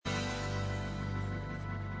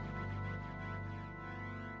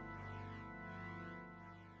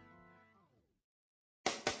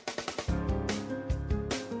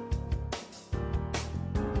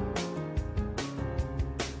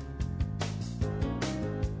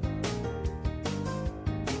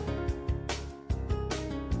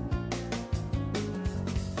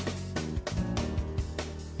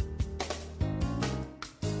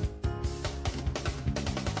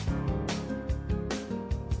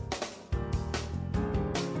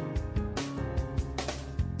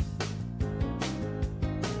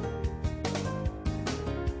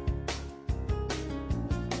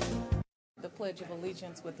Pledge of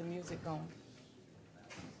Allegiance with the music going.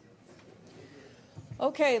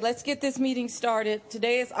 Okay, let's get this meeting started.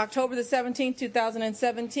 Today is October the 17th,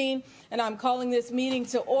 2017, and I'm calling this meeting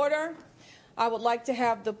to order. I would like to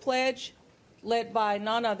have the pledge led by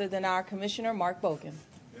none other than our Commissioner, Mark Bogan.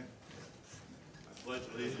 Okay. I pledge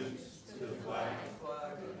allegiance to the flag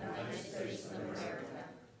of the United States of America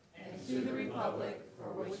and to the republic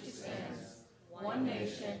for which it stands, one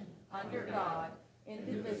nation, under God,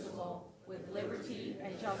 indivisible, with liberty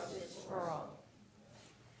and justice for all.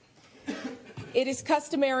 It is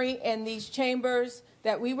customary in these chambers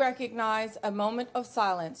that we recognize a moment of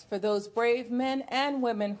silence for those brave men and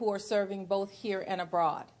women who are serving both here and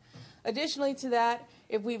abroad. Additionally to that,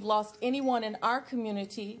 if we've lost anyone in our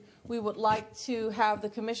community, we would like to have the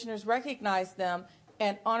commissioners recognize them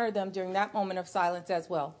and honor them during that moment of silence as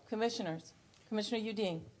well. Commissioners. Commissioner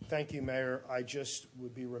Udine. Thank you, Mayor. I just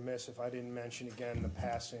would be remiss if I didn't mention again the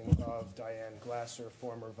passing of Diane Glasser,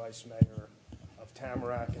 former Vice Mayor of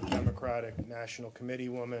Tamarack and Democratic National Committee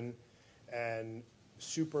woman, and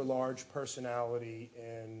super large personality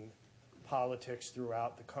in politics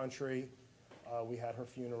throughout the country. We had her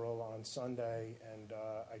funeral on Sunday, and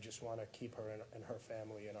I just want to keep her and her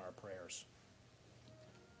family in our prayers.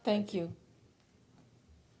 Thank you.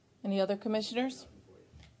 Any other commissioners?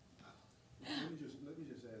 Let me just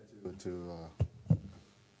add to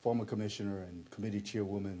former commissioner and committee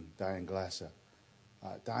chairwoman Diane Glasser.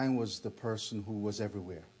 Diane was the person who was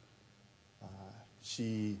everywhere.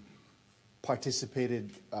 She participated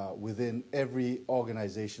within every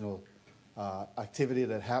organizational activity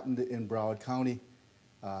that happened in Broward County.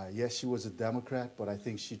 Yes, she was a Democrat, but I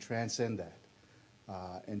think she transcended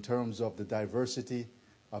that. In terms of the diversity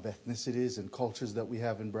of ethnicities and cultures that we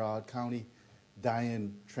have in Broward County,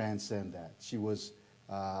 Diane transcended that. She was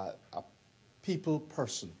a people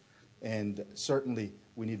person, and certainly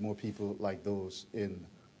we need more people like those in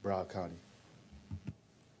Broward County.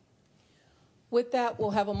 With that,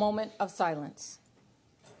 we'll have a moment of silence.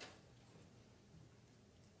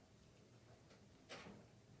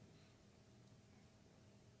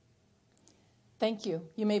 Thank you.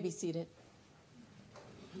 You may be seated.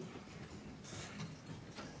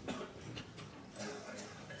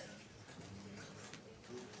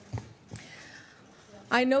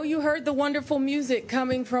 I know you heard the wonderful music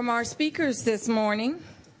coming from our speakers this morning.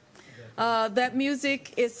 That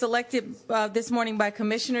music is selected this morning by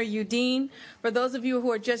Commissioner Udine. For those of you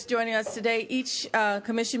who are just joining us today, each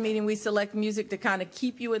commission meeting we select music to kind of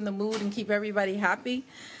keep you in the mood and keep everybody happy.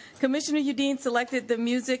 Commissioner Udine selected the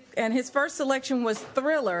music, and his first selection was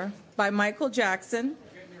Thriller by Michael Jackson.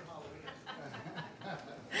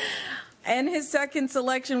 And his second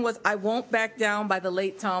selection was I Won't Back Down by the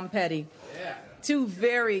late Tom Petty. Two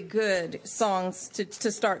very good songs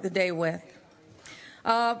to start the day with.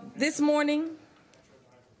 This morning,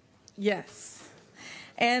 yes.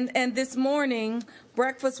 And this morning,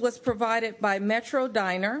 breakfast was provided by Metro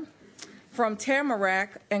Diner from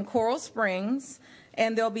Tamarack and Coral Springs,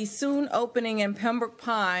 and they'll be soon opening in Pembroke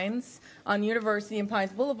Pines on University and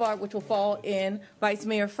Pines Boulevard, which will fall in Vice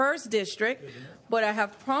Mayor Furr's district. But I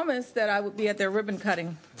have promised that I would be at their ribbon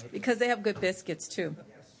cutting because they have good biscuits, too.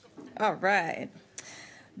 All right.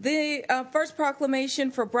 The first proclamation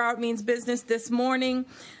for Broward Means Business this morning,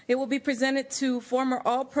 it will be presented to former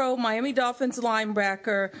All-Pro Miami Dolphins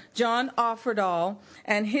linebacker John Offerdahl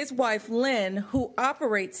and his wife Lynn, who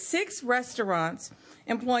operates 6 restaurants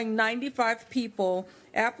employing 95 people,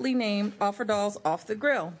 aptly named Offerdahl's Off the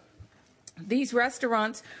Grill. These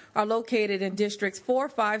restaurants are located in Districts 4,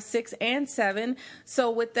 5, 6, and 7. So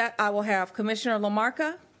with that, I will have Commissioner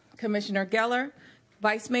LaMarca, Commissioner Geller,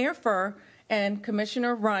 Vice Mayor Furr, and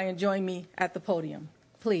Commissioner Ryan join me at the podium.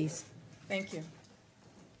 Please. Thank you.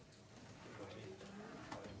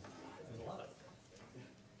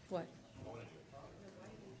 What?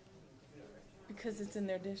 Because it's in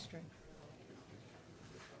their district.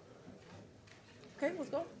 Okay, let's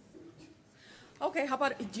go. Okay, how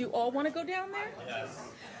about, do you all want to go down there? Yes.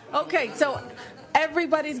 Okay, so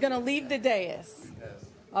everybody's going to leave the dais.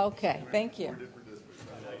 Okay, thank you.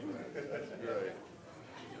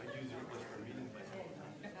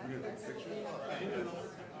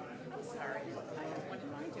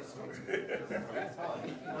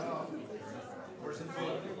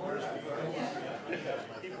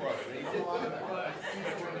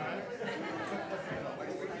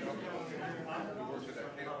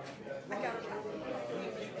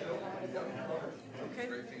 Okay,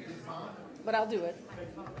 but I'll do it.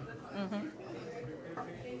 Mm-hmm.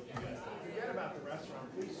 Forget about the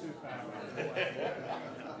restaurant. Please sue Pat.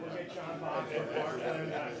 We'll get John Bob for bartending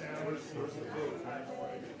that down.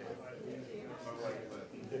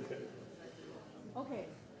 Okay.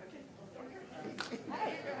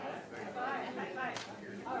 Hey.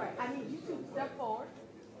 All right. I need you to step forward.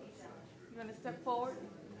 You're going to step forward.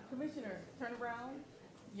 Commissioner, turn around.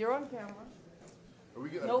 You're on camera. Are we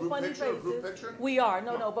getting No a group funny picture? faces. A group picture? We are.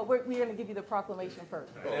 No, but we're going to give you the proclamation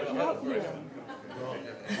first. Not you.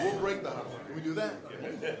 We'll break the huddle. Can we do that?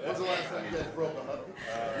 When's the last time you guys broke a huddle?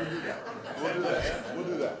 We'll do that. We'll do that. We'll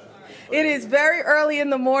do that. It is very early in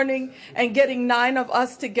the morning, and getting 9 of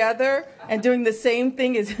us together and doing the same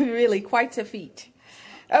thing is really quite a feat.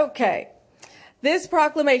 Okay. This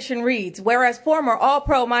proclamation reads, whereas former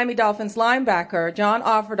All-Pro Miami Dolphins linebacker John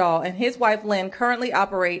Offerdahl and his wife Lynn currently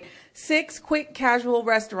operate 6 quick casual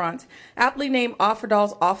restaurants, aptly named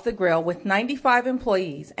Offerdahl's Off the Grill, with 95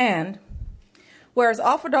 employees. And whereas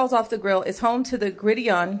Offerdahl's Off the Grill is home to the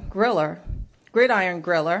Gridiron Griller,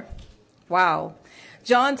 wow,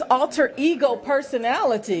 John's alter ego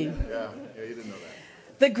personality. Yeah, you didn't know that.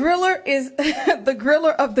 The griller is the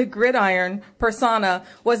griller of the gridiron persona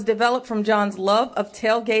was developed from John's love of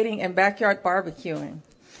tailgating and backyard barbecuing.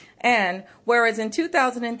 And whereas in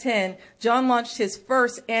 2010, John launched his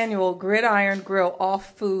first annual Gridiron Grill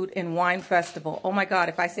Off Food and Wine Festival. Oh my God,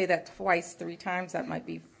 if I say that twice, 3 times, that might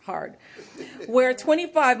be hard. Where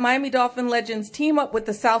 25 Miami Dolphin legends team up with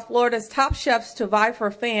the South Florida's top chefs to vie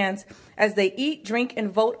for fans as they eat, drink,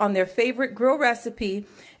 and vote on their favorite grill recipe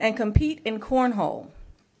and compete in cornhole.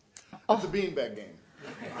 It's a beanbag game.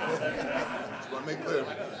 Just want to make clear.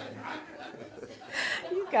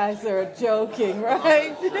 You guys are joking,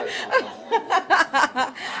 right?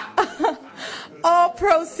 All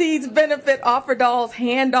proceeds benefit Offerdahl's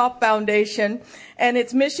Handoff Foundation and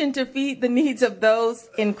its mission to feed the needs of those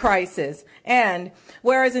in crisis. And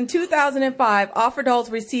whereas in 2005, Offerdahl's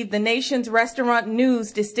received the nation's restaurant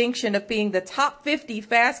news distinction of being the top 50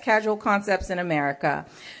 fast casual concepts in America.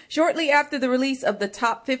 Shortly after the release of the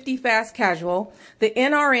top 50 fast casual, the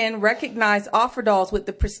NRN recognized Offerdahl's with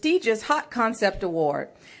the prestigious Hot Concept Award,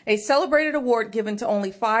 a celebrated award given to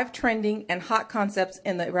only 5 trending and hot concepts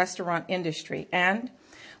in the restaurant industry. And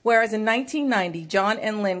whereas in 1990, John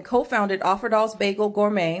and Lynn co-founded Offerdahl's Bagel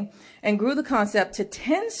Gourmet and grew the concept to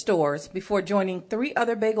 10 stores before joining 3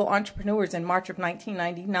 other bagel entrepreneurs in March of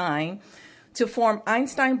 1999 to form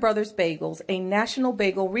Einstein Brothers Bagels, a national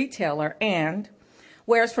bagel retailer. And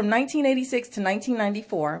whereas from 1986 to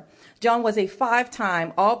 1994, John was a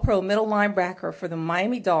 5-time All-Pro middle linebacker for the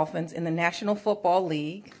Miami Dolphins in the National Football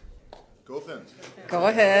League. Go Fins. Go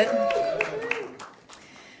ahead.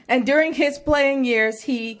 And during his playing years,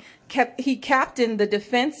 he captained the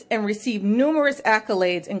defense and received numerous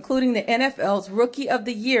accolades, including the NFL's Rookie of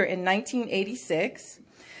the Year in 1986,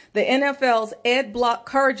 the NFL's Ed Block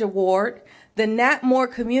Courage Award, the Nat Moore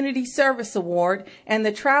Community Service Award, and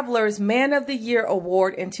the Travelers Man of the Year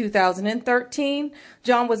Award in 2013.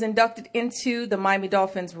 John was inducted into the Miami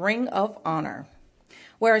Dolphins Ring of Honor.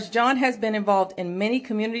 Whereas John has been involved in many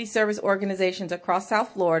community service organizations across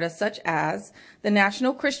South Florida, such as the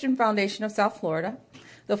National Christian Foundation of South Florida,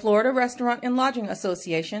 the Florida Restaurant and Lodging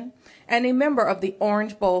Association, and a member of the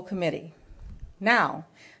Orange Bowl Committee. Now,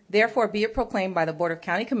 therefore be it proclaimed by the Board of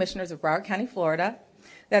County Commissioners of Broward County, Florida,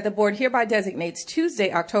 that the board hereby designates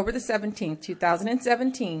Tuesday, October the 17th,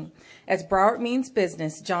 2017, as Broward Means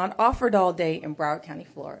Business John Offerdahl Day in Broward County,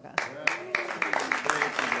 Florida.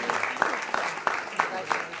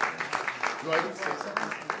 Do I get to say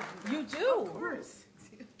something? You do.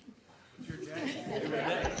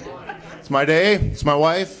 It's my day. It's my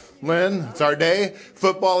wife, Lynn. It's our day.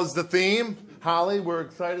 Football is the theme. Holly, we're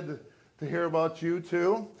excited to hear about you,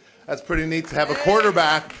 too. That's pretty neat to have a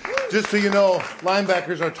quarterback. Just so you know,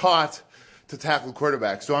 linebackers are taught to tackle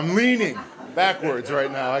quarterbacks. So I'm leaning backwards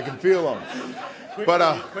right now. I can feel them.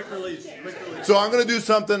 Quick release. So I'm going to do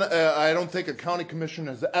something I don't think a county commission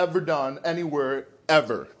has ever done anywhere,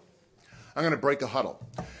 ever. I'm going to break a huddle.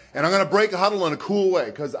 And I'm going to break a huddle in a cool way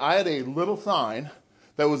because I had a little sign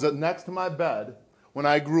that was next to my bed when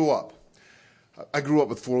I grew up. I grew up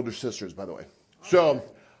with 4 older sisters, by the way. So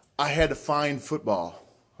I had to find football,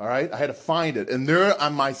 all right? I had to find it. And there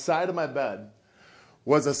on my side of my bed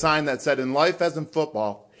was a sign that said, in life as in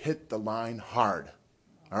football, hit the line hard,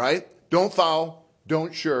 all right? Don't foul,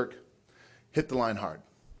 don't shirk, hit the line hard.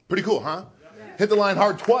 Pretty cool, huh? Hit the line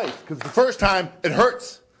hard twice because the first time it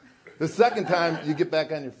hurts. The second time, you get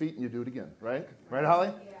back on your feet and you do it again, right? Right, Holly?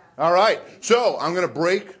 Yeah. All right. So I'm going to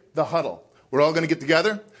break the huddle. We're all going to get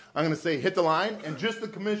together. I'm going to say hit the line, and just the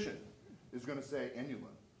commission is going to say, and you, Lynn,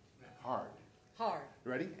 hard. Hard.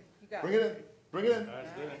 You ready? You got Bring it in. Bring it in.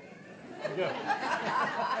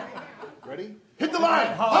 Ready? Hit the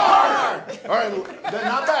line hard. All right,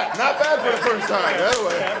 not bad for the first time.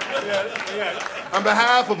 Anyway, on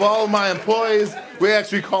behalf of all of my employees, we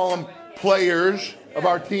actually call them players of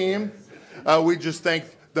our team. We just thank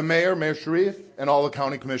the mayor, Mayor Sharif, and all the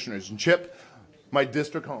county commissioners. And Chip, my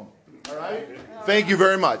district home. All right? Thank you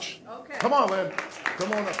very much. Okay. Come on, Lynn.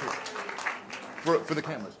 Come on up here. For the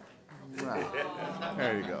cameras. Right.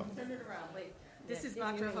 There you go. Turn it around. Wait. This is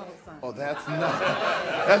not your huddle sign. Oh, that's not.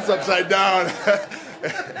 That's upside down.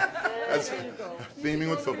 That's theming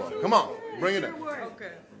with football. Come on. Bring it in.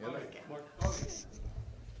 Okay.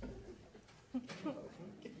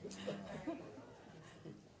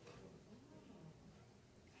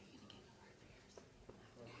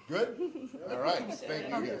 Good? All right. Thank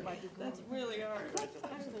you again. That's really hard.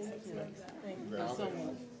 Thank you so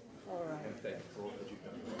much. All right.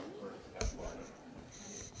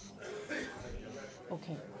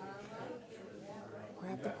 Okay.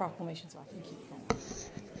 Grab the proclamation so I can keep going.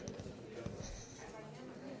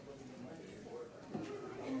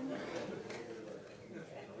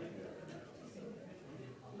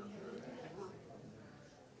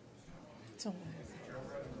 So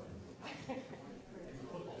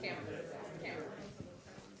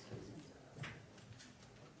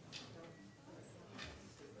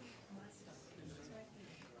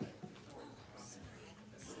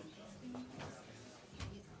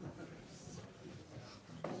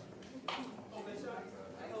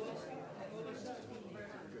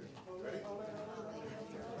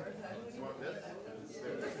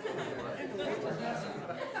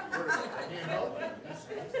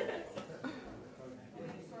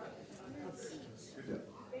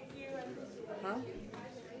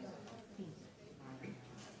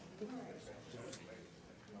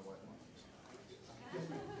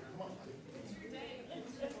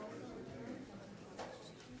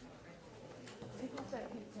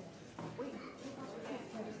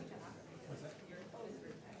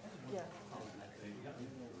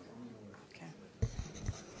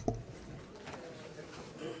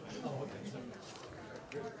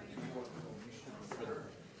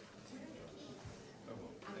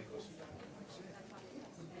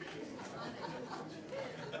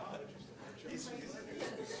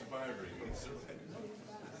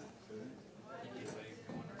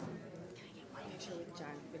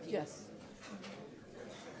yes.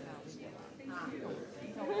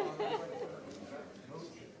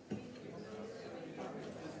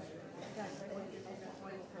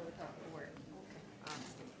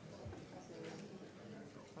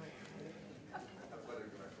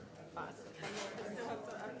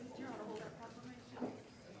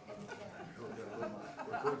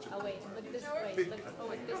 Oh wait, look this way.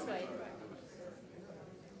 Look this way.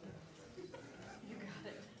 You got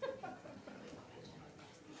it.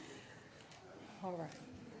 All right.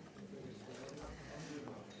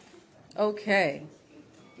 Okay.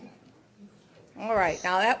 All right.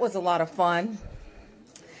 Now that was a lot of fun.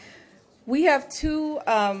 We have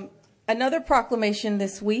another proclamation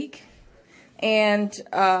this week, and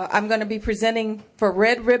I'm going to be presenting for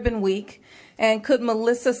Red Ribbon Week. And could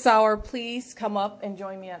Melissa Sauer please come up and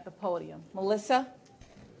join me at the podium? Melissa?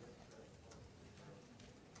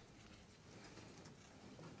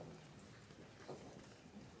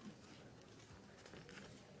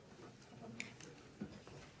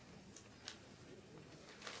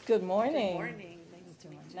 Good morning. Good morning.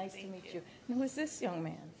 Nice to meet you. And who is this young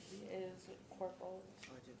man? He is Corporal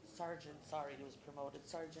Sergeant. Sorry, he was promoted.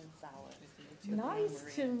 Sergeant Sauer. Nice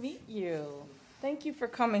to meet you. Thank you for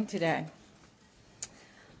coming today.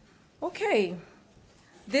 Okay.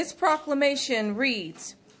 This proclamation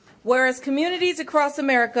reads, whereas communities across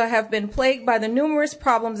America have been plagued by the numerous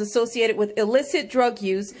problems associated with illicit drug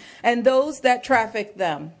use and those that traffic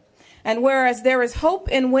them. And whereas there is hope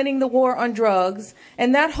in winning the war on drugs,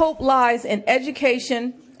 and that hope lies in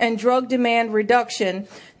education and drug demand reduction,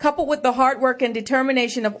 coupled with the hard work and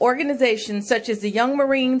determination of organizations such as the Young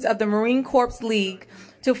Marines of the Marine Corps League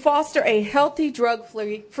to foster a healthy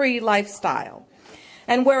drug-free lifestyle.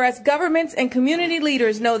 And whereas governments and community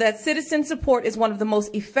leaders know that citizen support is one of the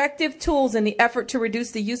most effective tools in the effort to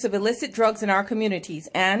reduce the use of illicit drugs in our communities.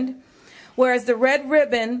 And whereas the red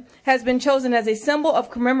ribbon has been chosen as a symbol of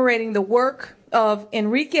commemorating the work of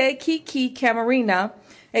Enrique Kiki Camarena,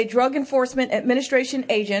 a Drug Enforcement Administration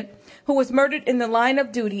agent who was murdered in the line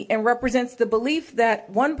of duty and represents the belief that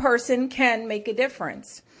one person can make a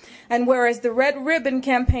difference. And whereas the Red Ribbon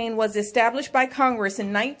Campaign was established by Congress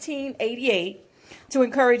in 1988 to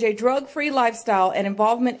encourage a drug-free lifestyle and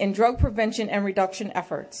involvement in drug prevention and reduction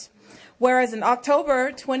efforts. Whereas in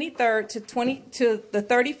October 23rd to the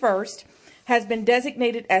 31st has been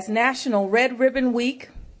designated as National Red Ribbon Week,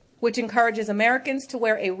 which encourages Americans to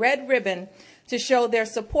wear a red ribbon to show their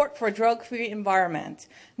support for a drug-free environment.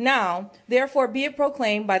 Now, therefore, be it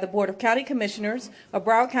proclaimed by the Board of County Commissioners of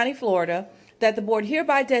Broward County, Florida, that the Board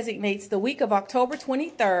hereby designates the week of October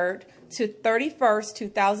 23rd to 31st,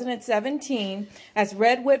 2017 as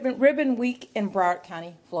Red Ribbon Week in Broward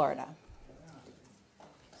County, Florida.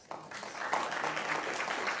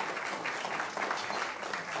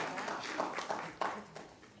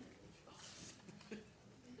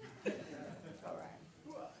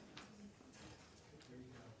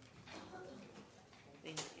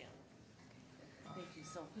 Thank you. Thank you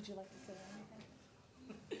so. Would you like to say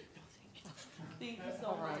anything? Thank you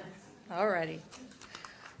so much. All righty.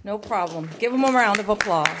 No problem. Give them a round of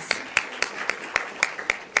applause.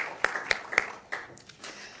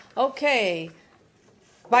 Okay.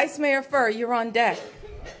 Vice Mayor Furr, you're on deck.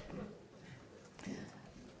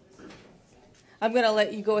 I'm going to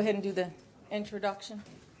let you go ahead and do the introduction.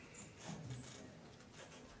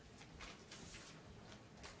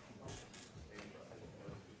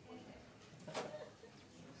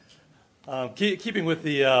 Keeping with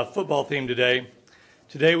the football theme today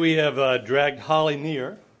we have dragged Holly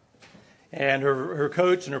Neer and her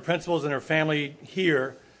coach and her principals and her family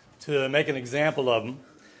here to make an example of them,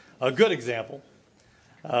 a good example.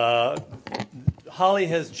 Holly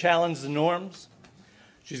has challenged the norms.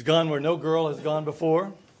 She's gone where no girl has gone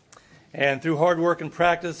before. And through hard work and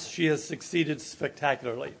practice, she has succeeded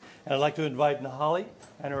spectacularly. And I'd like to invite Holly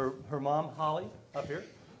and her mom, Holly, up here,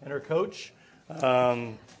 and her coach.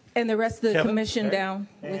 And the rest of the Kevin, commission okay. down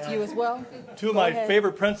with you as well. Two of my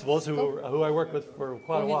favorite principals who I worked with for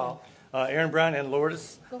quite a while, Aaron Brown and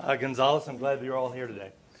Lourdes Gonzalez. I'm glad that you're all here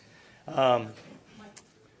today.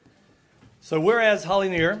 So whereas Holly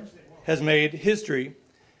Neer has made history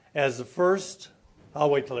as the first, I'll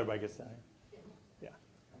wait till everybody gets down here. Yeah.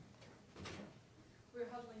 We're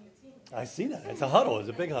huddling the team. I see that. It's a huddle. It's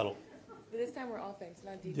a big huddle. But this time we're offense,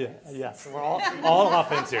 not defense. Yeah. So we're all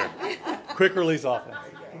offense here. Quick release offense.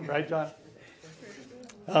 Right, John?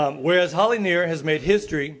 Whereas Holly Neer has made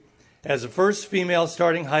history as the first female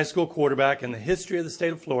starting high school quarterback in the history of the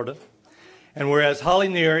state of Florida, and whereas Holly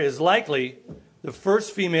Neer is likely the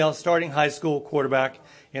first female starting high school quarterback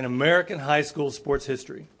in American high school sports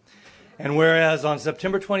history, and whereas on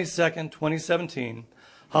September 22nd, 2017,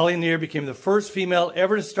 Holly Neer became the first female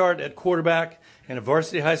ever to start at quarterback in a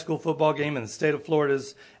varsity high school football game in the state of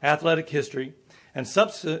Florida's athletic history, and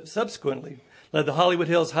subsequently led the Hollywood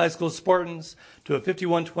Hills High School Spartans to a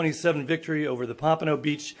 51-27 victory over the Pompano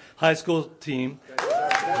Beach High School team.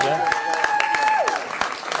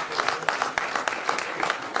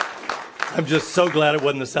 I'm just so glad it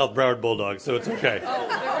wasn't the South Broward Bulldogs, so it's okay.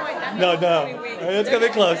 No, it's going to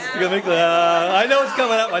be close. It's gonna be close. I know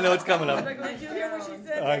it's coming up. Did you hear what she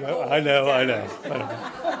said? I know.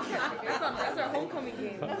 That's our homecoming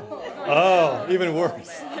game. Oh, even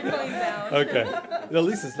worse. Going down. Okay. At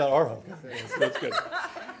least it's not our homecoming. So that's good.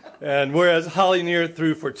 And whereas Holly Neer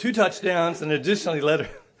threw for 2 touchdowns and additionally led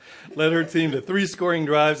her team to 3 scoring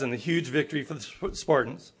drives and the huge victory for the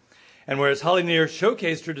Spartans, and whereas Holly Neer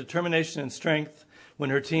showcased her determination and strength when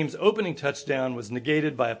her team's opening touchdown was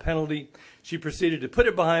negated by a penalty, she proceeded to put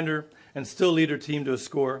it behind her and still lead her team to a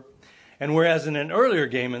score. And whereas in an earlier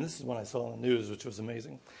game, and this is one I saw on the news, which was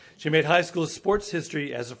amazing, she made high school sports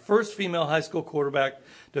history as the first female high school quarterback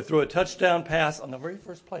to throw a touchdown pass on the very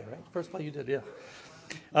first play, right? First play you did, yeah.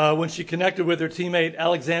 When she connected with her teammate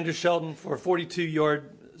Alexander Shelton for a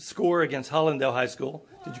 42-yard score against Hollandale High School.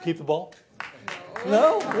 Did you keep the ball?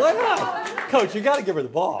 No? Why not? Coach, you got to give her the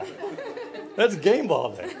ball. That's game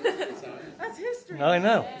ball day. That's history. I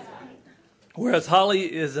know. Whereas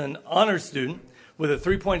Holly is an honors student with a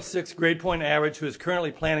 3.6 grade point average who is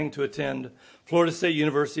currently planning to attend Florida State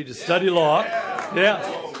University to study law. Yeah.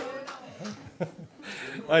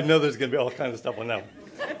 I know there's going to be all kinds of stuff on that one.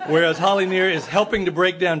 Whereas Holly Neer is helping to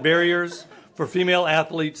break down barriers for female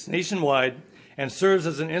athletes nationwide and serves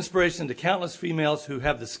as an inspiration to countless females who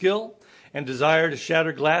have the skill and desire to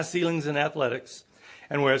shatter glass ceilings in athletics.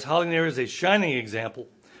 And whereas Holly Neer is a shining example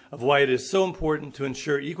of why it is so important to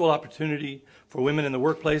ensure equal opportunity for women in the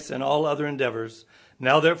workplace and all other endeavors,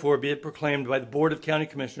 now therefore be it proclaimed by the Board of County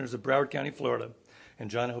Commissioners of Broward County, Florida, and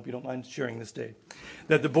John, I hope you don't mind sharing this date,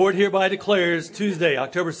 that the board hereby declares Tuesday,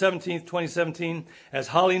 October 17th, 2017, as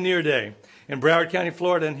Holly Neer Day in Broward County,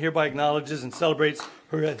 Florida, and hereby acknowledges and celebrates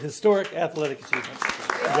her historic athletic achievements.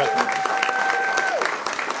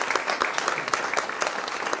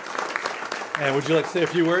 And would you like to say a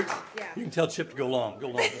few words? Yeah. You can tell Chip to go long. Go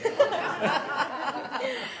long.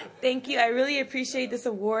 Thank you. I really appreciate this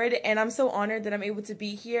award, and I'm so honored that I'm able to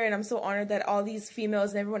be here, and I'm so honored that all these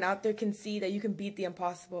females and everyone out there can see that you can beat the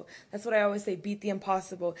impossible. That's what I always say, beat the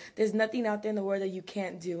impossible. There's nothing out there in the world that you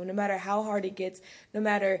can't do. No matter how hard it gets, no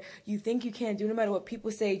matter you think you can't do, no matter what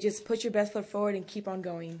people say, just put your best foot forward and keep on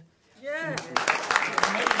going. Yeah.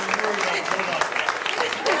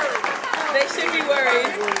 They should be worried.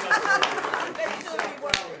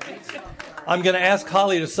 I'm going to ask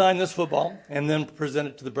Holly to sign this football and then present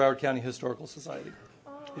it to the Broward County Historical Society,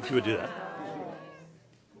 if you would do that.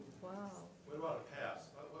 What about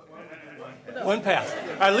a pass? One pass.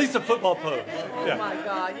 At least a football pose. Oh my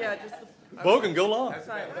God! Yeah, just. Bogan, go long.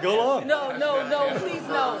 Go long. No, please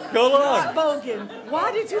no. Go long. Not Bogan.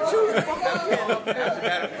 Why did you choose Bogan?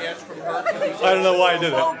 I don't know why I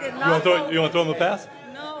did Bogan, that. You want to throw him a pass?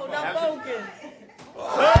 No, not Bogan.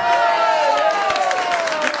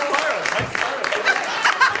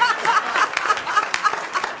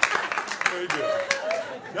 Very good.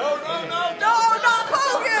 No, not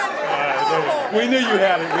Bogan. We knew you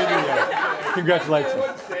had it.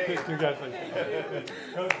 Congratulations. Congratulations.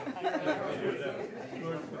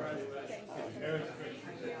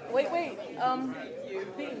 Wait.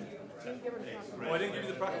 Dean, Oh, I didn't give you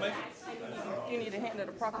the proclamation? you need to hand her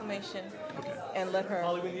the proclamation and let her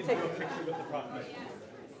Holly, we need to take do a picture with the proclamation.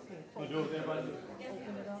 Want to do it with everybody?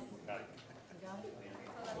 open it up.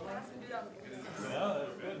 No, that's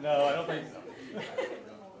good. No, I don't think so.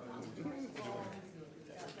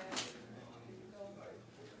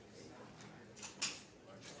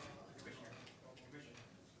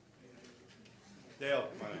 Dale,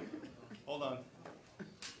 hold on.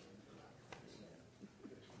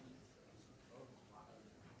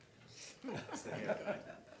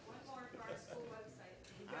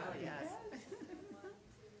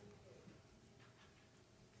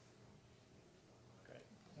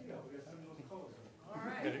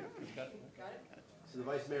 So the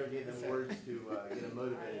vice mayor gave them words to get them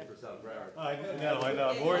motivated for South Broward. I know.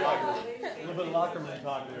 I'm worried. A little bit of locker room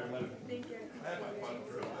talk there. Thank you.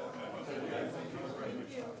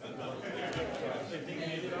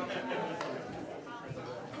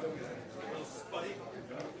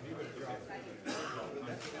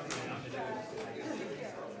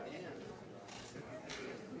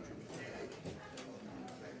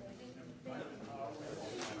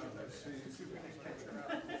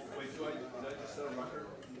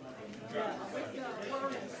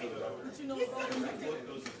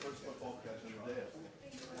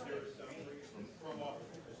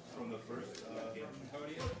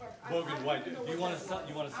 Bogan, why? Do you want to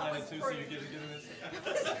sign it too, so you get to get in this?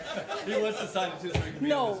 He wants to sign it too, so he can be in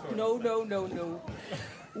this.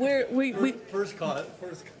 No. We First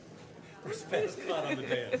pass caught on the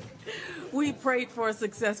dam. we prayed for a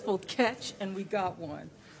successful catch and we got one.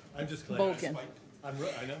 I'm just glad. Bogan. I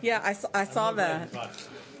know. Yeah, I saw I'm glad that. he caught it.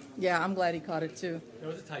 Yeah, I'm glad he caught it too. It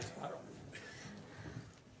was a tight spot.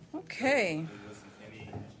 Okay.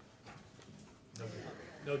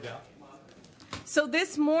 No doubt. So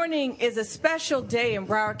this morning is a special day in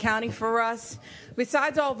Broward County for us.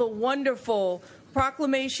 Besides all the wonderful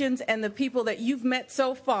proclamations and the people that you've met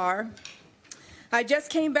so far, I just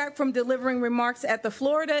came back from delivering remarks at the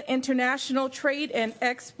Florida International Trade and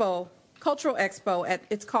Cultural Expo.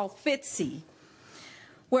 It's called FITSE,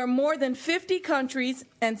 where more than 50 countries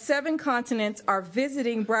and 7 continents are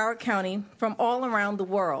visiting Broward County from all around the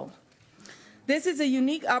world. This is a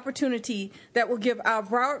unique opportunity that will give our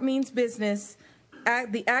Broward Means business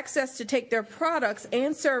the access to take their products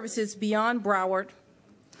and services beyond Broward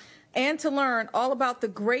and to learn all about the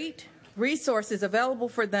great resources available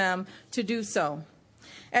for them to do so.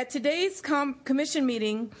 At today's commission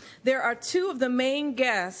meeting, there are 2 of the main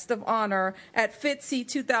guests of honor at FITSE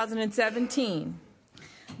 2017.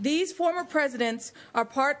 These former presidents are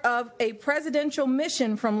part of a presidential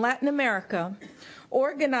mission from Latin America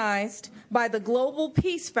organized by the Global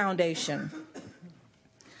Peace Foundation.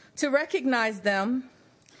 To recognize them,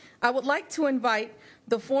 I would like to invite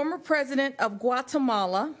the former president of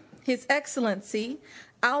Guatemala, His Excellency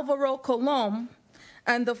Alvaro Colom,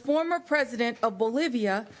 and the former president of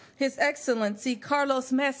Bolivia, His Excellency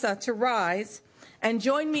Carlos Mesa, to rise and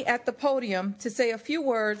join me at the podium to say a few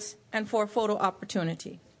words and for a photo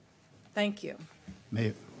opportunity. Thank you.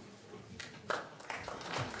 Mayor.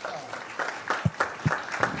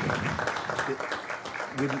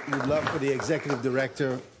 We'd love for the executive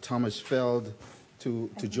director, Thomas Feld, to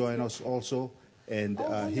join us also, and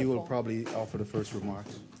he will probably offer the first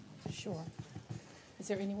remarks. Sure. Is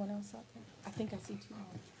there anyone else out there? I think I see 2 more.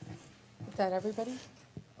 Is that everybody?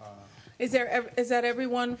 Is that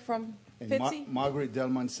everyone from And FITSE? Margaret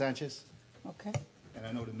Delmon Sanchez, Okay. And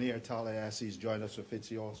I know the mayor of Tallahassee has joined us for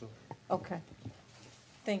Fitzy also. Okay.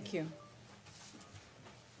 Thank you.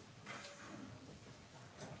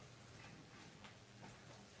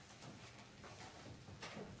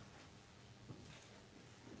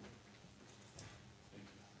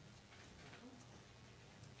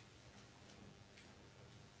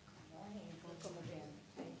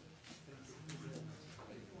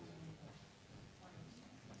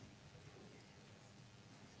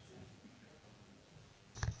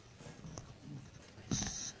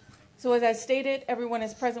 So as I stated, everyone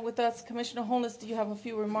is present with us. Commissioner Holness, do you have a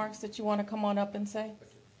few remarks that you want to come on up and say?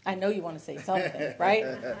 I know you want to say something, right?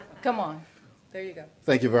 Come on. There you go.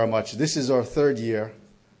 Thank you very much. This is our third year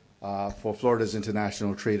for Florida's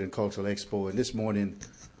International Trade and Cultural Expo, and this morning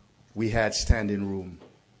we had standing room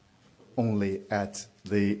only at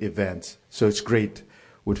the event. So it's great.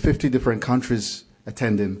 With 50 different countries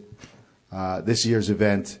attending this year's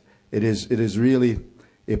event, it is really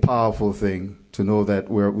a powerful thing to know that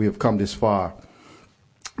we have come this far.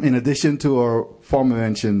 In addition to our former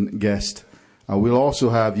mentioned guest, we'll also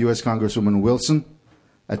have U.S. Congresswoman Wilson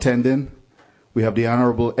attending. We have the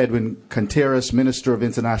Honorable Edwin Contreras, Minister of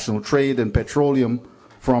International Trade and Petroleum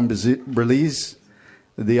from Belize,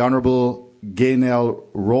 the Honorable Gaynell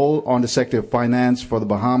Roll, Undersecretary of Finance for the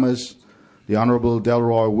Bahamas, the Honorable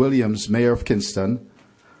Delroy Williams, Mayor of Kingston,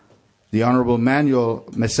 the Honorable Manuel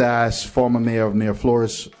Mesas, former Mayor of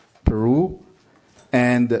Miraflores, Peru,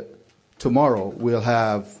 and tomorrow we'll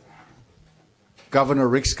have Governor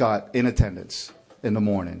Rick Scott in attendance in the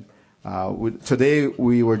morning. Today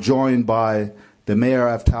we were joined by the Mayor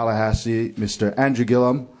of Tallahassee, Mr. Andrew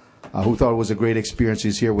Gillum, who thought it was a great experience.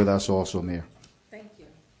 He's here with us also, Mayor. Thank you.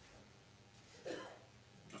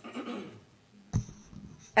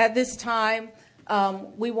 At this time,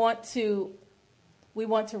 we want to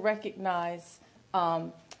recognize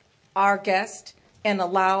our guest and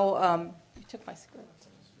allow you took my script,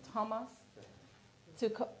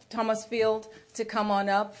 Thomas Field to come on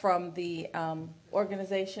up from the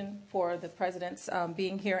organization for the president's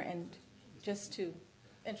being here, and just to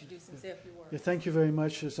introduce and say a few words. Yeah, thank you very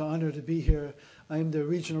much. It's an honor to be here. I'm the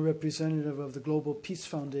regional representative of the Global Peace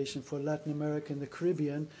Foundation for Latin America and the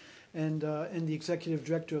Caribbean, and the executive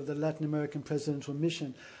director of the Latin American Presidential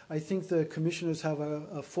Mission. I think the commissioners have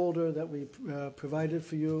a folder that we provided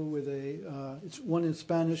for you with it's one in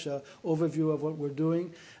Spanish, an overview of what we're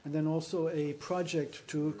doing, and then also a project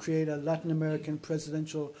to create a Latin American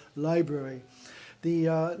Presidential Library. The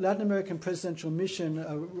Latin American Presidential Mission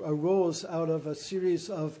arose out of a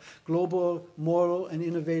series of global, moral, and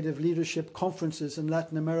innovative leadership conferences in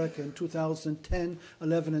Latin America in 2010,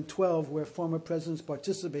 11, and 12, where former presidents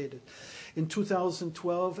participated. In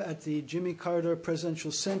 2012, at the Jimmy Carter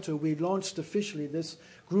Presidential Center, we launched officially this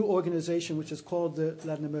group organization, which is called the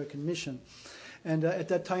Latin American Mission. And at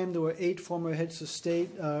that time, there were 8 former heads of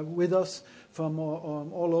state with us from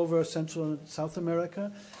all over Central and South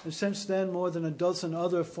America. And since then, more than a dozen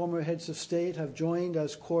other former heads of state have joined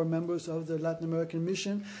as core members of the Latin American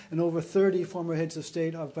Mission, and over 30 former heads of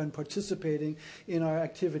state have been participating in our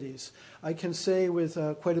activities. I can say with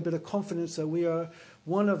quite a bit of confidence that we are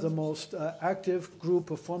one of the most active group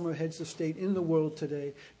of former heads of state in the world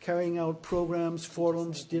today, carrying out programs,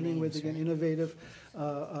 forums, dealing with, again, innovative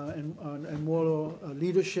and moral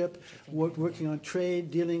leadership, working on trade,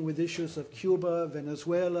 dealing with issues of Cuba,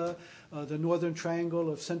 Venezuela, the Northern Triangle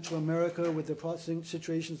of Central America with the processing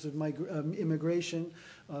situations of immigration,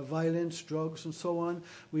 violence, drugs, and so on.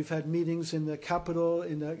 We've had meetings in the Capitol,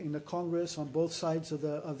 in the Congress, on both sides of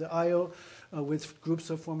the aisle, with groups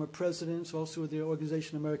of former presidents, also with the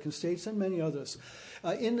Organization of American States, and many others.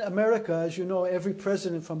 In America, as you know, every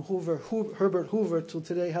president from Herbert Hoover till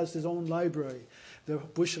today has his own library. The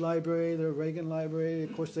Bush Library, the Reagan Library,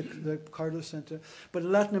 of course the Carter Center. But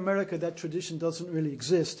in Latin America, that tradition doesn't really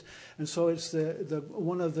exist. And so it's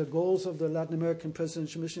one of the goals of the Latin American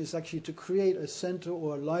Presidential Mission is actually to create a center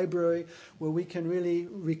or a library where we can really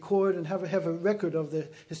record and have a record of the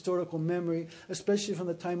historical memory, especially from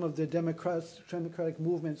the time of the democratic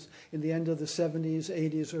movements in the end of the 70s,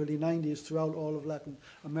 80s, early 90s throughout all of Latin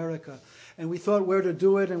America. And we thought where to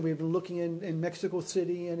do it, and we've been looking in Mexico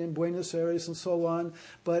City and in Buenos Aires and so on,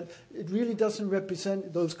 but it really doesn't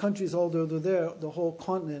represent those countries, although they're there, the whole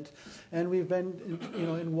continent. And we've been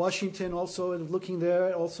in Washington also, and looking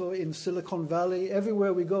there, also in Silicon Valley.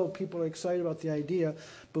 Everywhere we go, people are excited about the idea,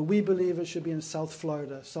 but we believe it should be in South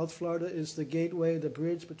Florida. South Florida is the gateway, the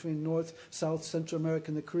bridge between North, South, Central America,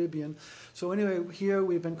 and the Caribbean. So anyway, here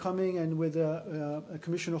we've been coming, and with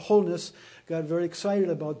Commissioner Holness, got very excited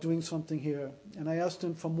about doing something here. And I asked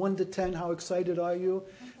him from 1 to 10, how excited are you?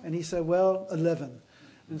 And he said, well, 11.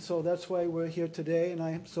 And so that's why we're here today, and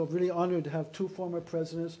I am so really honored to have two former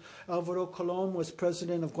presidents. Alvaro Colom was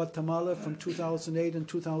president of Guatemala from 2008 and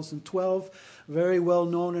 2012, very well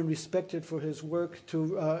known and respected for his work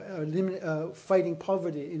to fighting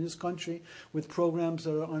poverty in his country with programs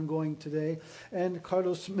that are ongoing today. And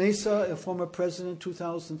Carlos Mesa, a former president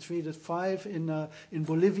 2003 to 5 in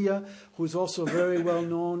Bolivia, who is also very well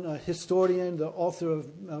known historian, the author of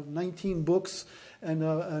 19 books, and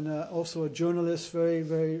also a journalist, very,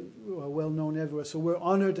 very well known everywhere. So we're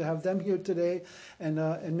honored to have them here today, and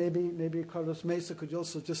maybe Carlos Mesa could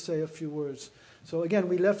also just say a few words. So again,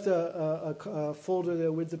 we left a folder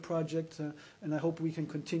there with the project, and I hope we can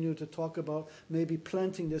continue to talk about maybe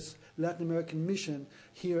planting this Latin American mission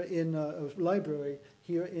here in a library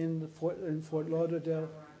here in Fort Lauderdale.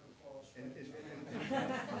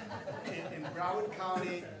 In Broward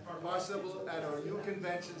County, possible at our new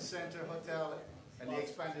convention center hotel and the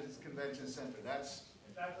expanded convention center.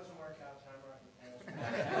 If that doesn't work out,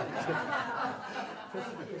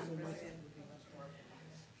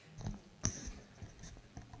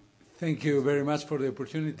 Thank you very much for the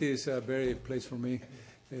opportunity. It's a very place for me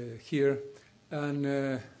here.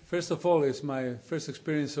 And first of all, it's my first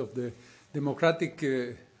experience of the democratic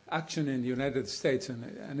action in the United States,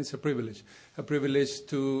 and it's a privilege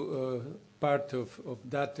to part of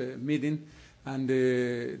that meeting, and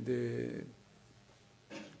the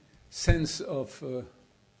sense of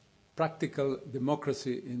practical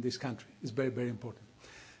democracy in this country is very, very important.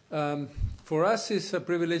 For us, it's a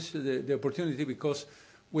privilege, the opportunity, because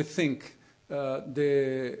we think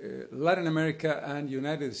the Latin America and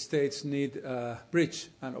United States need a bridge,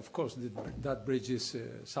 and of course that bridge is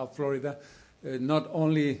South Florida, not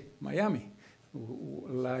only Miami.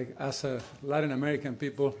 Like as a Latin American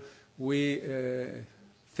people, we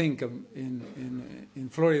think in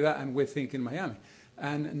Florida and we think in Miami.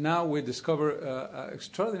 And now we discover an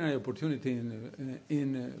extraordinary opportunity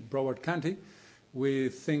in Broward County. We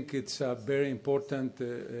think it's a very important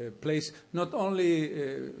place, not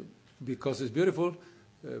only because it's beautiful,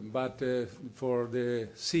 but for the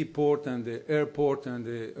seaport and the airport and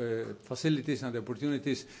the facilities and the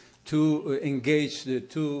opportunities to engage the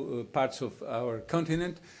two parts of our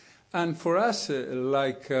continent. And for us,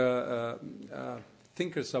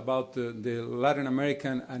 thinkers about the Latin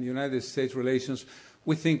American and United States relations,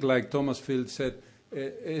 we think, like Thomas Field said,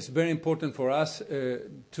 it's very important for us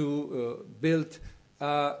to build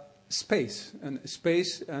space and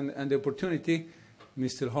the opportunity.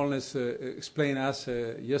 Mr. Holness explained us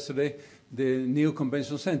yesterday the new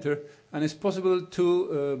convention center, and it's possible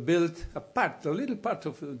to build a little part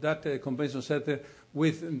of that convention center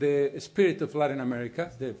with the spirit of Latin America,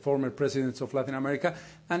 the former presidents of Latin America.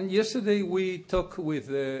 And yesterday we talked with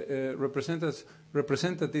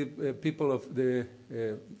representative people of the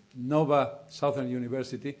Nova Southern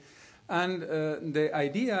University, and the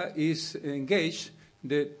idea is engage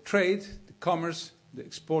the trade, the commerce, the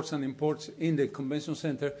exports and imports in the convention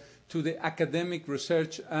center to the academic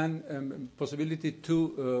research and possibility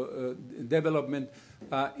to development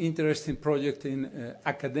interesting project in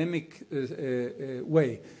academic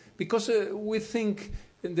way. Because we think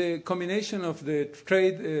the combination of the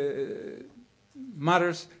trade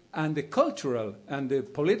matters and the cultural and the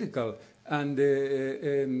political and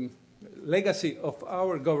the legacy of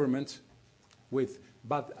our governments with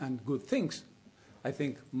bad and good things. I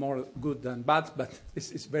think more good than bad, but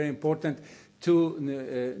it's very important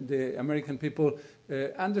to the American people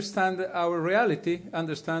understand our reality,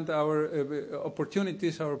 understand our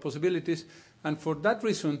opportunities, our possibilities, and for that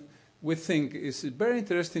reason, we think it's very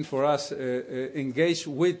interesting for us engage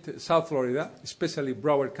with South Florida, especially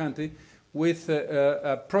Broward County, with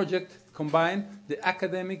a project combine the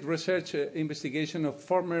academic research investigation of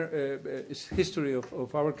former history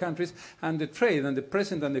of our countries and the trade and the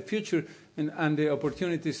present and the future and the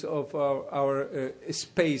opportunities of our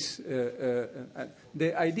space.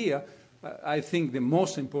 The idea, I think the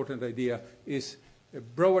most important idea is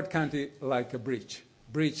Broward County like a bridge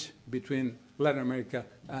between Latin America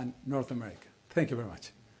and North America. Thank you very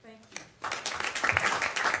much.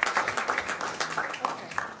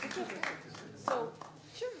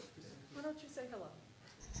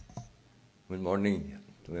 Good morning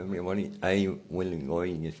to everybody. I will go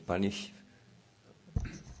in Spanish.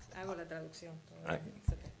 Hago la traducción.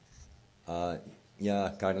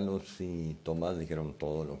 Ya Carlos y Tomás dijeron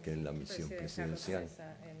todo lo que es la misión presidencial.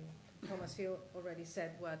 Thomas Field already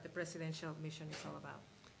said what the presidential mission is all about.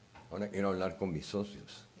 Ahora quiero hablar con mis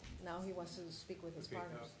socios. Now he wants to speak with his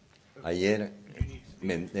partners. Ayer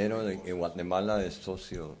me entero de que Guatemala es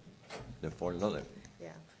socio de Fort Lauderdale.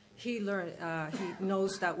 He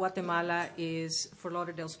knows that Guatemala is Fort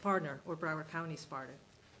Lauderdale's partner or Broward County's partner.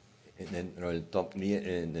 dentro del top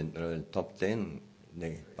 10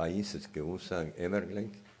 de países que usan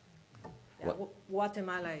Everglades. Yeah,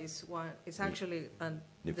 Guatemala is one. It's actually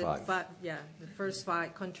The first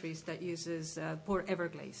 5 countries that uses Port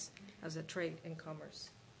Everglades as a trade and commerce.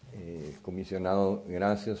 Comisionado,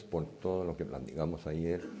 gracias por todo lo que platicamos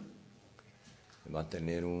ayer. Va a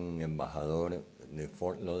tener un embajador de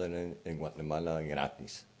Fort Lauderdale en Guatemala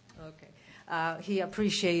gratis. Okay. He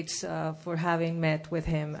appreciates for having met with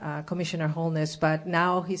him, Commissioner Holness, but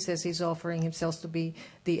now he says he's offering himself to be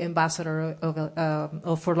the ambassador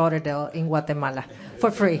of Fort Lauderdale in Guatemala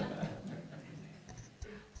for free.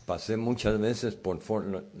 Pasé muchas veces por Fort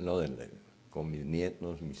Lauderdale con mis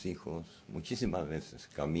nietos, mis hijos, muchísimas veces,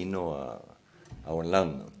 camino a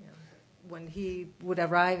Orlando. When he would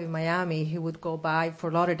arrive in Miami, he would go by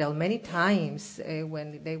Fort Lauderdale many times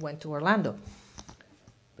when they went to Orlando.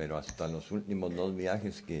 Pero hasta los últimos 2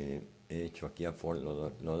 viajes que he hecho aquí a Fort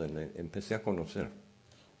Lauderdale, empecé a conocer.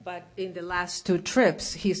 But in the last 2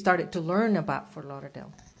 trips, he started to learn about Fort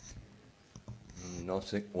Lauderdale. No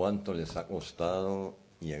sé cuánto les ha costado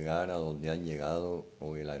llegar a donde han llegado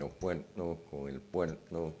con el aeropuerto, con el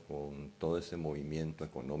puerto, con todo ese movimiento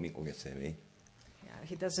económico que se ve.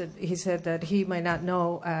 He said that he might not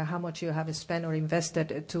know how much you have spent or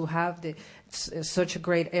invested to have such a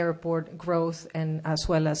great airport growth and as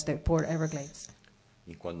well as the Port Everglades.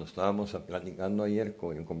 Y cuando estábamos platicando ayer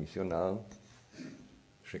con el comisionado,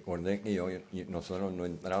 recordé que nosotros no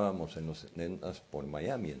entrábamos en los 70s por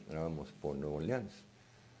Miami, entrábamos por Nueva Orleans.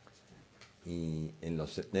 Y en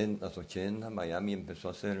los 70s, 80s, Miami empezó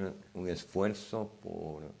a hacer un esfuerzo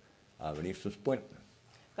por abrir sus puertas.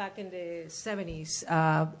 Back in the 70s,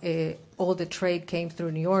 all the trade came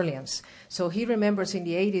through New Orleans. So he remembers in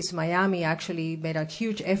the 80s, Miami actually made a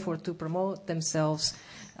huge effort to promote themselves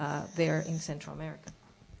there in Central America.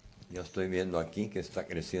 Yo estoy viendo aquí que está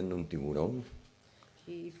creciendo un tiburón.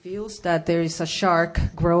 He feels that there is a shark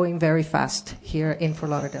growing very fast here in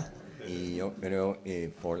Fort Lauderdale. Y yo creo que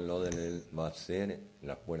Fort Lauderdale va a ser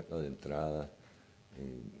la puerta de entrada.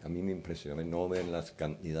 A mí me impresionó no ver las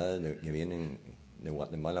cantidades que vienen de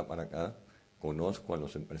Guatemala para acá. Conozco a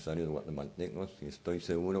los empresarios guatemaltecos y estoy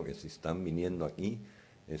seguro que si están viniendo aquí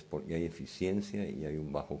es porque hay eficiencia y hay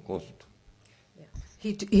un bajo costo.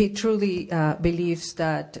 He truly believes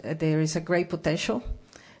that there is a great potential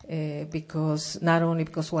because not only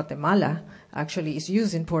because Guatemala actually is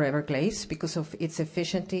using Port Everglades because of its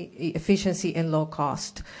efficiency and low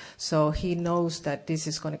cost. So he knows that this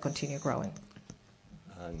is going to continue growing.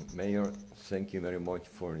 And Mayor, thank you very much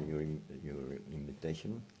for your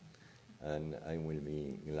invitation, and I will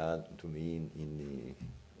be glad to be in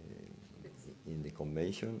the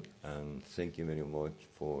convention. And thank you very much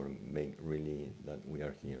for make really that we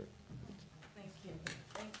are here. Thank you.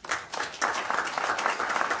 Thank you.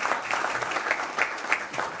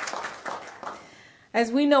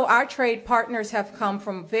 As we know, our trade partners have come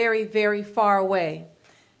from very, very far away.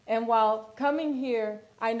 And while coming here,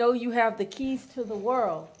 I know you have the keys to the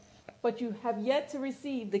world, but you have yet to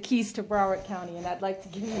receive the keys to Broward County, and I'd like to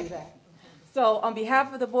give you that. So on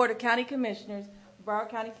behalf of the Board of County Commissioners, Broward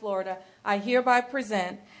County, Florida, I hereby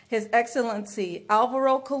present His Excellency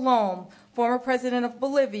Alvaro Colom, former president of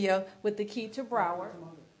Bolivia, with the key to Broward.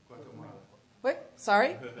 Wait,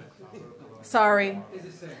 sorry? Sorry.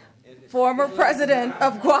 Former president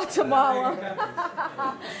of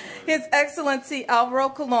Guatemala, His Excellency Alvaro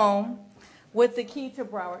Colom, with the key to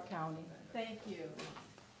Broward County. Thank you.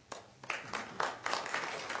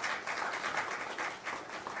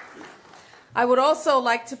 I would also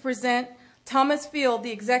like to present Thomas Field,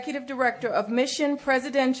 the Executive Director of Mission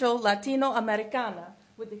Presidential Latino Americana,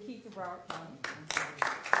 with the key to Broward County.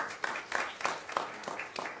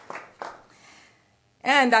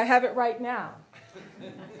 And I have it right now.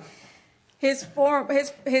 His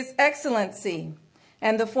Excellency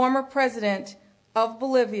and the former President of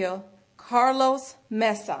Bolivia, Carlos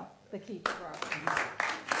Mesa, the key to Broward County.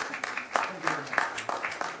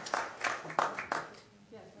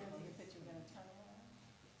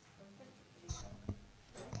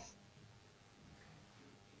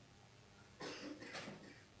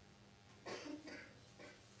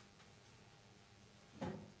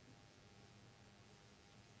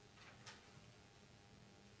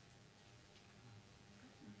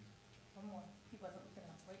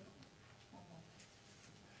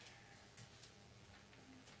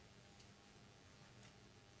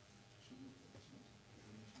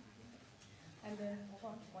 And then,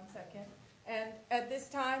 hold on 1 second. And at this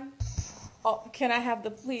time, can I have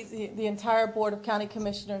the entire Board of County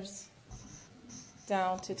Commissioners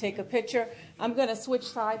down to take a picture? I'm going to switch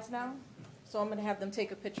sides now, so I'm going to have them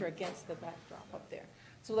take a picture against the backdrop up there.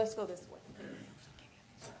 So let's go this way.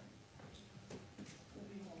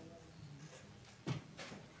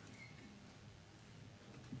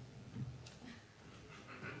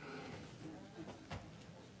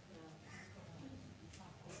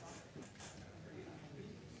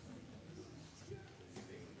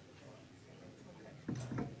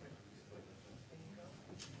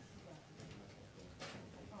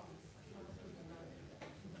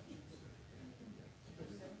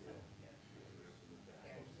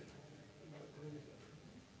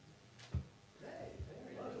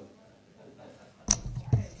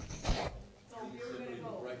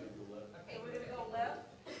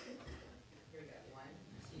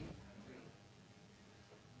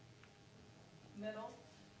 Middle.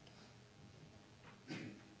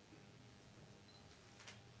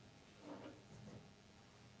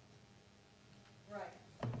 Right.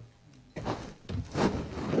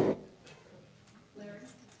 Larry,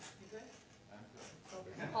 you good?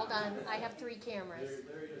 Hold on, I have 3 cameras. Just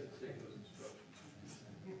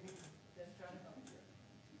trying to help you.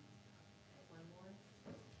 One more.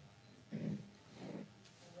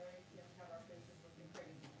 Larry, you have to have our faces looking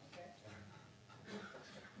crazy, okay?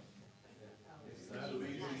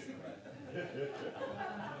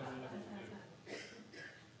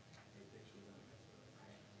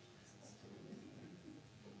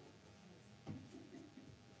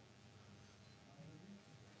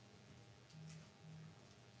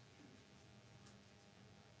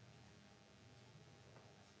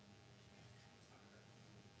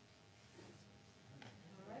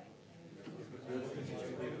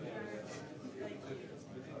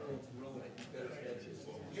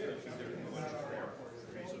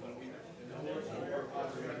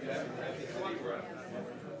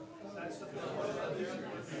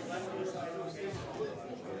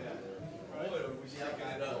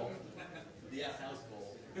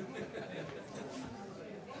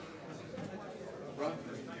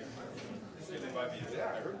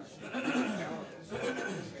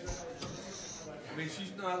 I mean,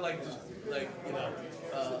 she's not like just like, you know,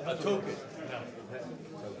 a token.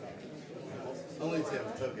 Only to have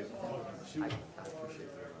a token. Shoot.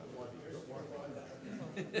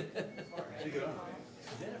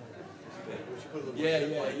 Yeah.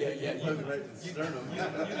 You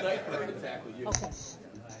like her to tackle you. Okay.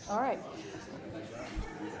 All right.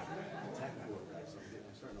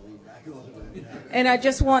 And I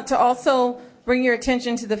just want to also bring your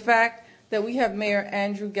attention to the fact that we have Mayor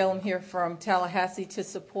Andrew Gillum here from Tallahassee to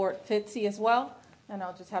support Fitzy as well. And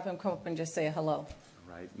I'll just have him come up and just say a hello.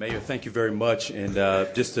 Right. Mayor, thank you very much. And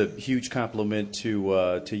just a huge compliment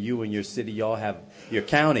to you and your city. Your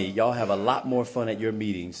county, y'all have a lot more fun at your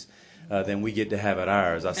meetings than we get to have at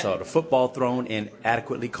ours. I saw the football thrown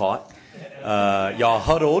inadequately caught. Y'all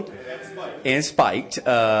huddled and spiked.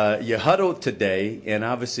 You huddled today, and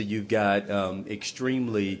obviously you've got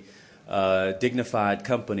extremely dignified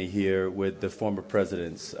company here with the former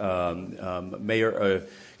presidents. Mayor,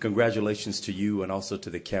 congratulations to you and also to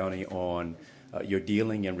the county on your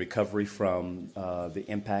dealing and recovery from the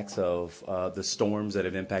impacts of the storms that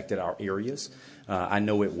have impacted our areas. I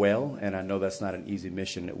know it well, and I know that's not an easy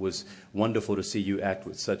mission. It was wonderful to see you act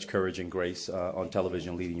with such courage and grace on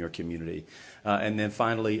television leading your community. And then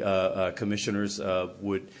finally, commissioners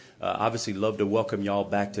would obviously love to welcome y'all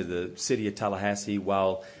back to the city of Tallahassee.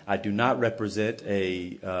 While I do not represent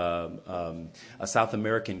a South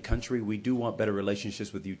American country, we do want better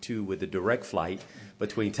relationships with you, too, with the direct flight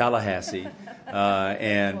between Tallahassee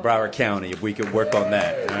and Broward County, if we could work on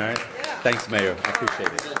that. All right? Thanks, Mayor. I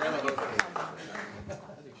appreciate it.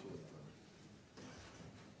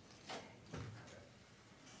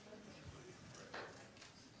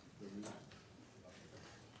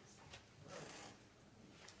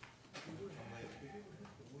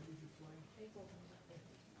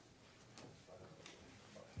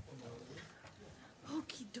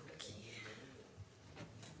 Okie dokie.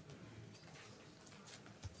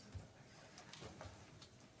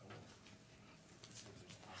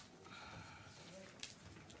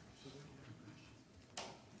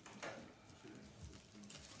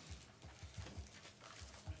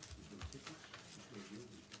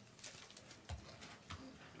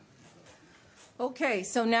 Okay,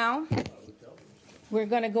 so now we're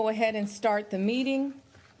going to go ahead and start the meeting.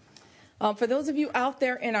 For those of you out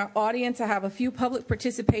there in our audience, I have a few public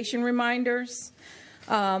participation reminders.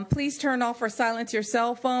 Please turn off or silence your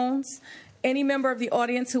cell phones. Any member of the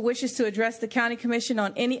audience who wishes to address the County Commission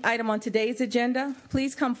on any item on today's agenda,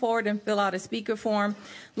 please come forward and fill out a speaker form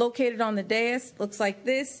located on the dais, looks like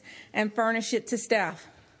this, and furnish it to staff.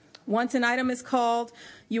 Once an item is called,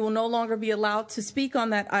 you will no longer be allowed to speak on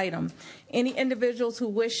that item. Any individuals who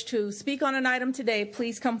wish to speak on an item today,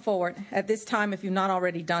 please come forward at this time if you've not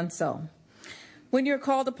already done so. When you're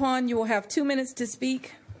called upon, you will have 2 minutes to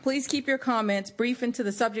speak. Please keep your comments brief and to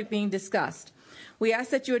the subject being discussed. We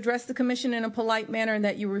ask that you address the Commission in a polite manner and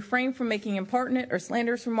that you refrain from making impertinent or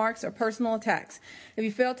slanderous remarks or personal attacks. If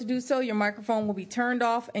you fail to do so, your microphone will be turned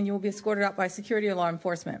off and you will be escorted out by security or law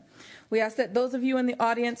enforcement. We ask that those of you in the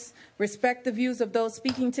audience respect the views of those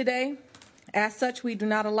speaking today. As such, we do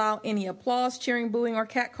not allow any applause, cheering, booing, or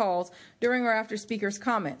catcalls during or after speakers'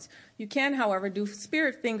 comments. You can, however, do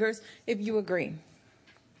spirit fingers if you agree.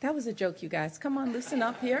 That was a joke, you guys. Come on, loosen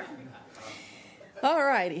up here. All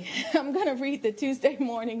righty. I'm going to read the Tuesday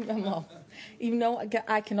morning memo, even though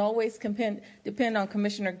I can always depend on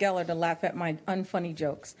Commissioner Geller to laugh at my unfunny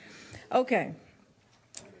jokes. Okay.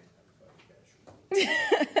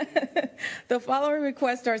 The following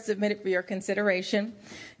requests are submitted for your consideration.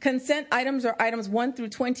 Consent items are items 1 through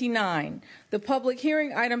 29. The public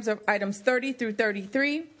hearing items are items 30 through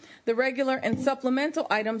 33. The regular and supplemental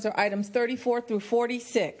items are items 34 through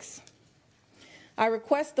 46. I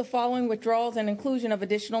request the following withdrawals and inclusion of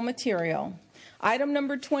additional material. Item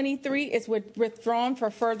number 23 is withdrawn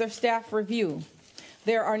for further staff review.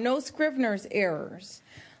 There are no Scrivener's errors.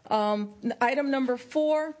 Item number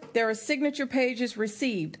 4, there are signature pages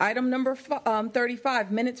received. Item number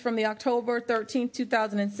 35, minutes from the October 13,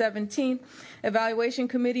 2017 Evaluation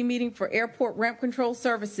Committee meeting for Airport Ramp Control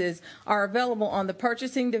Services are available on the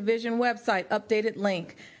Purchasing Division website updated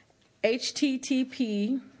link,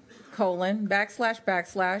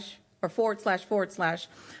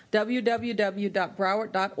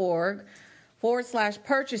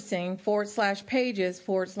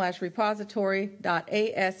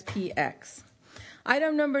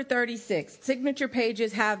 Item number 36, signature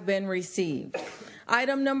pages have been received.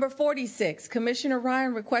 Item number 46, Commissioner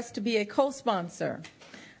Ryan requests to be a co-sponsor.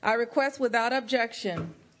 I request without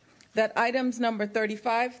objection that items number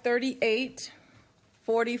 35, 38,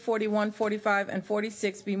 40, 41, 45, and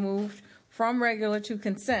 46 be moved from regular to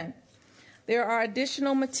consent. There are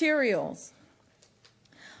additional materials.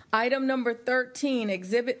 Item number 13,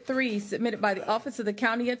 Exhibit 3, submitted by the Office of the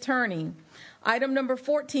County Attorney. Item number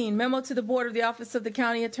 14, memo to the Board of the Office of the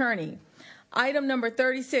County Attorney. Item number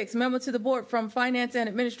 36, memo to the Board from Finance and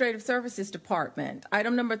Administrative Services Department.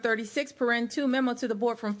 Item number 36, paren 2, memo to the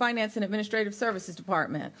Board from Finance and Administrative Services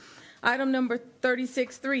Department. Item number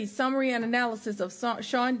 36.3, summary and analysis of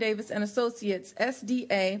Sean Davis and Associates,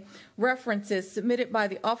 SDA, references submitted by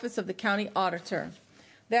the Office of the County Auditor.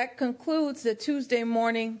 That concludes the Tuesday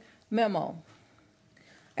morning memo.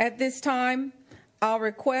 At this time, I'll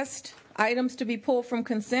request items to be pulled from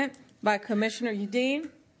consent by Commissioner Udine,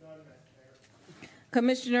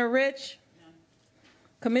 Commissioner Rich,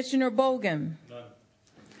 Commissioner Bogan, None.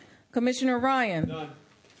 Commissioner Ryan, None.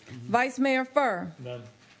 Vice Mayor Furr, None.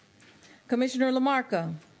 Commissioner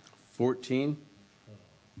Lamarca. 14.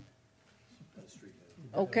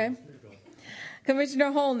 Okay.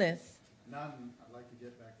 Commissioner Holness. None. I'd like to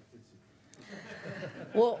get back to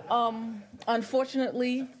Fitzy. Well,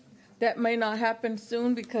 unfortunately, that may not happen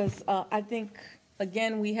soon because I think,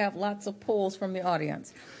 again, we have lots of polls from the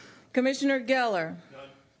audience. Commissioner Geller. None.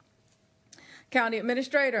 County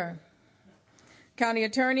Administrator. County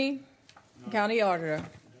Attorney. None. County Auditor.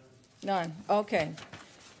 None. Okay.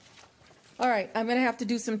 All right. I'm going to have to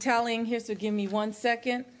do some tallying here, so give me 1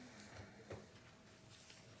 second.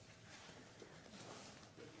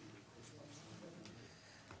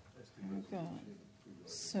 We've got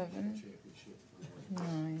 7,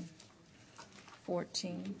 9,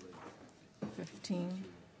 14, 15,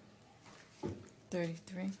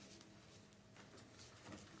 33.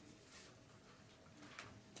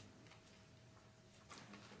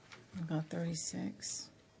 I've got 36.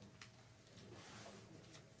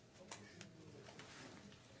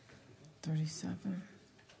 37.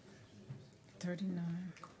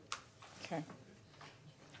 39. Okay. I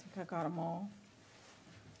think I got them all.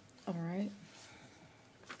 All right.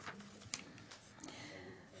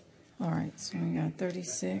 All right, so we got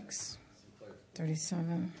 36,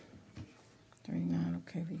 37, 39.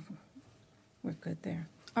 Okay, we're good there.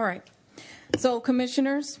 All right. So,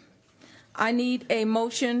 commissioners, I need a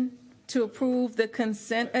motion to approve the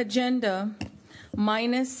consent agenda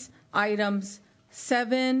minus items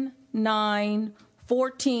 7, 9,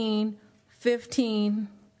 14, 15,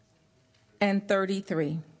 and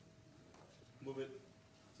 33. Move it.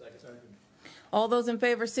 Second. All those in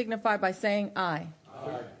favor signify by saying aye.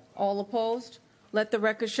 Aye. All opposed? Let the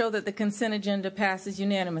record show that the consent agenda passes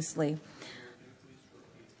unanimously.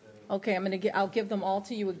 Okay, I'll give them all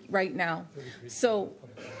to you right now. So,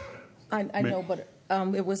 I know, but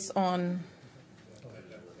it was on,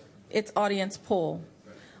 it's audience poll.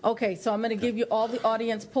 Okay, so I'm going to give you all the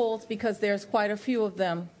audience polls because there's quite a few of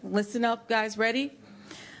them. Listen up, guys. Ready?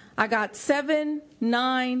 I got 7,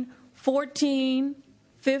 9, 14,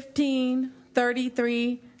 15,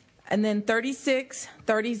 33, and then 36,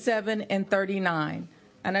 37, and 39.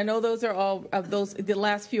 And I know those are all of those, the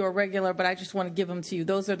last few are regular, but I just want to give them to you.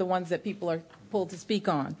 Those are the ones that people are pulled to speak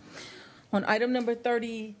on. On item number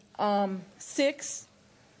 36,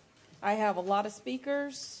 I have a lot of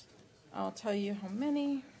speakers. I'll tell you how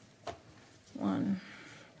many. 1,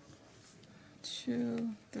 2,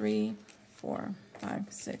 3, 4, 5,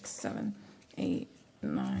 6, 7, 8,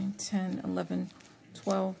 9, 10, 11,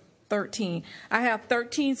 12, 13. I have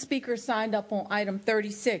 13 speakers signed up on item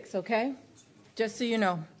 36, okay? Just so you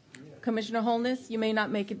know. Commissioner Holness, you may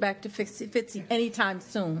not make it back to Fitzy anytime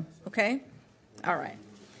soon, okay? All right.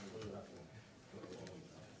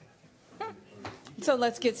 So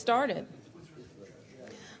let's get started.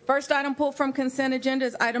 First item pulled from consent agenda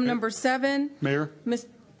is item number 7. Mayor?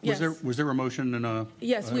 Yes. Was there a motion and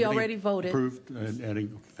yes, we already voted. Approved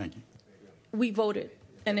adding, thank you. We voted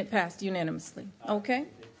and it passed unanimously. Okay.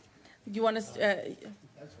 You want to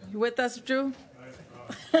you with us, Drew?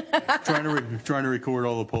 trying to record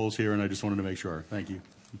all the polls here, and I just wanted to make sure. Thank you.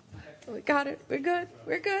 We got it. We're good.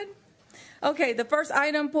 We're good. Okay, the first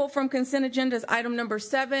item pulled from consent agenda is item number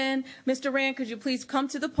 7. Mr. Rand, could you please come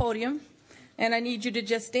to the podium? And I need you to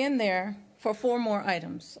just stand there for 4 more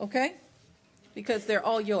items, okay? Because they're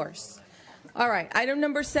all yours. All right, item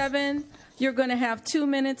number 7, you're going to have 2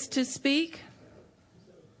 minutes to speak.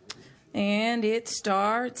 And it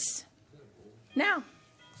starts now.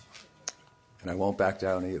 And I won't back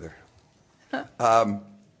down either.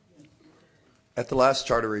 At the last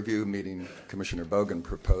charter review meeting, Commissioner Bogan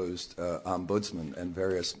proposed ombudsman and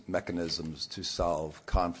various mechanisms to solve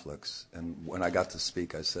conflicts. And when I got to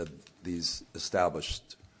speak, I said these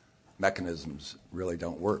established mechanisms really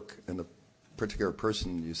don't work. And the particular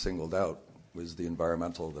person you singled out was the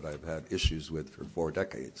environmental that I've had issues with for 4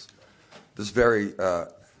 decades. This very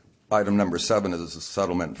item number 7 is a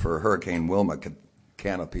settlement for Hurricane Wilma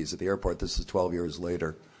canopies at the airport. This is 12 years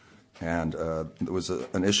later. And there was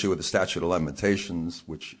an issue with the statute of limitations,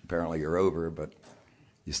 which apparently you're over, but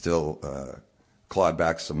you still clawed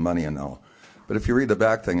back some money and all. But if you read the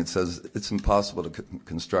back thing, it says it's impossible to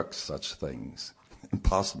construct such things.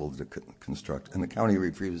 Impossible to construct. And the county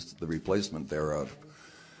refused the replacement thereof.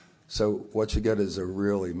 So what you get is a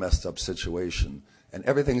really messed up situation. And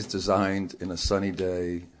everything's designed in a sunny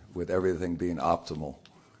day with everything being optimal.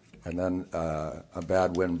 And then a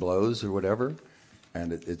bad wind blows or whatever.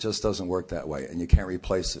 And it just doesn't work that way, and you can't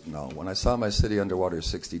replace it, no. When I saw my city underwater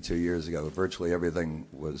 62 years ago, virtually everything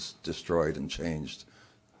was destroyed and changed.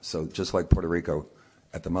 So just like Puerto Rico,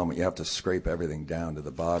 at the moment, you have to scrape everything down to the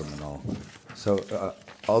bottom and all. So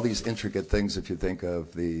all these intricate things, if you think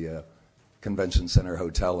of the Convention Center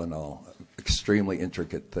Hotel and all, extremely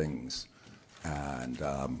intricate things. And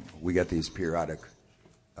we get these periodic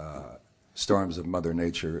storms of Mother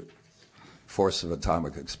Nature, force of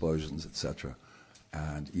atomic explosions, etc.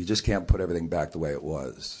 And you just can't put everything back the way it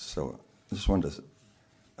was. So I just wanted to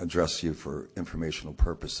address you for informational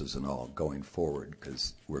purposes and all going forward,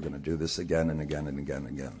 because we're going to do this again and again and again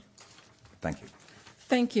and again. Thank you.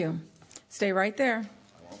 Thank you. Stay right there.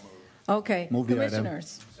 Okay. Move the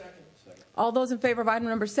Commissioners. All those in favor of item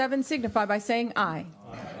number 7 signify by saying aye.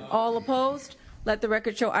 All opposed? Let the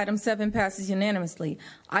record show item 7 passes unanimously.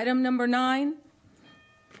 Item number 9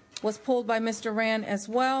 was pulled by Mr. Rand as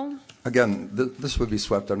well. Again, this would be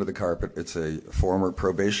swept under the carpet. It's a former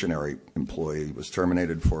probationary employee who was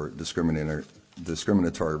terminated for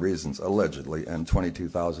discriminatory reasons, allegedly, and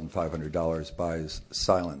 $22,500 buys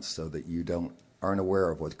silence so that you aren't aware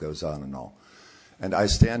of what goes on and all. And I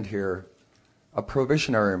stand here, a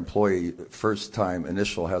probationary employee, first time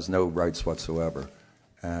initial, has no rights whatsoever.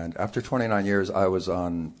 And after 29 years, I was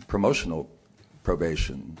on promotional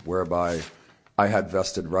probation, whereby I had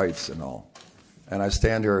vested rights and all. And I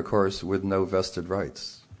stand here, of course, with no vested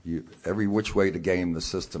rights. Every which way to game the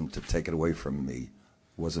system to take it away from me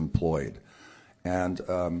was employed. And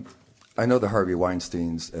I know the Harvey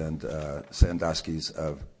Weinsteins and Sandusky's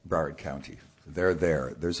of Broward County. They're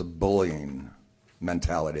there. There's a bullying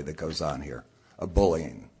mentality that goes on here, a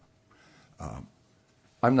bullying.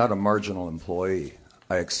 I'm not a marginal employee.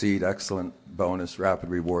 I exceed excellent bonus, rapid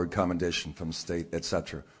reward, commendation from state,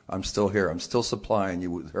 etc. I'm still here. I'm still supplying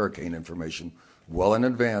you with hurricane information well in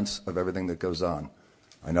advance of everything that goes on.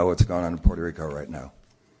 I know what's going on in Puerto Rico right now.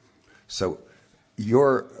 So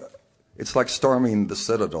your it's like storming the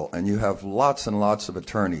Citadel, and you have lots and lots of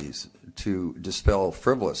attorneys to dispel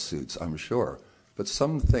frivolous suits, I'm sure. But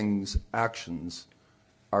some actions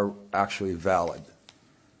are actually valid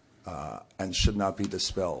and should not be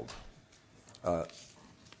dispelled.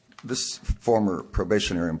 This former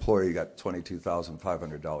probationary employee got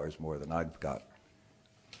 $22,500 more than I've got,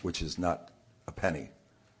 which is not a penny.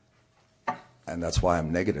 And that's why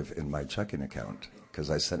I'm negative in my checking account,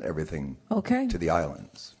 because I sent everything to the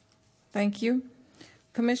islands. Thank you.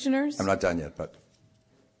 Commissioners? I'm not done yet, but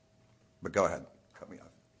go ahead. Cut me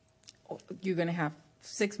off. You're going to have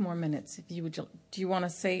 6 more minutes. If you would, do you want to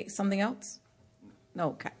say something else? No.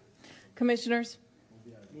 Okay. Commissioners?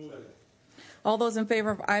 All those in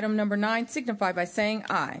favor of item number 9 signify by saying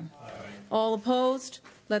aye. All opposed?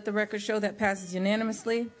 Let the record show that passes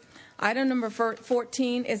unanimously. Item number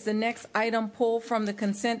 14 is the next item pulled from the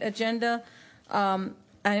consent agenda. Item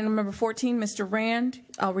number 14, Mr. Rand,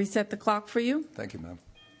 I'll reset the clock for you. Thank you, ma'am.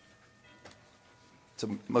 It's a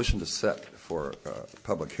motion to set for a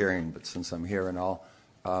public hearing, but since I'm here and all,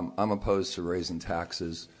 I'm opposed to raising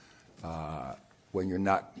taxes when you're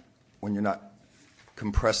not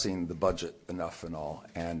compressing the budget enough and all,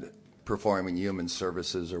 and performing human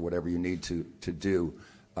services or whatever you need to do.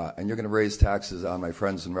 And you're going to raise taxes on my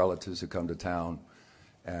friends and relatives who come to town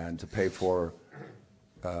and to pay for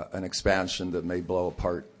an expansion that may blow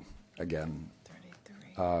apart again.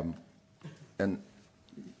 And,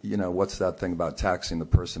 you know, what's that thing about taxing the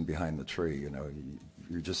person behind the tree? You know,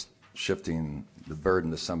 you're just shifting the burden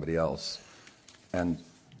to somebody else. And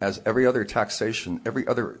as every other taxation, every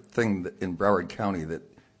other thing in Broward County that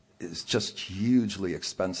is just hugely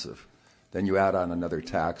expensive, then you add on another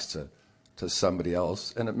tax to somebody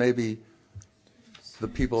else. And it may be the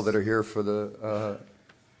people that are here for the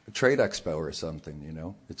trade expo or something, you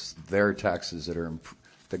know. It's their taxes that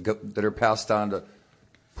are passed on to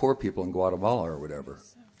poor people in Guatemala or whatever.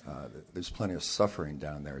 There's plenty of suffering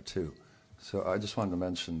down there, too. So I just wanted to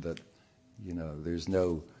mention that, you know, there's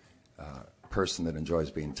no person that enjoys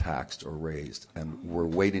being taxed or raised. And we're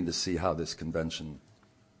waiting to see how this convention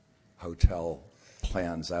hotel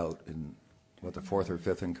plans out in, what, the 4th or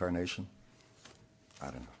 5th incarnation? I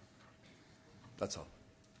don't know. That's all.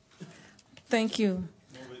 Thank you.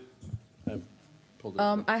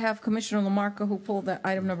 I have Commissioner Lamarca who pulled that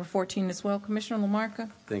item number 14 as well. Commissioner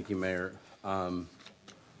Lamarca. Thank you, Mayor.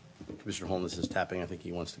 Commissioner Holness is tapping. I think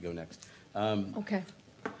he wants to go next. Okay.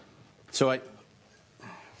 So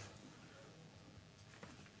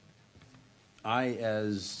I,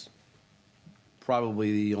 as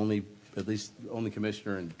probably the only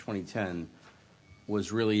commissioner in 2010,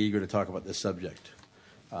 was really eager to talk about this subject.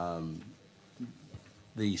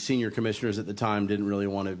 The senior commissioners at the time didn't really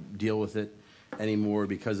want to deal with it anymore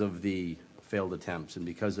because of the failed attempts and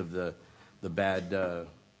because of the bad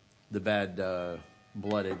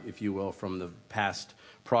blood, if you will, from the past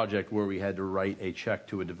project where we had to write a check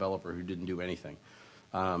to a developer who didn't do anything.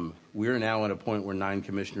 We're now at a point where 9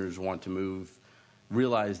 commissioners want to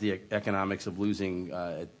realize the economics of losing,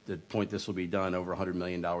 at the point this will be done, over $100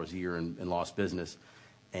 million a year in lost business.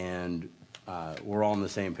 And we're all on the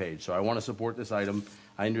same page. So I want to support this item.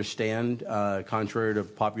 I understand, contrary to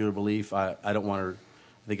popular belief, I don't want to,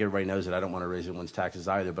 I think everybody knows that I don't want to raise anyone's taxes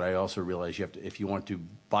either, but I also realize you have to, if you want to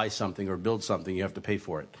buy something or build something, you have to pay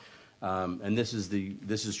for it. And this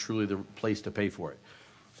is truly the place to pay for it.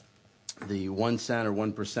 The 1 cent or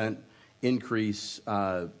 1% increase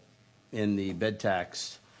in the bed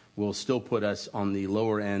tax will still put us on the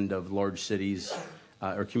lower end of large cities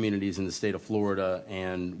or communities in the state of Florida,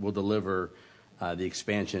 and will deliver the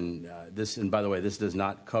expansion. And by the way, this does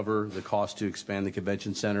not cover the cost to expand the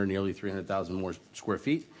convention center, nearly 300,000 more square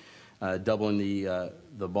feet, doubling the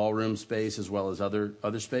ballroom space as well as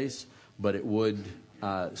other space, but it would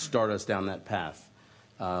start us down that path.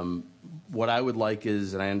 What I would like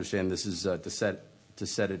is, and I understand this is to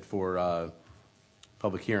set it for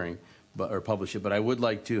public hearing, or publish it, but I would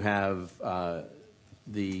like to have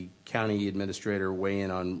the county administrator weigh in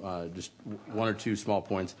on just 1 or 2 small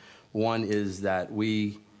points. One is that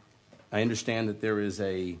I understand that there is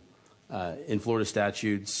in Florida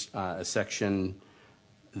statutes, a section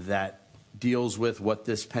that deals with what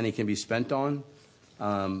this penny can be spent on,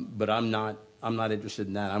 but I'm not interested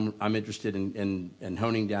in that. I'm interested in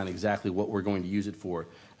honing down exactly what we're going to use it for.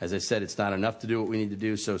 As I said, it's not enough to do what we need to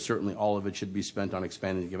do, so certainly all of it should be spent on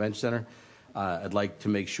expanding the convention center. I'd like to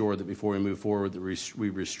make sure that before we move forward that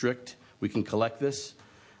we can collect this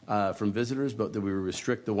from visitors, but that we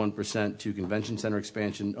restrict the 1% to convention center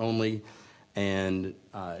expansion only, and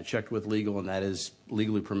checked with legal, and that is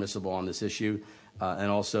legally permissible on this issue.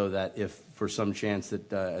 And also that if for some chance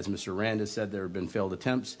that, as Mr. Rand has said, there have been failed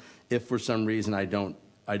attempts, if for some reason I don't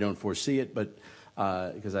foresee it, but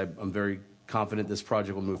because I'm very confident this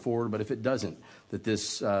project will move forward, but if it doesn't, that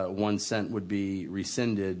this 1 cent would be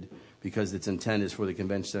rescinded because its intent is for the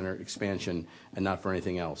convention center expansion and not for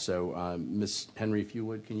anything else. So, Ms. Henry, if you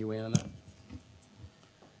would, can you weigh in on that?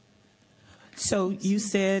 So you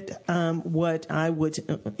said what I would,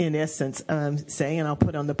 in essence, say, and I'll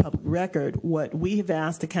put on the public record, what we have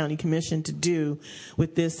asked the County Commission to do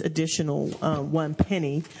with this additional 1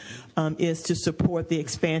 penny is to support the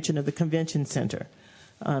expansion of the convention center.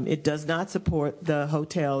 It does not support the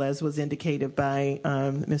hotel, as was indicated by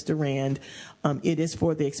Mr. Rand. It is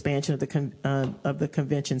for the expansion of the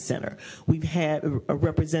convention center. We've had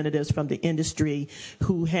representatives from the industry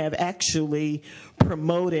who have actually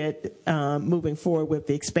promoted moving forward with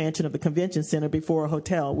the expansion of the convention center before a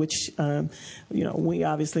hotel, which we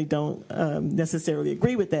obviously don't necessarily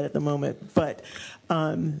agree with that at the moment. But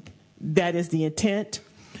that is the intent.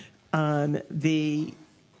 As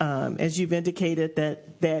you've indicated, that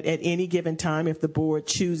at any given time, if the board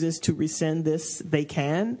chooses to rescind this, they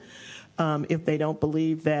can. If they don't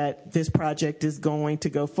believe that this project is going to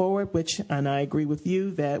go forward, and I agree with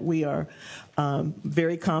you that we are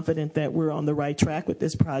very confident that we're on the right track with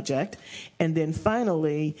this project. And then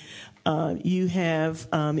finally, you have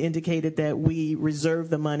indicated that we reserve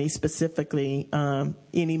the money specifically,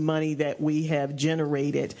 any money that we have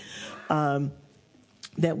generated,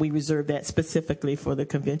 that we reserve that specifically for the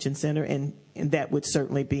convention center, and that would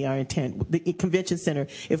certainly be our intent. The convention center,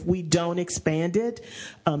 if we don't expand it,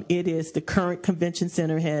 the current convention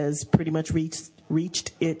center has pretty much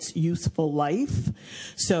reached its useful life.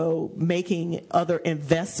 So making other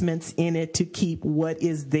investments in it to keep what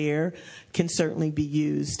is there can certainly be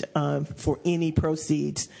used for any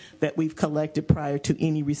proceeds that we've collected prior to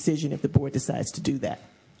any rescission if the board decides to do that.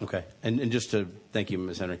 Okay, and just to thank you,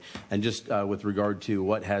 Ms. Henry, and just with regard to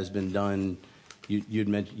what has been done, you'd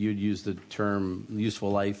used the term useful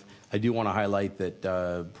life. I do want to highlight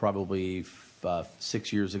that probably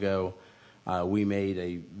 6 years ago, we made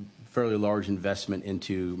a fairly large investment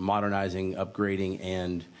into modernizing, upgrading,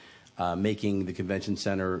 and making the convention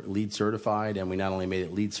center LEED certified. And we not only made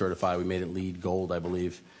it LEED certified, we made it LEED Gold, I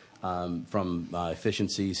believe. From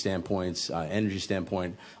efficiency standpoints, energy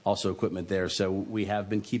standpoint, also equipment there. So we have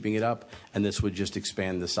been keeping it up, and this would just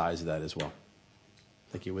expand the size of that as well.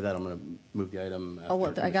 Thank you. With that, I'm going to move the item.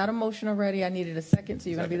 I got a motion already. I needed a second,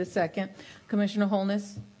 so you're going to be the second. Commissioner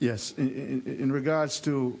Holness? Yes. In regards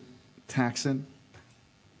to taxing,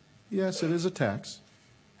 yes, it is a tax,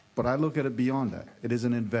 but I look at it beyond that. It is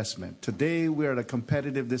an investment. Today, we're at a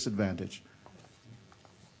competitive disadvantage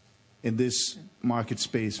in this market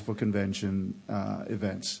space for convention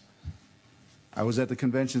events. I was at the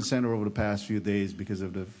convention center over the past few days because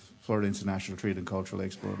of the Florida International Trade and Cultural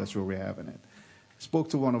Expo. That's where we're having it. Spoke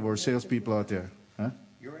to one of our salespeople out there. Huh?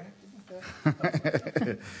 You're acting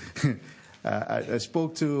with that? I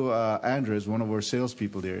spoke to Andres, one of our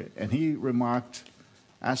salespeople there, and he remarked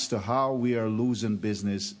as to how we are losing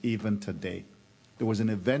business even today. There was an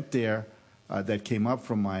event there that came up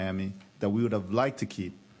from Miami that we would have liked to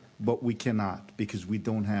keep, but we cannot because we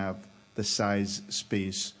don't have the size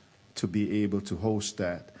space to be able to host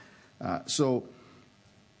that. So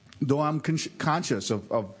though I'm conscious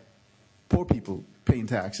of poor people paying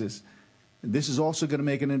taxes, this is also going to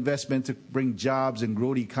make an investment to bring jobs and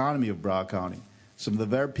grow the economy of Broward County. Some of the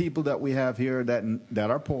very people that we have here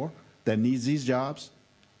that are poor, that needs these jobs,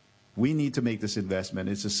 we need to make this investment.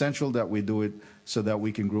 It's essential that we do it so that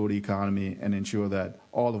we can grow the economy and ensure that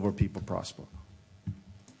all of our people prosper.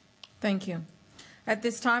 Thank you. At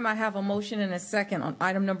this time, I have a motion and a second on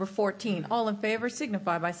item number 14. All in favor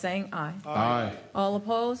signify by saying aye. Aye. All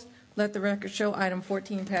opposed? Let the record show item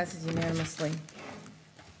 14 passes unanimously.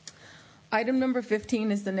 Item number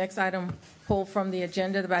 15 is the next item pulled from the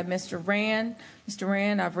agenda by Mr. Rand. Mr.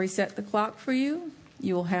 Rand, I've reset the clock for you.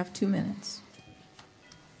 You will have 2 minutes.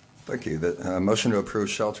 Thank you. The motion to approve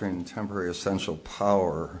sheltering and temporary essential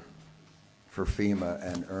power for FEMA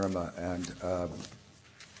and IRMA. And I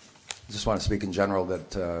just want to speak in general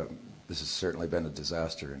that this has certainly been a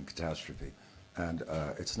disaster and catastrophe. And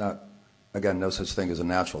it's not, again, no such thing as a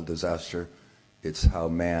natural disaster. It's how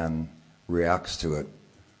man reacts to it,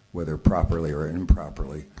 whether properly or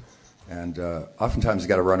improperly. And oftentimes you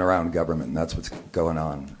got to run around government, and that's what's going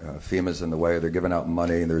on. FEMA's in the way. They're giving out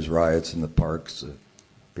money. There's riots in the parks.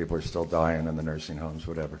 People are still dying in the nursing homes,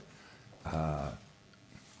 whatever.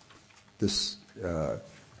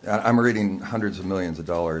 I'm reading hundreds of millions of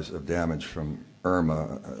dollars of damage from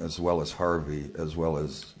Irma, as well as Harvey, as well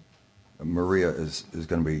as Maria is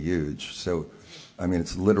going to be huge. So, I mean,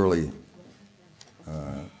 it's literally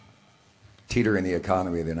teetering the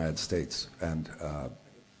economy of the United States, and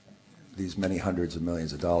these many hundreds of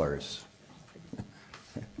millions of dollars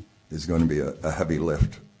is going to be a heavy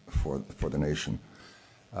lift for the nation.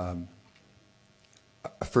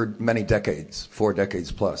 For many decades, 4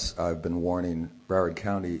 decades plus, I've been warning Broward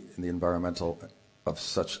County in the environmental of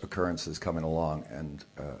such occurrences coming along, and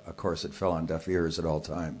of course it fell on deaf ears at all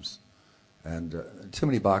times. And too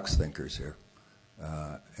many box thinkers here.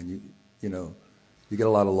 And you know, you get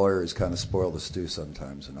a lot of lawyers kind of spoil the stew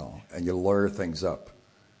sometimes and all, and you lawyer things up,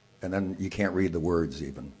 and then you can't read the words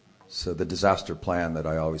even. So the disaster plan that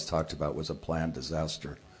I always talked about was a planned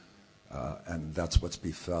disaster, and that's what's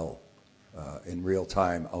befell in real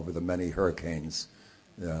time over the many hurricanes.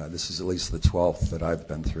 This is at least the 12th that I've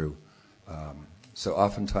been through. So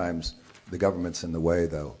oftentimes the government's in the way,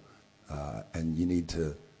 though, and you need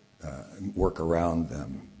to work around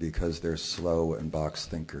them because they're slow and box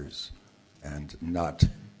thinkers, and not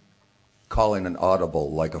calling an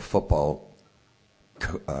audible like a football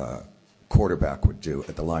quarterback would do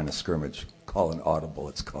at the line of scrimmage. Call an audible,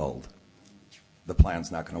 it's called. The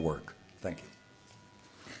plan's not going to work. Thank you.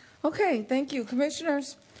 Okay, thank you.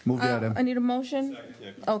 Commissioners? Move the item. I need a motion.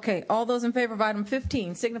 Okay, all those in favor of item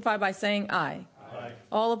 15 signify by saying aye. Aye.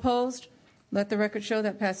 All opposed? Let the record show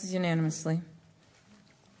that passes unanimously.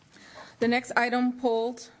 The next item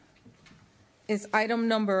pulled is item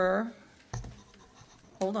number,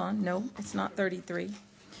 hold on, no, it's not 33.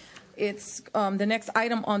 It's the next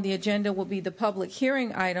item on the agenda will be the public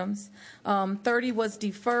hearing items. 30 was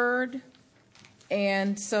deferred,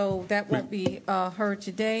 and so that won't be heard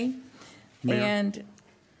today. Mayor, and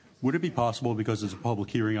would it be possible, because it's a public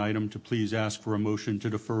hearing item, to please ask for a motion to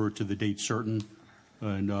defer to the date certain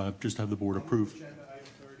and just have the board approve? Agenda item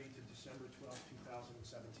 30 to December 12,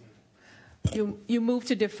 2017. You move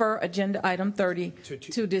to defer agenda item 30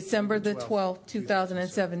 to December the 12th,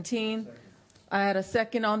 2017. I had a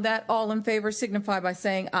second on that. All in favor signify by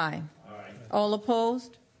saying aye. Aye. All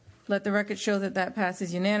opposed? Let the record show that that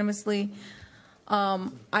passes unanimously.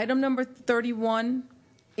 Item number 31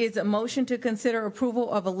 is a motion to consider approval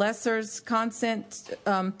of a lessor's consent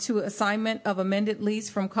to assignment of amended lease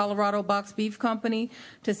from Colorado Box Beef Company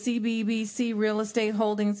to CBBC Real Estate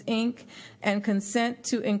Holdings, Inc., and consent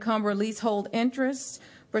to encumber leasehold interests.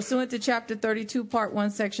 Pursuant to Chapter 32, Part 1,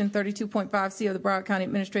 Section 32.5C of the Broward County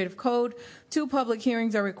Administrative Code, 2 public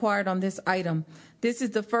hearings are required on this item. This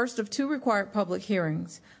is the first of 2 required public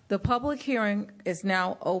hearings. The public hearing is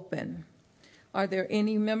now open. Are there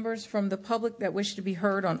any members from the public that wish to be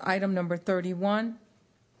heard on item number 31?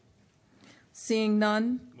 Seeing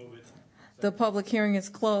none, the public hearing is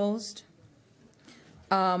closed.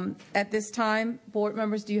 At this time, board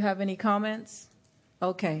members, do you have any comments?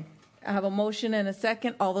 Okay. I have a motion and a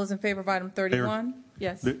second. All those in favor of item 31? Mayor,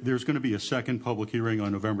 yes. There's going to be a second public hearing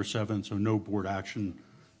on November 7th, so no board action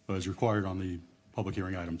is required on the public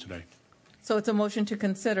hearing item today. So it's a motion to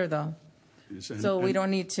consider, though. So we don't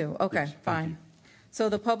need to. Okay, yes, fine. So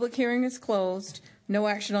the public hearing is closed. No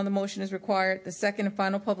action on the motion is required. The second and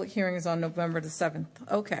final public hearing is on November the 7th.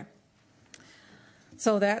 Okay.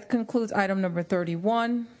 So that concludes item number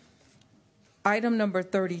 31. Item number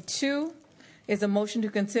 32 is a motion to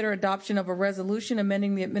consider adoption of a resolution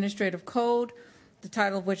amending the administrative code, the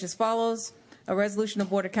title of which is follows: a resolution of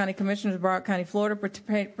Board of County Commissioners of Broward County, Florida,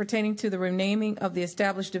 pertaining to the renaming of the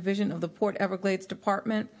established division of the Port Everglades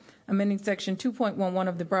Department, amending Section 2.11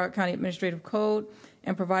 of the Broward County Administrative Code,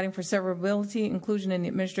 and providing for severability, inclusion in the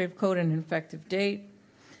Administrative Code, and an effective date.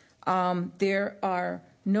 There are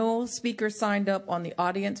no speakers signed up on the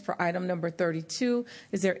audience for item number 32.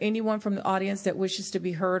 Is there anyone from the audience that wishes to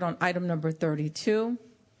be heard on item number 32?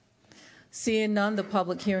 Seeing none, the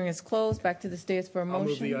public hearing is closed. Back to the stage for a motion. I'll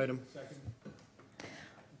move the item.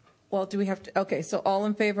 Well, do we have to? Okay, so all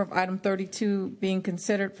in favor of item 32 being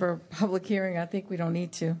considered for public hearing? I think we don't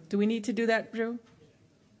need to. Do we need to do that, Drew?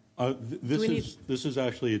 This is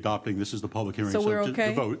actually adopting. This is the public hearing. So we're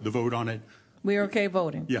okay? The vote on it. We're okay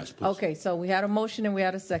voting? Yes, please. Okay, so we had a motion and we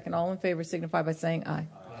had a second. All in favor signify by saying aye.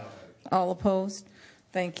 Aye. All opposed?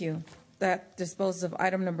 Thank you. That disposes of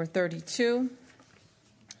item number 32.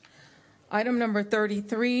 Item number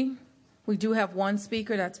 33, we do have one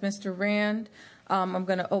speaker. That's Mr. Rand. I'm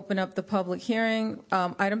going to open up the public hearing.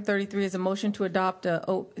 Item 33 is a motion to adopt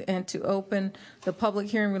and to open the public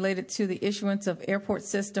hearing related to the issuance of Airport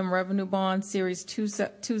System Revenue Bond Series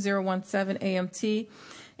 2017 AMT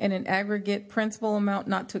in an aggregate principal amount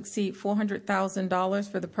not to exceed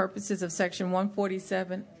 $400,000 for the purposes of Section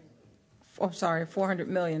 147. Oh, sorry, $400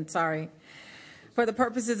 million. Sorry. For the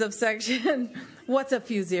purposes of section, what's a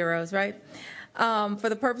few zeros, right? For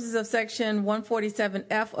the purposes of section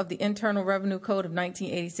 147F of the Internal Revenue Code of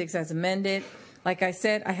 1986 as amended, like I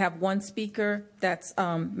said, I have one speaker. That's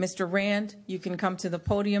Mr. Rand. You can come to the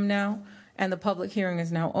podium now, and the public hearing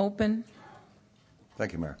is now open.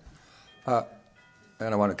 Thank you, Mayor.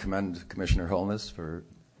 And I want to commend Commissioner Holness for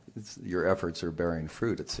your efforts are bearing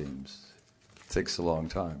fruit, it seems. It takes a long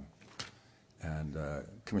time. And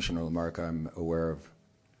Commissioner Lamarca, I'm aware of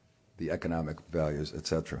the economic values, et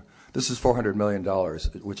cetera. This is $400 million,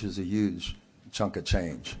 which is a huge chunk of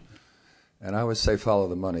change. And I always say follow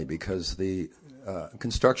the money because the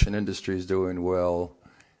construction industry is doing well,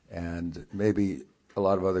 and maybe a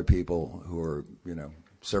lot of other people who are,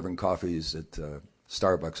 serving coffees at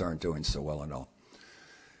Starbucks aren't doing so well and all.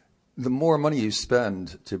 The more money you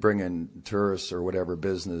spend to bring in tourists or whatever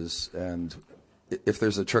business, and if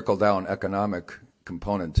there's a trickle-down economic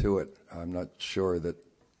component to it, I'm not sure that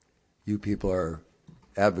you people are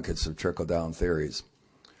advocates of trickle-down theories.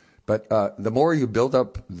 But the more you build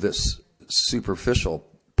up this superficial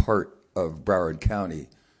part of Broward County,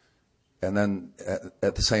 and then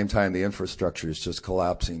at the same time the infrastructure is just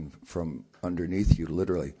collapsing from underneath you,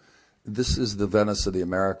 literally. This is the Venice of the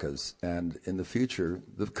Americas, and in the future,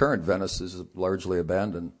 the current Venice is largely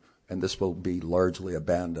abandoned, and this will be largely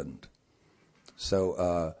abandoned.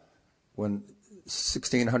 So when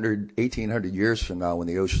 1,600, 1,800 years from now, when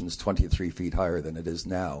the ocean's 23 feet higher than it is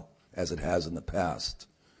now, as it has in the past,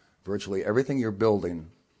 virtually everything you're building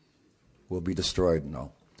will be destroyed and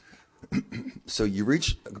all. So you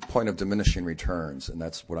reach a point of diminishing returns, and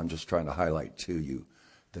that's what I'm just trying to highlight to you,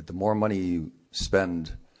 that the more money you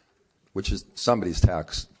spend, which is somebody's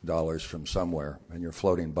tax dollars from somewhere, and you're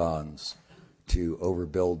floating bonds to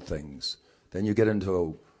overbuild things, then you get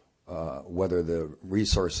into whether the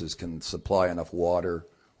resources can supply enough water,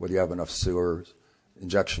 whether you have enough sewers,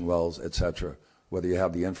 injection wells, etc., whether you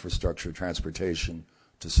have the infrastructure, transportation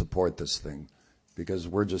to support this thing, because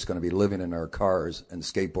we're just going to be living in our cars and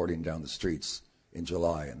skateboarding down the streets in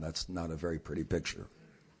July, and that's not a very pretty picture.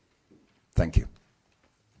 Thank you.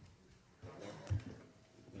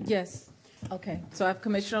 Yes. Okay. So I have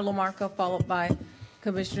Commissioner Lamarca followed by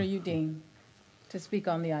Commissioner Udine to speak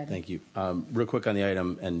on the item. Thank you. Real quick on the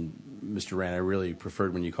item, and Mr. Rand, I really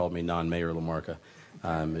preferred when you called me non-Mayor Lamarca.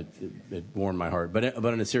 It warmed my heart. But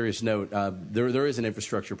on a serious note, there is an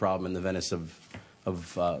infrastructure problem in the Venice of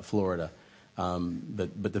Florida.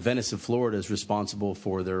 But the Venice of Florida is responsible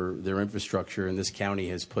for their infrastructure, and this county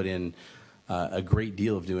has put in a great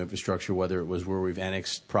deal of new infrastructure, whether it was where we've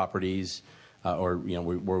annexed properties or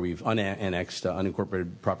where we've annexed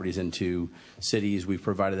unincorporated properties into cities. We've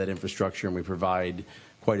provided that infrastructure, and we provide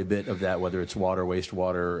quite a bit of that, whether it's water,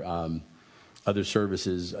 wastewater, other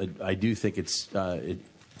services. I do think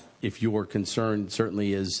if your concern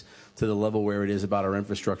certainly is to the level where it is about our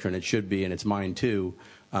infrastructure, and it should be, and it's mine too,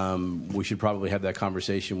 we should probably have that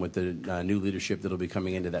conversation with the new leadership that will be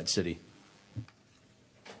coming into that city.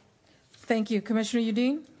 Thank you. Commissioner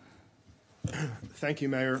Udine? Thank you,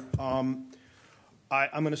 Mayor.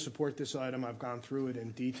 I'm going to support this item. I've gone through it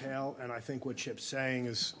in detail, and I think what Chip's saying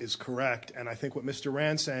is correct. And I think what Mr.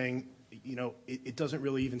 Rand's saying, it doesn't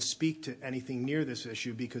really even speak to anything near this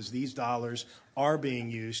issue, because these dollars are being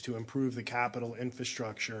used to improve the capital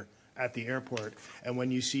infrastructure at the airport. And when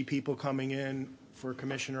you see people coming in for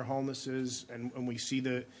Commissioner Holness's, and we see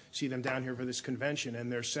them down here for this convention,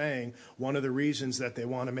 and they're saying one of the reasons that they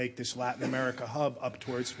want to make this Latin America hub up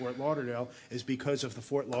towards Fort Lauderdale is because of the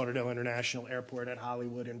Fort Lauderdale International Airport at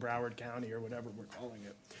Hollywood in Broward County, or whatever we're calling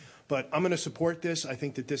it. But I'm going to support this. I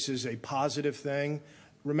think that this is a positive thing.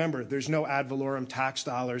 Remember, there's no ad valorem tax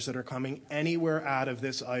dollars that are coming anywhere out of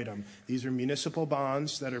this item. These are municipal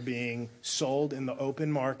bonds that are being sold in the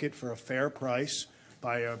open market for a fair price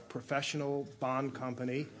by a professional bond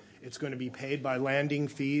company. It's going to be paid by landing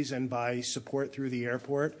fees and by support through the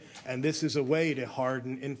airport. And this is a way to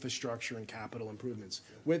harden infrastructure and capital improvements.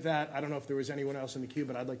 With that, I don't know if there was anyone else in the queue,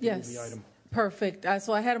 but I'd like to move the item. Perfect.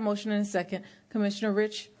 So I had a motion and a second. Commissioner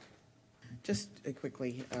Rich? Just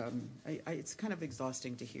quickly, it's kind of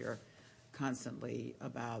exhausting to hear constantly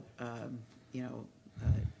about,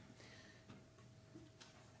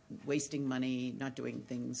 wasting money, not doing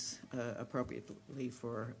things appropriately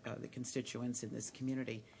for the constituents in this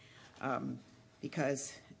community,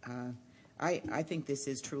 because I think this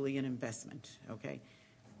is truly an investment, okay?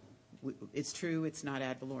 It's true it's not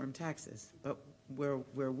ad valorem taxes, but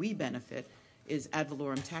where we benefit is ad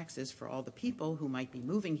valorem taxes for all the people who might be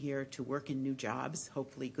moving here to work in new jobs,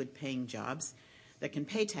 hopefully good paying jobs, that can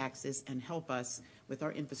pay taxes and help us with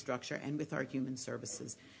our infrastructure and with our human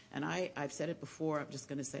services. And I've said it before, I'm just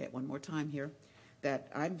going to say it one more time here. that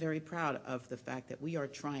I'm very proud of the fact that we are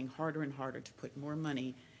trying harder and harder to put more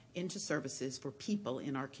money into services for people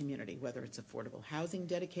in our community, whether it's affordable housing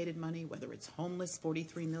dedicated money, whether it's homeless,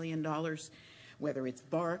 $43 million, whether it's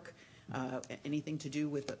BARC, anything to do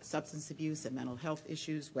with substance abuse and mental health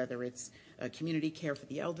issues, whether it's community care for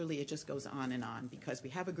the elderly. It just goes on, because we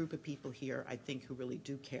have a group of people here, I think, who really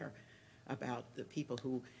do care about the people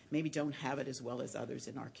who maybe don't have it as well as others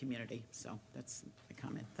in our community. So that's the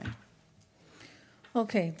comment. Thank you.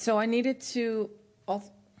 Okay, so I needed to,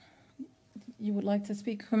 you would like to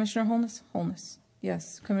speak, Commissioner Holness? Holness.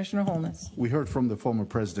 Yes, Commissioner Holness. We heard from the former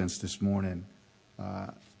presidents this morning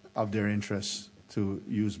of their interest to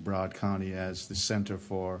use Broward County as the center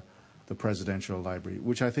for the presidential library,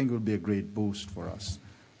 which I think would be a great boost for us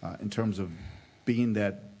in terms of being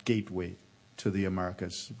that gateway to the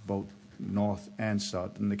Americas, both North and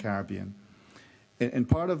South in the Caribbean. And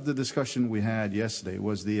part of the discussion we had yesterday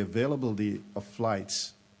was the availability of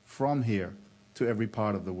flights from here to every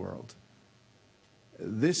part of the world.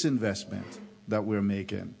 This investment that we're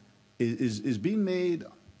making is being made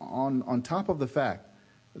on top of the fact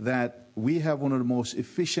that we have one of the most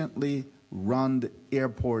efficiently run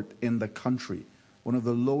airport in the country, one of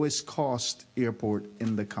the lowest cost airport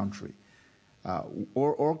in the country.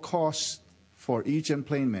 Or costs for each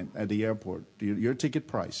enplanement at the airport, your ticket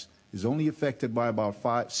price is only affected by about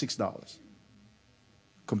 $6.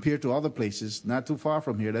 Compared to other places, not too far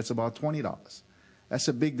from here, that's about $20. That's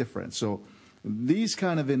a big difference. So these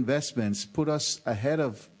kind of investments put us ahead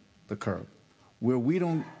of the curve, where we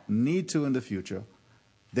don't need to in the future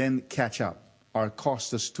then catch up or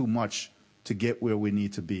cost us too much to get where we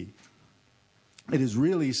need to be. It is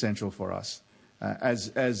really essential for us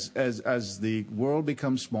as the world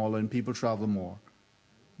becomes smaller and people travel more,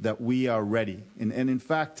 that we are ready. And in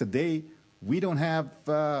fact, today, we don't have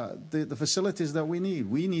the facilities that we need.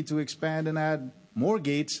 We need to expand and add more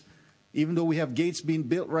gates, even though we have gates being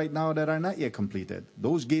built right now that are not yet completed.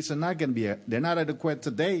 Those gates are not going to be, they're not adequate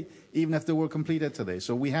today, even if they were completed today.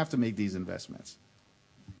 So we have to make these investments.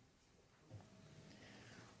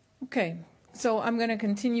 Okay, so I'm going to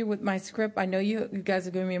continue with my script. I know you guys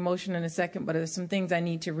are giving me a motion in a second, but there's some things I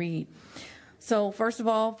need to read. So first of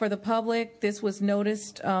all, for the public, this was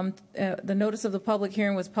noticed, the notice of the public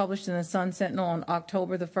hearing was published in the Sun Sentinel on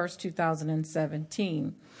October the 1st,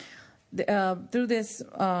 2017. Through this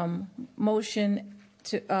motion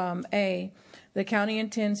to A, the county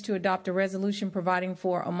intends to adopt a resolution providing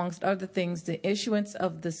for, amongst other things, the issuance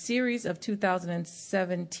of the series of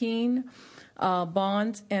 2017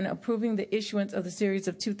 bonds and approving the issuance of the series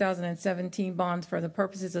of 2017 bonds for the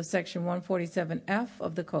purposes of Section 147F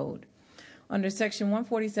of the Code. Under Section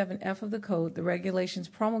 147F of the Code, the regulations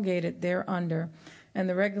promulgated thereunder and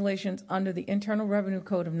the regulations under the Internal Revenue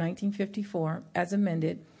Code of 1954, as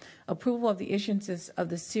amended, approval of the issuances of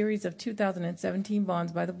the series of 2017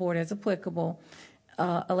 bonds by the Board as applicable,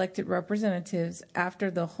 elected representatives,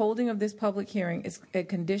 after the holding of this public hearing is a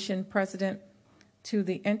condition precedent to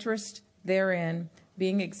the interest therein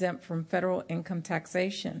being exempt from federal income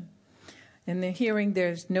taxation. In the hearing,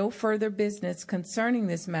 there's no further business concerning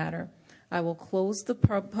this matter. I will close the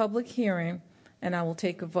public hearing and I will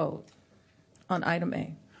take a vote on item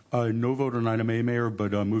A. No vote on item A, Mayor,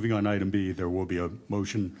 but moving on item B, there will be a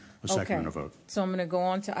motion, a second, and a vote. So I'm going to go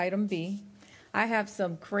on to item B. I have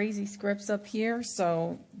some crazy scripts up here,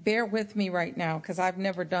 so bear with me right now because I've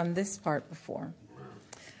never done this part before.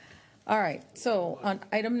 All right, so on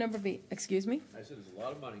item number B, excuse me? I said it's a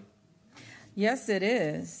lot of money. Yes, it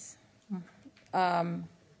is.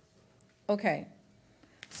 Okay,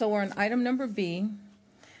 so we're on item number B,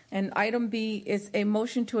 and item B is a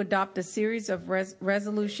motion to adopt a series of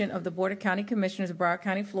resolution of the Board of County Commissioners of Broward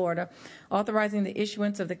County, Florida, authorizing the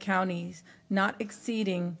issuance of the county's not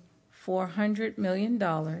exceeding $400 million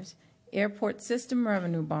airport system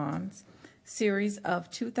revenue bonds, series of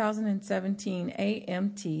 2017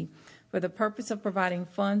 AMT, for the purpose of providing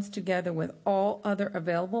funds together with all other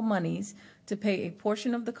available monies to pay a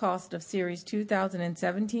portion of the cost of Series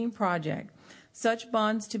 2017 project. Such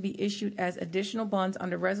bonds to be issued as additional bonds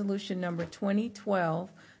under Resolution Number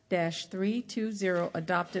 2012-320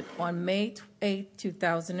 adopted on May 8,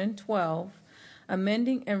 2012,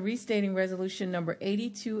 amending and restating Resolution Number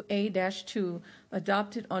 82A-2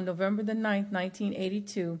 adopted on November the 9th,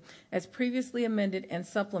 1982, as previously amended and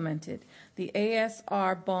supplemented, the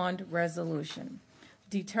ASR bond resolution.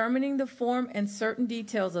 Determining the form and certain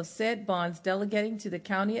details of said bonds, delegating to the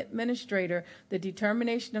county administrator the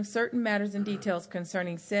determination of certain matters and details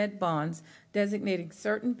concerning said bonds, designating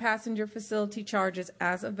certain passenger facility charges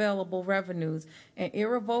as available revenues, and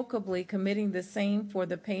irrevocably committing the same for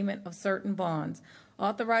the payment of certain bonds.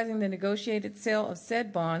 authorizing the negotiated sale of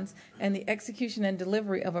said bonds and the execution and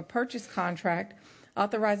delivery of a purchase contract,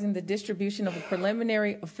 authorizing the distribution of a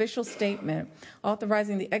preliminary official statement,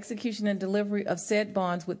 authorizing the execution and delivery of said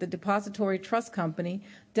bonds with the depository trust company,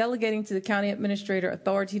 delegating to the county administrator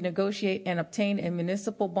authority to negotiate and obtain a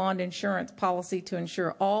municipal bond insurance policy to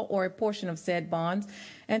insure all or a portion of said bonds,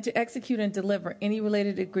 and to execute and deliver any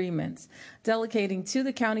related agreements, delegating to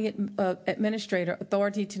the county administrator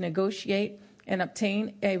authority to negotiate and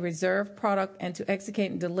obtain a reserve product and to execute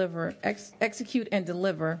and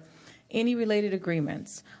deliver any related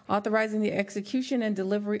agreements, authorizing the execution and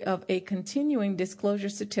delivery of a continuing disclosure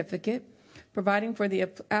certificate, providing for the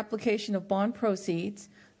application of bond proceeds,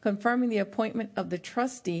 confirming the appointment of the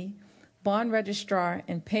trustee, bond registrar,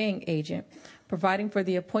 and paying agent, providing for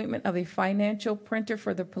the appointment of a financial printer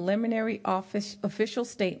for the preliminary official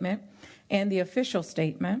statement and the official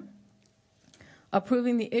statement,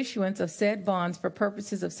 approving the issuance of said bonds for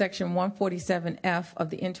purposes of Section 147F of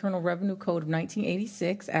the Internal Revenue Code of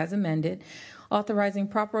 1986 as amended, authorizing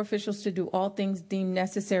proper officials to do all things deemed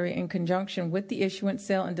necessary in conjunction with the issuance,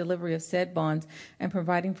 sale, and delivery of said bonds, and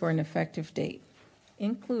providing for an effective date,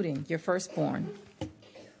 including your firstborn.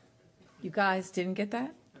 You guys didn't get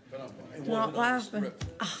that? You're not laughing.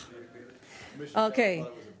 Okay.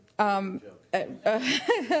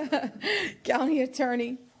 County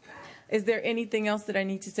Attorney, is there anything else that I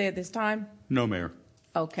need to say at this time? No, Mayor.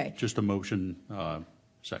 Okay. Just a motion,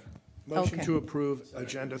 second. Motion Okay. to approve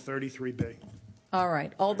Agenda 33B. All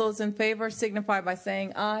right. All those in favor signify by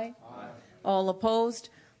saying aye. Aye. All opposed?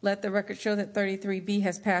 Let the record show that 33B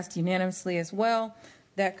has passed unanimously as well.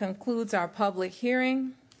 That concludes our public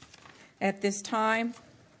hearing. At this time,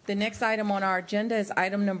 the next item on our agenda is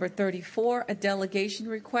item number 34, a delegation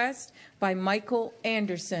request by Michael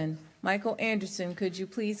Anderson. Michael Anderson, could you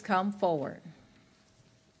please come forward?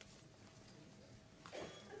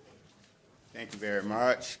 Thank you very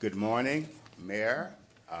much. Good morning, Mayor,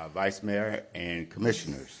 Vice Mayor, and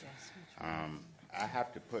Commissioners. I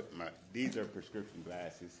have to put these are prescription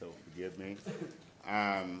glasses, so forgive me.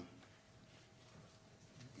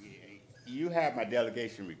 You have my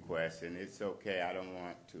delegation request, and it's okay. I don't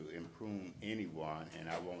want to improve anyone, and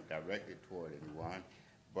I won't direct it toward anyone.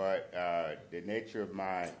 But the nature of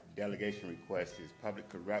my delegation request is public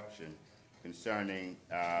corruption concerning,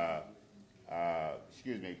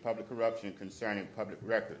 public corruption concerning public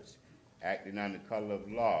records, acting under color of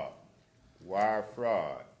law, wire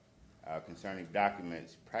fraud concerning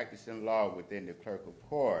documents, practicing law within the clerk of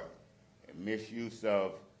court, and misuse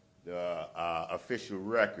of the official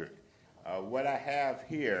record. What I have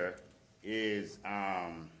here is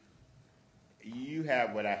you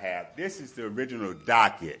have what I have. This is the original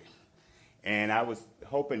docket, and I was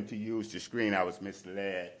hoping to use the screen. I was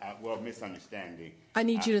misled, misunderstanding. I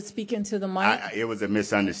need you to speak into the mic. It was a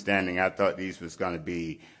misunderstanding. I thought these was going to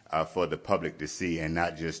be for the public to see and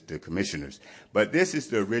not just the commissioners. But this is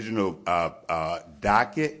the original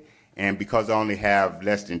docket, and because I only have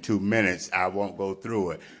less than 2 minutes, I won't go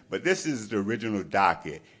through it. But this is the original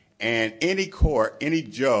docket, and any court, any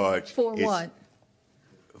judge. For what?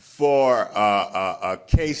 For a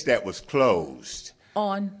case that was closed.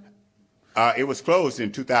 On? It was closed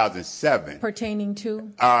in 2007. Pertaining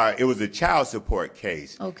to? It was a child support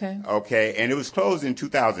case. Okay. Okay, and it was closed in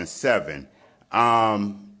 2007.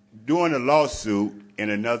 During a lawsuit in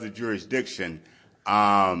another jurisdiction,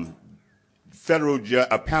 a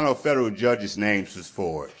panel of federal judges' names was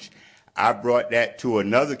forged. I brought that to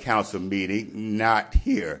another council meeting, not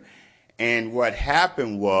here. And what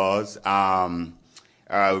happened was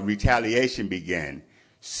retaliation began.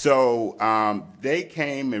 So they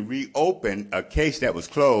came and reopened a case that was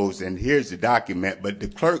closed, and here's the document. But the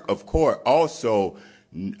clerk of court also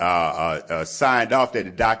signed off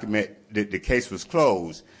that the case was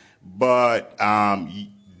closed. But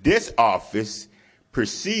this office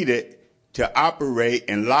proceeded to operate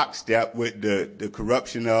in lockstep with the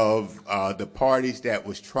corruption of the parties that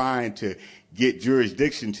was trying to get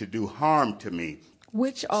jurisdiction to do harm to me.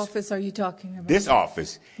 Which office are you talking about? This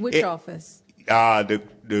office. Which office? The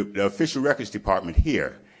official records department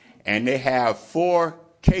here. And they have 4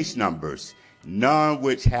 case numbers, none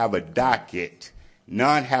which have a docket,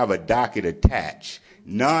 none have a docket attached,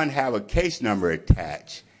 none have a case number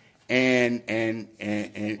attached. And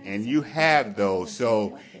you have those.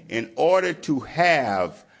 So in order to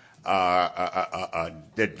have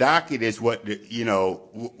the docket is what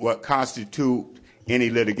what constitute any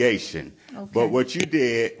litigation. Okay. But what you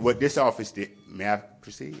did, what this office did, may I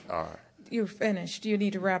proceed? Or? You're finished. You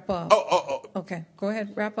need to wrap up. Oh. Okay, go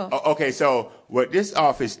ahead, wrap up. Okay, so what this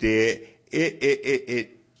office did,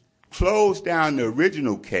 it closed down the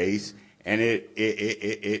original case and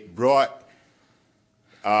it brought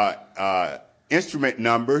instrument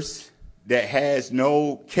numbers that has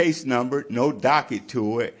no case number, no docket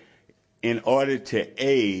to it, in order to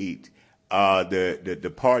aid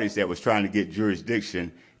the parties that was trying to get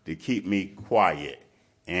jurisdiction to keep me quiet.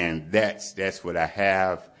 And that's what I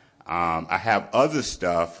have. I have other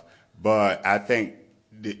stuff, but I think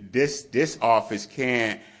this office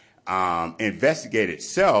can't investigate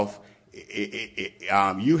itself.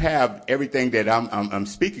 You have everything that I'm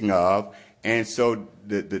speaking of, and so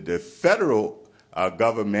the federal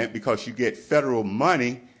government, because you get federal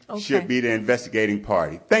money, should be the investigating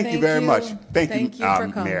party. Thank you very much. Thank you, for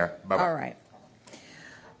coming. Mayor. Bye-bye. All right.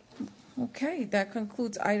 Okay, that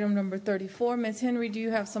concludes item number 34. Ms. Henry, do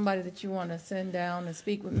you have somebody that you want to send down and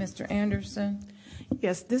speak with Mr. Anderson?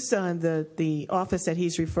 Yes, this the office that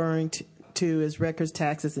he's referring to is Records,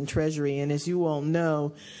 Taxes, and Treasury. And as you all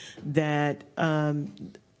know, that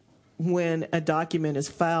when a document is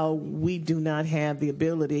filed, we do not have the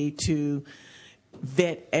ability to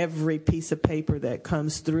vet every piece of paper that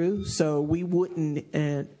comes through, so we wouldn't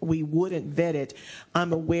vet it.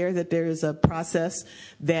 I'm aware that there is a process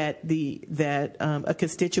that a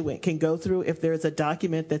constituent can go through if there is a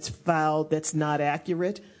document that's filed that's not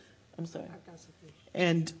accurate. I'm sorry.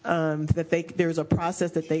 And there's a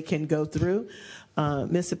process that they can go through.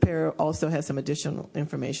 Ms. Sapero also has some additional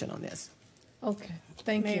information on this. Okay,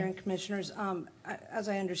 thank you. Mayor and Commissioners, as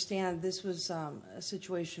I understand, this was a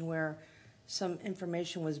situation where some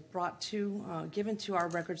information was given to our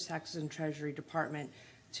Records, Taxes, and Treasury Department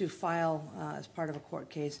to file as part of a court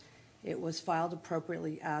case. It was filed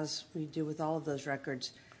appropriately, as we do with all of those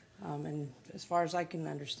records. And as far as I can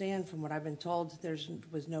understand, from what I've been told, there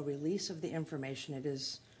was no release of the information. It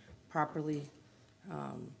is properly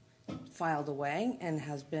filed away and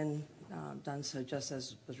has been done so just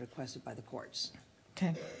as was requested by the courts.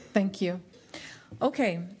 Okay, thank you.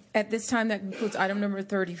 Okay, at this time, that concludes item number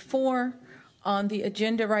 34 on the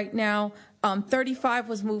agenda right now. 35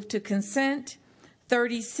 was moved to consent.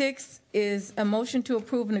 36 is a motion to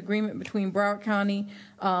approve an agreement between Broward County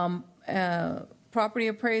Property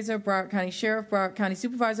Appraiser, Broward County Sheriff, Broward County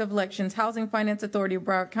Supervisor of Elections, Housing Finance Authority of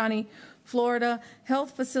Broward County, Florida,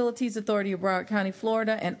 Health Facilities Authority of Broward County,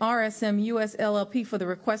 Florida, and RSM US LLP for the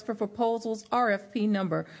request for proposals, RFP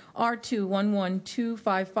number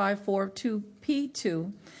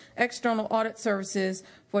R211255542P2, external audit services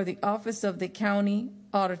for the Office of the County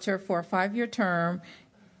Auditor for a 5-year term.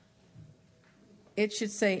 It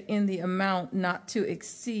should say in the amount not to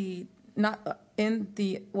exceed,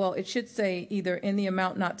 it should say either in the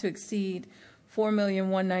amount not to exceed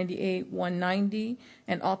 $4,198,190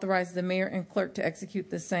 and authorize the mayor and clerk to execute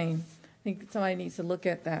the same. I think somebody needs to look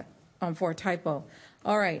at that for a typo.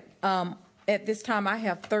 All right. At this time, I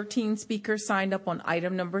have 13 speakers signed up on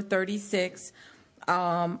item number 36.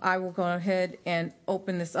 I will go ahead and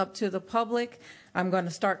open this up to the public. I'm going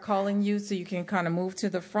to start calling you so you can kind of move to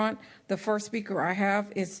the front. The first speaker I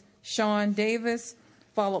have is Sean Davis,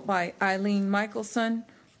 followed by Eileen Michelson,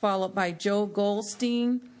 followed by Joe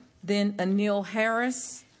Goldstein, then Anil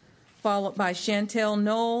Harris, followed by Chantel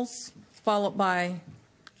Knowles, followed by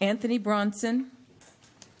Anthony Brunson,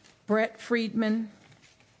 Brett Friedman,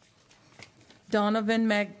 Donovan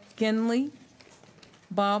McGinley,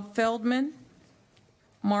 Bob Feldman,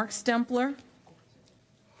 Mark Stempler,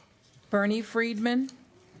 Bernie Friedman,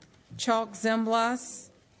 Chalk Zemblas,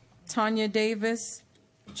 Tanya Davis,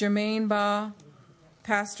 Jermaine Ba,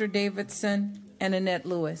 Pastor Davidson, and Annette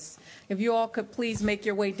Lewis. If you all could please make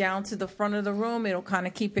your way down to the front of the room, it'll kind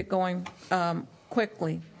of keep it going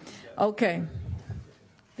quickly. Okay.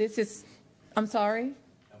 I'm sorry?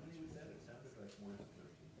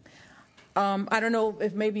 I don't know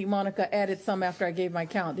if maybe Monica added some after I gave my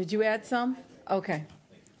count. Did you add some? Okay.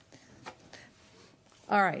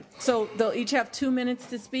 All right. So they'll each have 2 minutes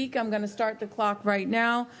to speak. I'm going to start the clock right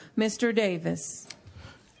now. Mr. Davis.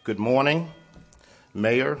 Good morning,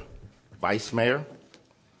 Mayor, Vice Mayor,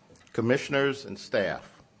 Commissioners, and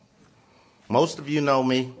staff. Most of you know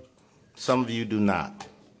me. Some of you do not.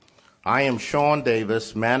 I am Sean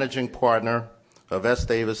Davis, Managing Partner of S.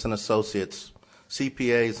 Davis & Associates,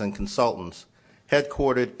 CPAs and Consultants,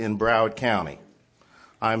 headquartered in Broward County.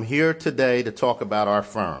 I'm here today to talk about our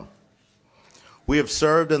firm. We have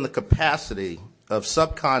served in the capacity of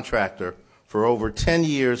subcontractor for over 10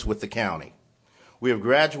 years with the county. We have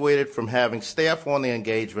graduated from having staff on the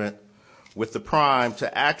engagement with the prime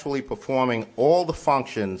to actually performing all the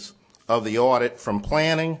functions of the audit, from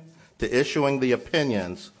planning to issuing the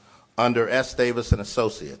opinions under S. Davis &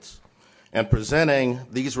 Associates and presenting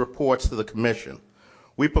these reports to the commission.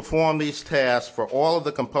 We perform these tasks for all of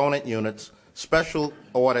the component units, special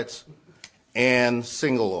audits, and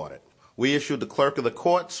single audit. We issued the clerk of the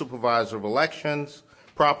court, supervisor of elections,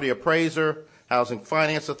 property appraiser, housing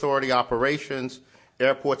finance authority operations,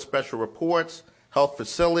 airport special reports, health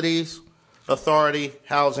facilities authority,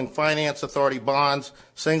 housing finance authority bonds,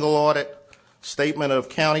 single audit, statement of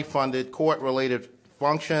county-funded court-related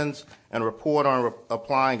functions, and report on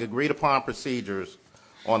applying agreed-upon procedures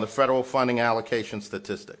on the federal funding allocation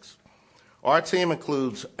statistics. Our team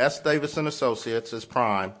includes S. Davis & Associates as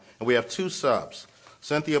prime, and we have two subs.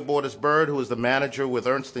 Cynthia Borders-Bird, who is the manager with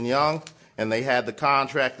Ernst & Young, and they had the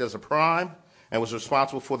contract as a prime and was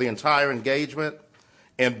responsible for the entire engagement,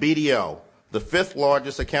 and BDO, the fifth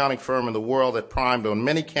largest accounting firm in the world that primed on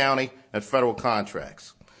many county and federal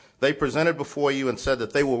contracts. They presented before you and said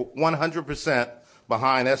that they were 100%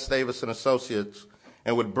 behind S. Davis & Associates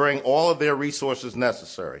and would bring all of their resources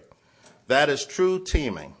necessary. That is true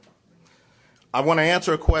teaming. I want to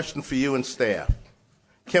answer a question for you and staff.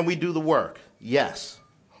 Can we do the work? Yes.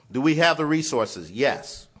 Do we have the resources?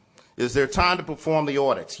 Yes. Is there time to perform the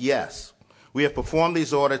audits? Yes. We have performed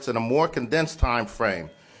these audits in a more condensed time frame.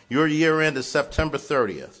 Your year end is September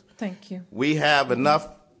 30th. Thank you. We have enough.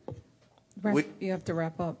 You have to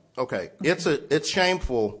wrap up. Okay. It's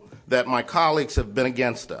shameful that my colleagues have been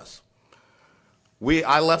against us.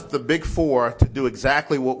 I left the Big Four to do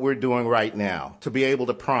exactly what we're doing right now, to be able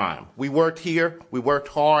to prime. We worked here. We worked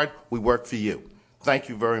hard. We worked for you. Thank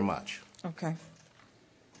you very much. Okay.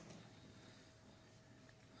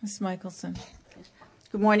 Ms. Michelson.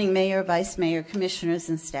 Good morning, Mayor, Vice Mayor, Commissioners,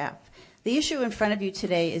 and staff. The issue in front of you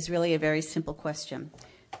today is really a very simple question.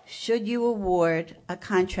 Should you award a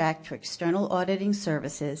contract for external auditing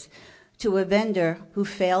services to a vendor who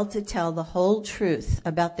failed to tell the whole truth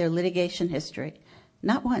about their litigation history?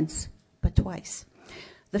 Not once, but twice.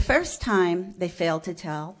 The first time they failed to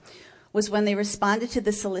tell was when they responded to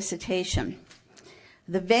the solicitation.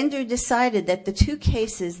 The vendor decided that the two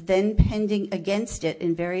cases then pending against it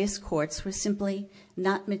in various courts were simply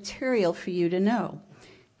not material for you to know.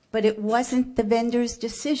 But it wasn't the vendor's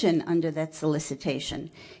decision under that solicitation.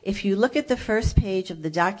 If you look at the first page of the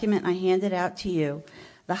document I handed out to you,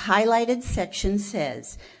 the highlighted section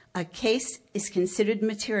says, a case is considered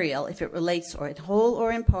material if it relates or in whole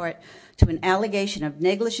or in part to an allegation of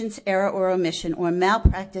negligence, error, or omission or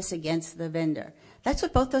malpractice against the vendor. That's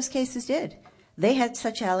what both those cases did. They had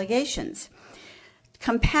such allegations.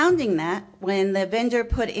 Compounding that, when the vendor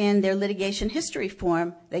put in their litigation history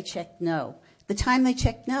form, they checked no. The time they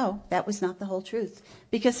checked no, that was not the whole truth,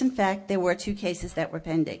 because in fact there were two cases that were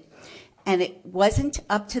pending. And it wasn't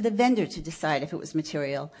up to the vendor to decide if it was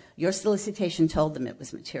material. Your solicitation told them it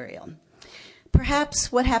was material.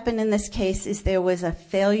 Perhaps what happened in this case is there was a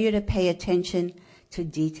failure to pay attention to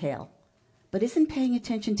detail. But isn't paying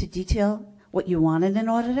attention to detail what you want in an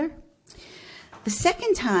auditor? The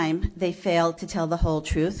second time they failed to tell the whole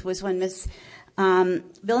truth was when Ms.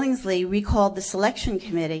 Billingsley recalled the selection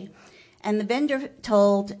committee, and the vendor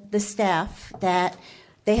told the staff that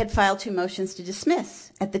they had filed 2 motions to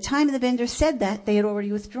dismiss. At the time the vendor said that, they had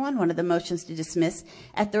already withdrawn one of the motions to dismiss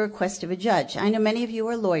at the request of a judge. I know many of you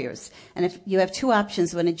are lawyers, and if you have 2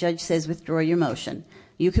 options when a judge says withdraw your motion.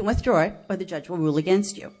 You can withdraw it, or the judge will rule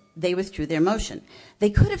against you. They withdrew their motion. They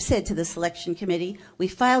could have said to the selection committee, we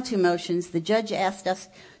filed 2 motions, the judge asked us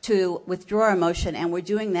to withdraw our motion, and we're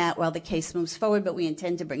doing that while the case moves forward, but we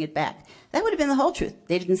intend to bring it back. That would have been the whole truth.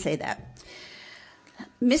 They didn't say that.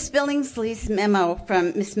 Ms. Billingsley's memo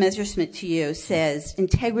from Ms. Messerschmidt to you says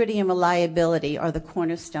integrity and reliability are the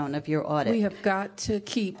cornerstone of your audit. We have got to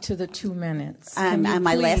keep to the 2 minutes.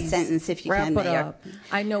 My last sentence, if you can, Mayor. Mayor. Up.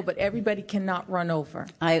 I know, but everybody cannot run over.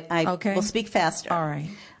 I okay? will speak faster. All right.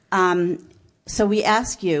 So we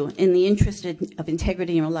ask you, in the interest of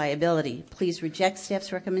integrity and reliability, please reject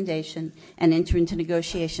staff's recommendation and enter into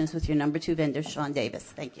negotiations with your number 2 vendor, Sean Davis.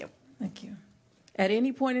 Thank you. Thank you. At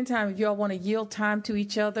any point in time, if you all want to yield time to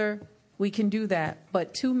each other, we can do that.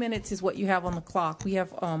 But 2 minutes is what you have on the clock. We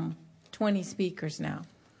have 20 speakers now.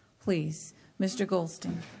 Please, Mr.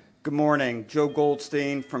 Goldstein. Good morning. Joe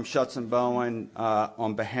Goldstein from Schutz & Bowen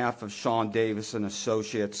on behalf of Sean Davis and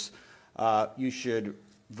Associates. You should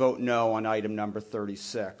vote no on item number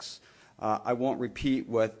 36. I won't repeat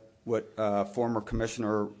what former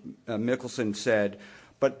Commissioner Mickelson said,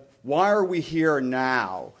 but why are we here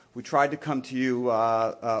now? We tried to come to you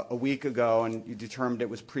a week ago, and you determined it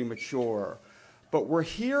was premature. But we're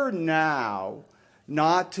here now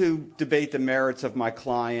not to debate the merits of my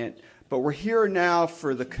client, but we're here now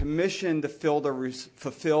for the Commission to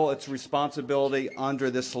fulfill its responsibility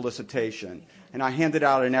under this solicitation. And I handed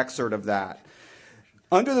out an excerpt of that.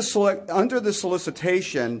 Under the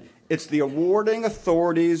solicitation, it's the awarding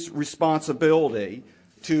authority's responsibility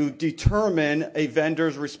to determine a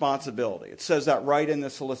vendor's responsibility. It says that right in the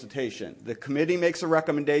solicitation. The committee makes a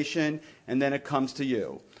recommendation, and then it comes to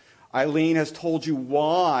you. Eileen has told you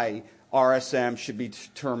why RSM should be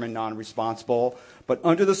determined non-responsible, but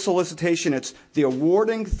under the solicitation, it's the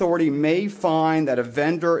awarding authority may find that a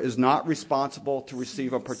vendor is not responsible to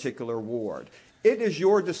receive a particular award. It is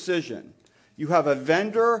your decision. You have a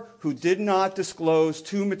vendor who did not disclose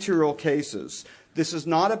 2 material cases. This is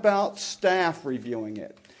not about staff reviewing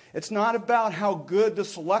it. It's not about how good the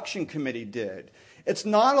selection committee did. It's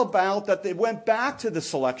not about that they went back to the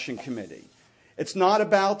selection committee. It's not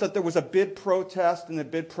about that there was a bid protest and the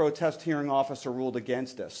bid protest hearing officer ruled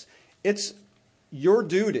against us. It's your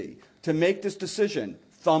duty to make this decision,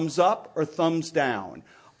 thumbs up or thumbs down.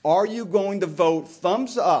 Are you going to vote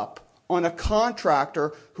thumbs up on a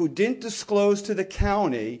contractor who didn't disclose to the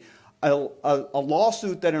county a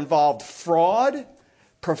lawsuit that involved fraud,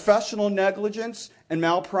 professional negligence, and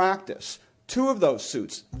malpractice? 2 of those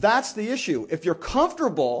suits. That's the issue. If you're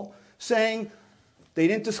comfortable saying they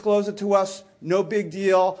didn't disclose it to us, no big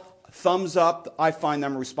deal, thumbs up, I find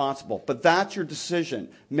them responsible. But that's your decision.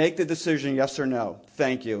 Make the decision yes or no.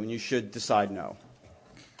 Thank you, and you should decide no.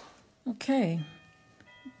 Okay.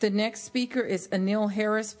 The next speaker is Anil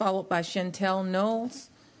Harris, followed by Chantel Knowles.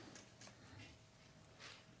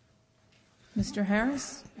 Mr.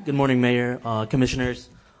 Harris? Good morning, Mayor, Commissioners.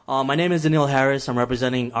 My name is Anil Harris. I'm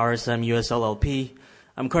representing RSM US LLP.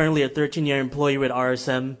 I'm currently a 13-year employee with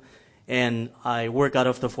RSM, and I work out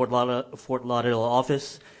of the Fort Lauderdale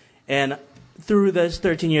office. And through this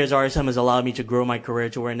 13 years, RSM has allowed me to grow my career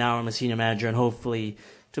to where now I'm a senior manager and hopefully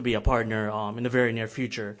to be a partner in the very near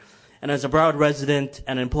future. And as a Broward resident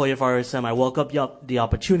and employee of RSM, I welcome the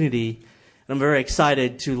opportunity. I'm very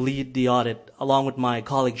excited to lead the audit, along with my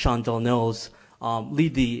colleague Chantel Knowles,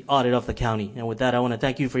 lead the audit of the county. And with that, I want to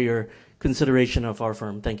thank you for your consideration of our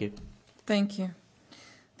firm. Thank you. Thank you.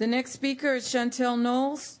 The next speaker is Chantel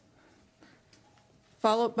Knowles,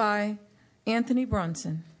 followed by Anthony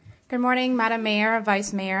Brunson. Good morning, Madam Mayor,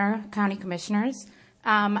 Vice Mayor, County Commissioners.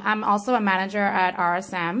 I'm also a manager at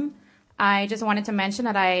RSM. I just wanted to mention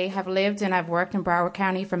that I have lived and I've worked in Broward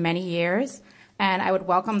County for many years, and I would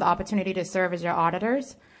welcome the opportunity to serve as your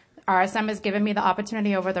auditors. RSM has given me the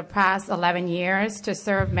opportunity over the past 11 years to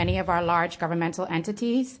serve many of our large governmental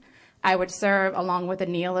entities. I would serve along with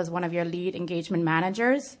Anil as one of your lead engagement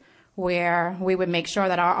managers, where we would make sure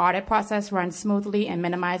that our audit process runs smoothly and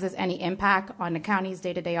minimizes any impact on the county's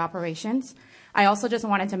day-to-day operations. I also just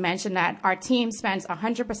wanted to mention that our team spends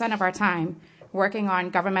 100% of our time working on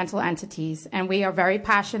governmental entities, and we are very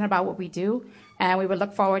passionate about what we do, and we would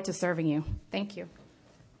look forward to serving you. Thank you.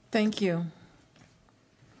 Thank you.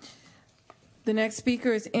 The next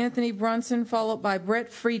speaker is Anthony Brunson, followed by Brett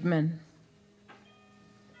Friedman.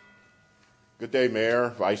 Good day,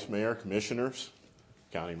 Mayor, Vice Mayor, Commissioners,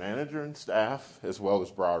 County Manager and staff, as well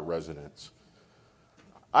as Broward residents.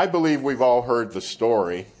 I believe we've all heard the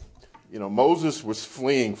story. You know, Moses was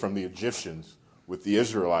fleeing from the Egyptians with the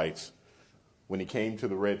Israelites when he came to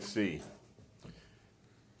the Red Sea.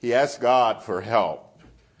 He asked God for help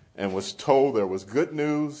and was told there was good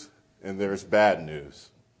news and there's bad news.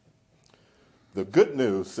 The good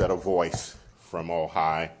news, said a voice from on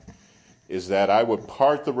high, is that I would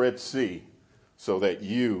part the Red Sea so that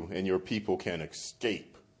you and your people can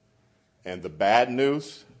escape. And the bad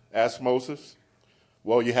news, asked Moses,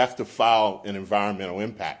 well, you have to file an environmental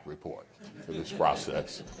impact report for this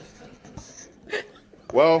process.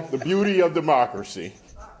 Well, the beauty of democracy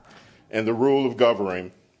and the rule of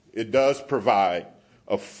governing, it does provide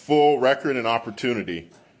a full record and opportunity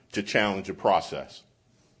to challenge a process.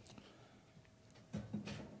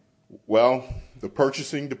 Well, the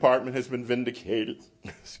purchasing department has been vindicated,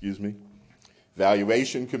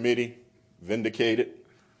 Valuation committee, vindicated.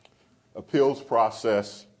 Appeals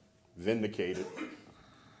process, vindicated.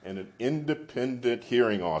 And an independent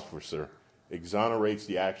hearing officer exonerates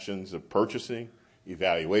the actions of purchasing,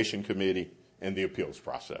 evaluation committee, and the appeals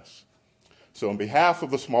process. So on behalf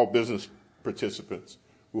of the small business participants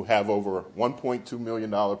who have over $1.2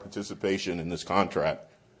 million participation in this contract,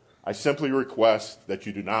 I simply request that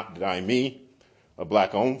you do not deny me, a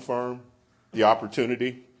black-owned firm, the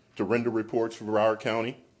opportunity to render reports for Broward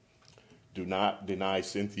County. Do not deny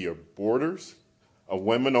Cynthia Borders, a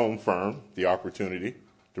women-owned firm, the opportunity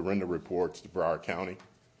to render reports to Broward County.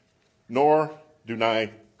 Nor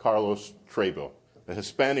deny Carlos Treble, a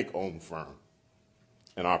Hispanic-owned firm,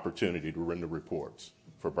 an opportunity to render reports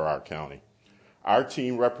for Broward County. Our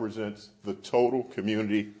team represents the total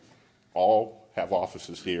community. All have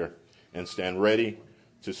offices here and stand ready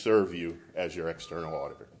to serve you as your external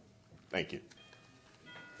auditor. Thank you.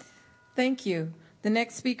 Thank you. The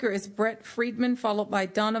next speaker is Brett Friedman, followed by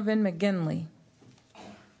Donovan McGinley.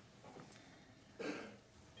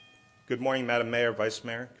 Good morning, Madam Mayor, Vice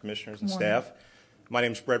Mayor, Commissioners, and Morning. staff. My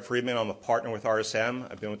name is Brett Friedman. I'm a partner with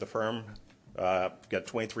RSM. I've been with the firm. I've got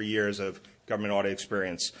 23 years of government audit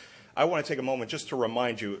experience. I want to take a moment just to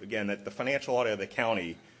remind you again that the financial audit of the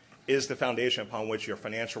county is the foundation upon which your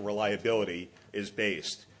financial reliability is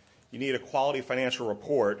based. You need a quality financial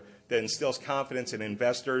report that instills confidence in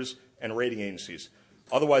investors and rating agencies.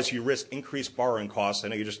 Otherwise, you risk increased borrowing costs. I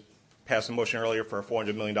know you just passed a motion earlier for a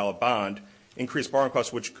 $400 million bond. Increased borrowing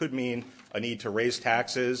costs, which could mean a need to raise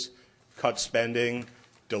taxes, cut spending,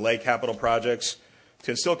 delay capital projects.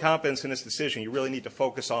 To instill confidence in this decision, you really need to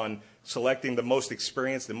focus on selecting the most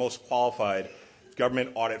experienced, the most qualified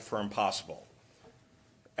government audit firm possible.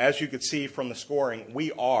 As you can see from the scoring,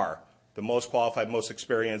 we are the most qualified, most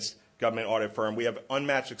experienced government audit firm. We have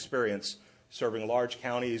unmatched experience serving large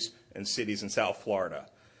counties and cities in South Florida.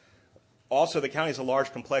 Also, the county is a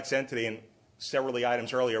large, complex entity, and several of the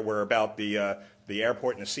items earlier were about the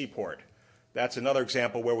airport and the seaport. That's another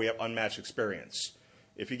example where we have unmatched experience.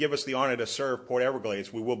 If you give us the honor to serve Port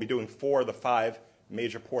Everglades, we will be doing 4 of the 5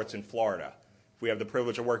 major ports in Florida. If we have the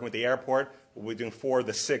privilege of working with the airport, we'll be doing 4 of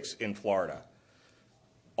the 6 in Florida.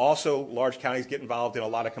 Also, large counties get involved in a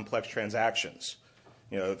lot of complex transactions.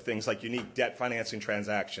 You know, things like unique debt financing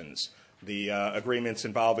transactions, the agreements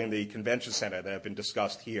involving the convention center that have been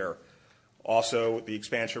discussed here. Also, the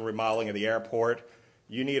expansion and remodeling of the airport.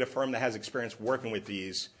 You need a firm that has experience working with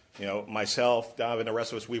these. You know, myself, Donovan, and the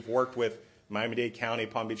rest of us, we've worked with Miami-Dade County,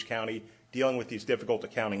 Palm Beach County, dealing with these difficult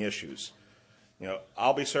accounting issues. You know,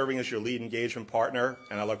 I'll be serving as your lead engagement partner,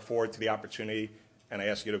 and I look forward to the opportunity, and I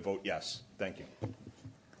ask you to vote yes. Thank you.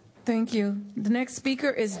 Thank you. The next speaker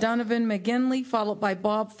is Donovan McGinley, followed by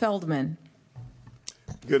Bob Feldman.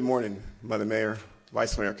 Good morning, Madam Mayor,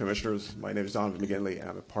 Vice Mayor, Commissioners. My name is Donovan McGinley, and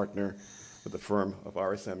I'm a partner with the firm of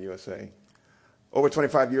RSM USA. Over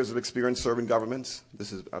 25 years of experience serving governments.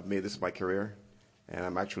 I've made this my career, and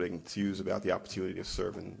I'm actually enthused about the opportunity to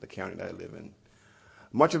serve in the county that I live in.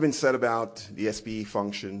 Much has been said about the SBE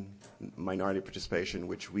function, minority participation,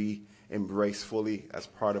 which we embrace fully as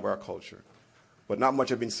part of our culture. But not much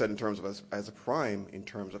has been said in terms of as a prime, in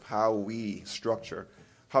terms of how we structure,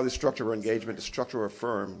 how the structure of our engagement, the structure of our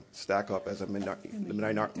firm stack up as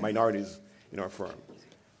the minorities in our firm.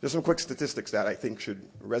 There's some quick statistics that I think should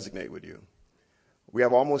resonate with you. We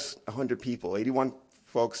have almost 100 people, 81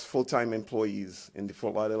 folks, full-time employees in the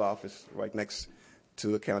Fort Lauderdale office right next to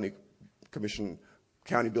the county commission,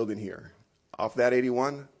 county building here. Of that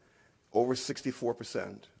 81, over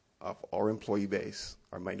 64% of our employee base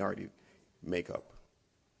are minority makeup.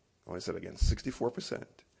 I want to say it again, 64%.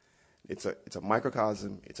 It's a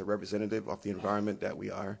microcosm. It's a representative of the environment that we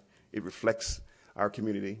are. It reflects our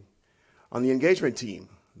community. On the engagement team,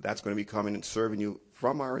 that's going to be coming and serving you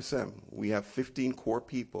from RSM. We have 15 core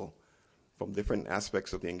people from different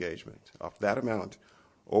aspects of the engagement. Of that amount,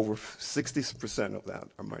 over 60% of that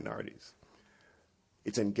are minorities.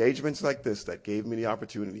 It's engagements like this that gave me the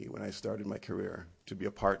opportunity when I started my career to be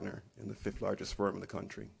a partner in the 5th largest firm in the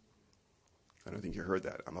country. I don't think you heard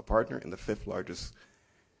that. I'm a partner in the 5th largest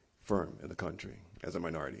firm in the country as a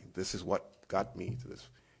minority. This is what got me to this.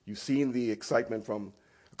 You've seen the excitement from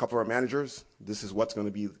a couple of our managers. This is what's going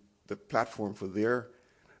to be the platform for their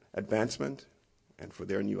advancement and for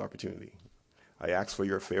their new opportunity. I ask for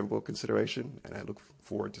your favorable consideration, and I look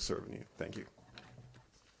forward to serving you. Thank you.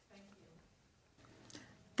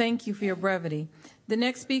 Thank you for your brevity. The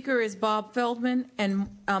next speaker is Bob Feldman, and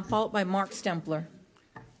followed by Mark Stempler.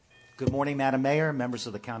 Good morning, Madam Mayor, members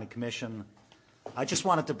of the County Commission. I just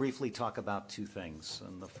wanted to briefly talk about 2 things.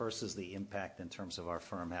 And the first is the impact in terms of our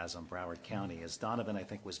firm has on Broward County. As Donovan, I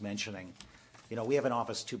think, was mentioning, you know, we have an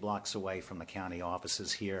office 2 blocks away from the county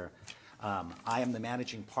offices here. I am the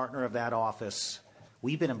managing partner of that office.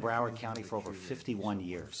 We've been in Broward County for over 51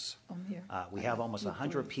 years. We have almost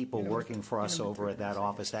 100 people working for us over at that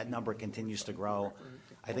office. That number continues to grow.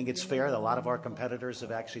 I think it's fair that a lot of our competitors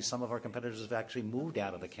have actually, some of our competitors have actually moved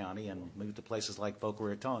out of the county and moved to places like Boca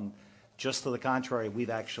Raton. Just to the contrary,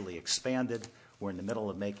 we've actually expanded. We're in the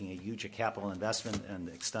middle of making a huge capital investment and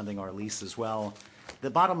extending our lease as well.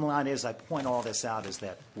 The bottom line is, I point all this out, is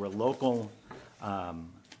that we're local.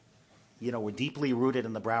 You know, we're deeply rooted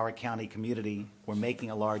in the Broward County community. We're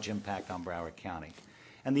making a large impact on Broward County.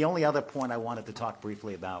 And the only other point I wanted to talk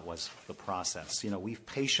briefly about was the process. You know, we've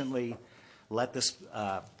patiently let this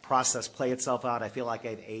process play itself out. I feel like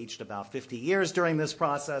I've aged about 50 years during this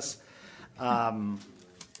process.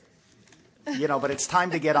 You know, but it's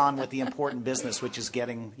time to get on with the important business, which is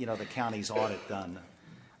getting, you know, the county's audit done.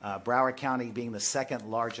 Broward County being the second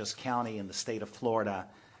largest county in the state of Florida,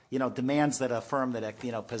 demands that a firm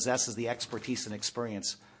that, possesses the expertise and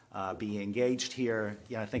experience be engaged here.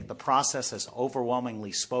 I think the process has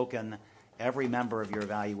overwhelmingly spoken. Every member of your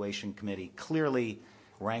evaluation committee clearly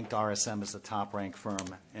ranked RSM as the top-ranked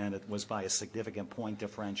firm, and it was by a significant point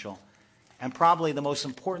differential. And probably the most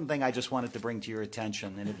important thing I just wanted to bring to your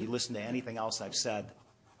attention, and if you listen to anything else I've said,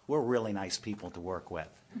 we're really nice people to work with.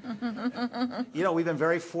 We've been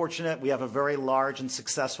very fortunate. We have a very large and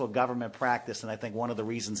successful government practice, and I think one of the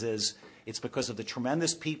reasons is it's because of the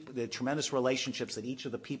tremendous relationships that each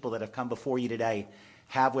of the people that have come before you today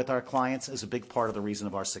have with our clients is a big part of the reason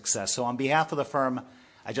of our success. So on behalf of the firm,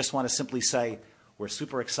 I just want to simply say we're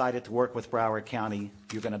super excited to work with Broward County.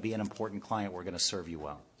 You're going to be an important client. We're going to serve you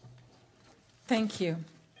well. Thank you.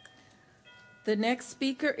 The next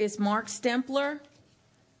speaker is Mark Stempler,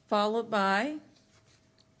 followed by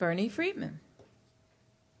Bernie Friedman.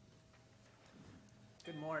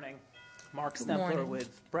 Good morning. Mark Stempler with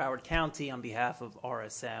Broward County on behalf of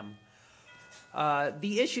RSM.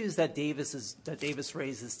 The issues that Davis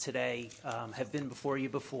raises today have been before you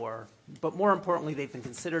before, but more importantly, they've been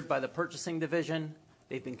considered by the Purchasing Division,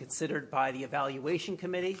 they've been considered by the Evaluation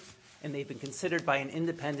Committee, and they've been considered by an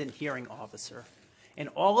independent hearing officer. And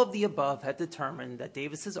all of the above had determined that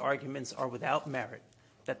Davis's arguments are without merit,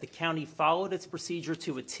 that the county followed its procedure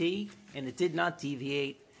to a T, and it did not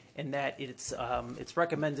deviate, and that its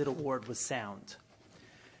recommended award was sound.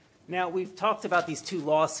 Now, we've talked about these two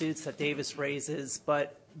lawsuits that Davis raises,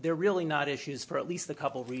 but they're really not issues for at least a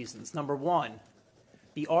couple reasons. Number one,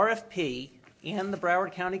 the RFP and the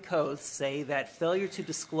Broward County Codes say that failure to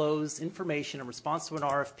disclose information in response to an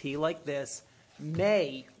RFP like this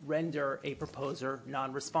may render a proposer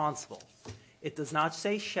non-responsible. It does not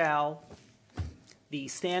say shall. The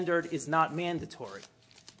standard is not mandatory.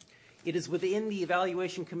 It is within the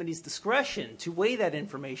Evaluation Committee's discretion to weigh that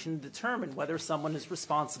information and determine whether someone is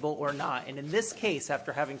responsible or not. And in this case,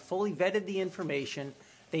 after having fully vetted the information,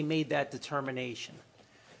 they made that determination.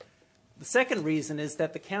 The second reason is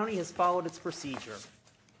that the county has followed its procedure.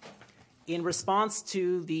 In response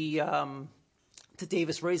to to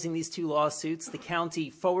Davis raising these two lawsuits, the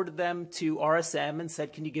county forwarded them to RSM and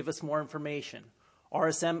said, "Can you give us more information?"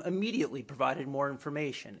 RSM immediately provided more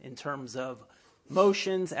information in terms of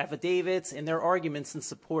motions, affidavits, and their arguments in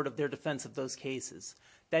support of their defense of those cases.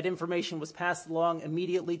 That information was passed along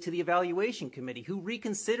immediately to the Evaluation Committee, who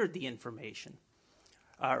reconsidered the information,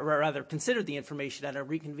 or rather considered the information at a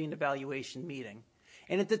reconvened evaluation meeting.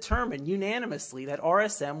 And it determined unanimously that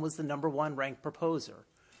RSM was the number one ranked proposer.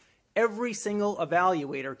 Every single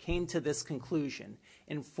evaluator came to this conclusion.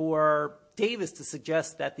 And for Davis to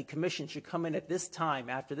suggest that the commission should come in at this time,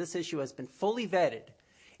 after this issue has been fully vetted,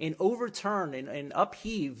 and overturn and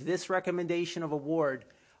upheave this recommendation of award,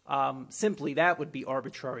 simply that would be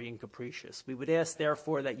arbitrary and capricious. We would ask,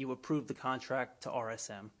 therefore, that you approve the contract to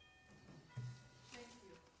RSM.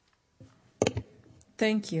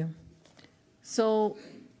 Thank you. So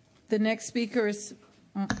the next speaker is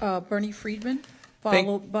Bernie Friedman,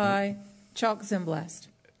 followed by Chalk Zimblast.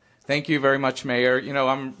 Thank you very much, Mayor.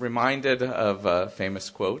 I'm reminded of a famous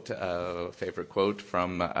quote, a favorite quote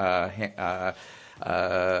from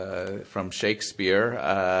Shakespeare,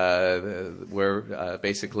 where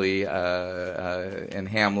basically in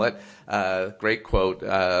Hamlet, great quote,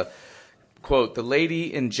 quote, "The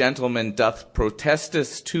lady and gentleman doth protest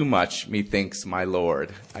us too much, methinks, my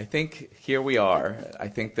lord." I think here we are. I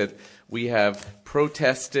think that we have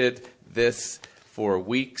protested this for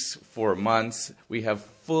weeks, for months. We have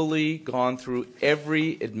fully gone through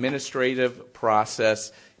every administrative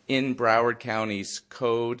process in Broward County's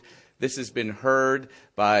code. This has been heard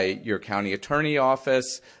by your county attorney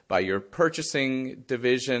office, by your purchasing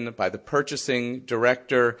division, by the purchasing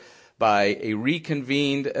director, by a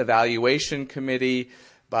reconvened evaluation committee,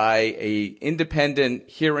 by an independent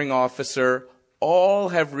hearing officer. All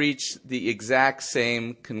have reached the exact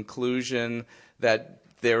same conclusion that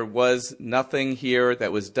there was nothing here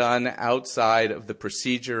that was done outside of the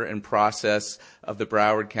procedure and process of the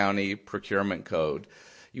Broward County Procurement Code.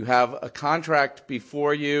 You have a contract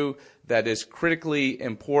before you that is critically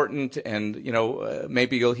important, and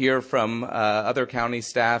maybe you'll hear from other county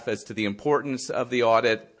staff as to the importance of the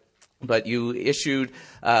audit. But you issued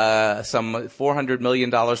some $400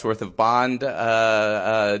 million worth of bond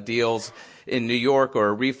deals in New York,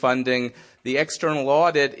 or refunding. The external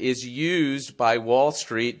audit is used by Wall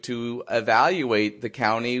Street to evaluate the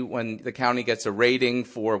county when the county gets a rating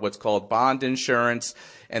for what's called bond insurance.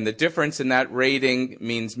 And the difference in that rating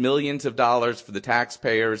means millions of dollars for the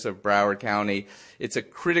taxpayers of Broward County. It's a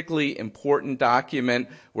critically important document.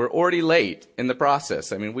 We're already late in the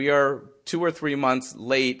process. I mean, we are 2 or 3 months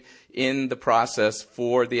late in the process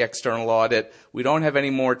for the external audit. We don't have any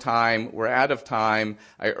more time. We're out of time.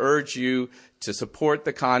 I urge you to support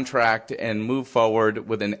the contract and move forward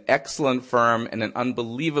with an excellent firm and an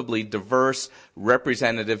unbelievably diverse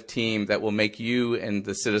representative team that will make you and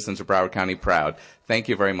the citizens of Broward County proud. Thank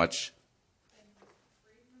you very much.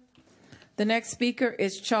 The next speaker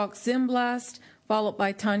is Chalk Zimblast, followed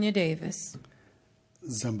by Tanya Davis.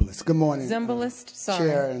 Zimbalist. Good morning. Zimbalist, sorry.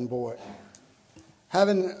 Chair and board.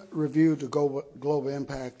 Having reviewed the global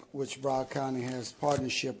impact which Broward County has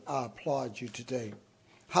partnership, I applaud you today.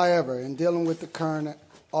 However, in dealing with the current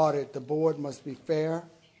audit, the board must be fair,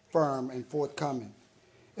 firm, and forthcoming.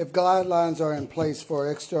 If guidelines are in place for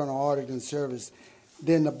external auditing service,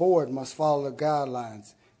 then the board must follow the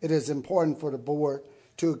guidelines. It is important for the board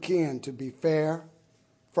to be fair,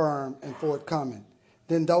 firm, and forthcoming.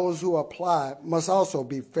 Then those who apply must also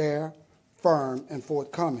be fair, firm, and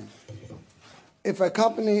forthcoming. If a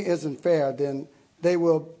company isn't fair, then they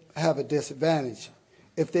will have a disadvantage.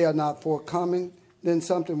 If they are not forthcoming, then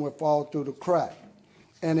something will fall through the crack.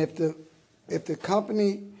 And if the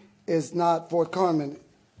company is not forthcoming,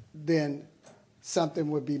 then something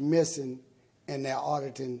will be missing in their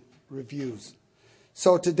auditing reviews.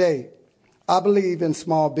 So today, I believe in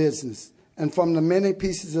small business. And from the many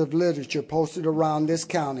pieces of literature posted around this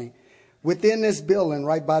county, within this building,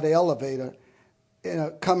 right by the elevator,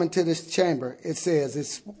 coming to this chamber, it says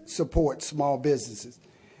it supports small businesses.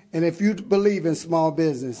 And if you believe in small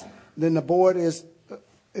business, then the board is,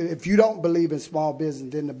 if you don't believe in small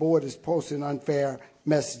business, then the board is posting unfair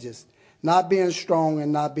messages, not being strong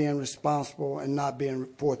and not being responsible and not being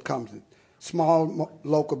forthcoming. Small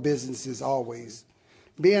local businesses always.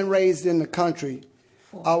 Being raised in the country,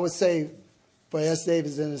 I would say for S.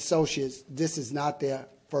 Davis and Associates, this is not their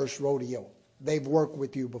first rodeo. They've worked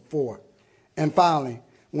with you before. And finally,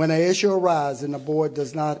 when an issue arises and the board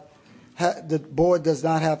does not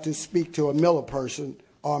have to speak to a Miller person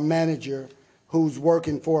or a manager who's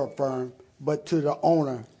working for a firm, but to the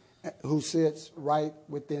owner who sits right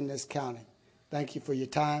within this county. Thank you for your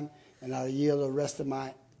time, and I'll yield the rest of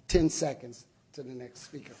my 10 seconds to the next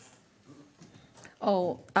speaker.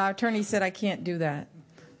 Oh, our attorney said I can't do that.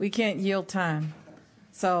 We can't yield time.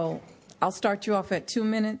 So I'll start you off at 2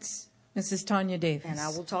 minutes. Mrs. Tanya Davis. And I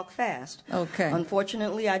will talk fast. Okay.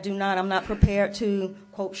 Unfortunately, I'm not prepared to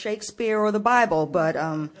quote Shakespeare or the Bible, but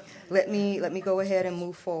let me go ahead and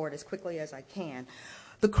move forward as quickly as I can.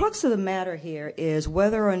 The crux of the matter here is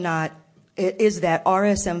whether or not it is that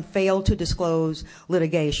RSM failed to disclose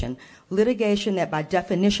litigation that by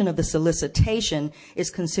definition of the solicitation is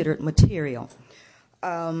considered material.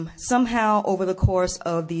 Somehow over the course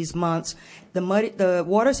of these months, the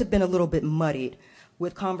waters have been a little bit muddied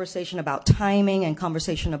with conversation about timing and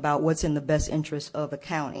conversation about what's in the best interest of the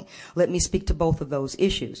county. Let me speak to both of those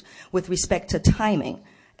issues. With respect to timing,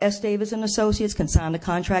 S. Davis and Associates can sign the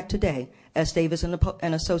contract today. S. Davis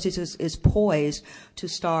and Associates is poised to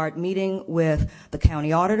start meeting with the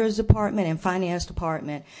county auditor's department and finance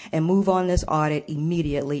department and move on this audit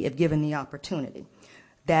immediately if given the opportunity.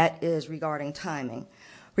 That is regarding timing.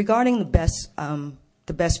 Regarding the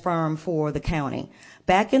best firm for the county.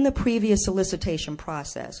 Back in the previous solicitation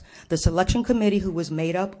process, the selection committee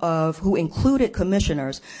who included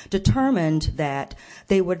commissioners determined that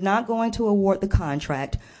they were not going to award the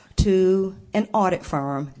contract to an audit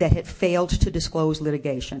firm that had failed to disclose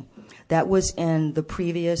litigation. That was in the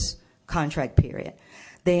previous contract period.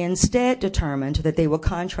 They instead determined that they would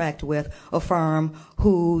contract with a firm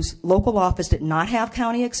whose local office did not have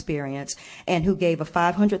county experience and who gave a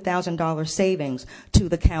 $500,000 savings to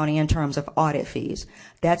the county in terms of audit fees.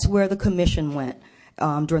 That's where the commission went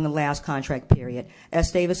during the last contract period.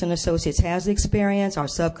 S. Davis and Associates has experience. Our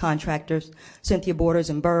subcontractors, Cynthia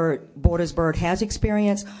Borders Bird has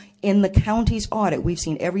experience in the county's audit. We've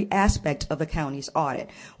seen every aspect of the county's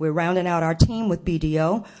audit. We're rounding out our team with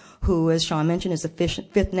BDO, who, as Sean mentioned, is the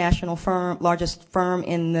fifth national largest firm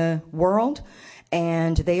in the world.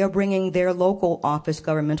 And they are bringing their local office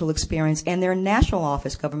governmental experience and their national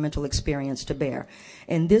office governmental experience to bear.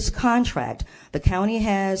 In this contract, the county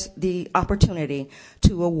has the opportunity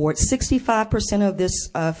to award 65% of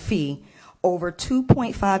this fee, over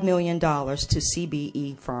 $2.5 million, to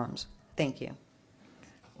CBE firms. Thank you.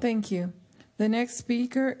 Thank you. The next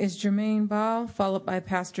speaker is Jermaine Ball, followed by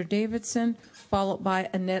Pastor Davidson, followed by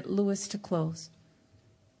Annette Lewis to close.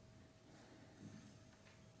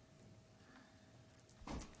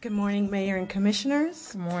 Good morning, Mayor and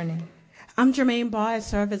Commissioners. Good morning. I'm Jermaine Baugh. I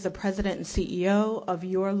serve as the president and CEO of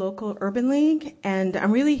your local Urban League, and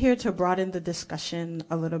I'm really here to broaden the discussion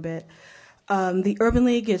a little bit. The Urban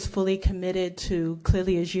League is fully committed to,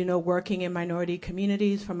 clearly, as you know, working in minority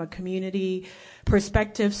communities from a community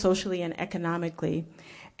perspective, socially and economically.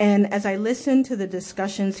 And as I listened to the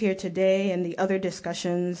discussions here today and the other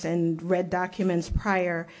discussions and read documents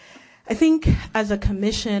prior, I think as a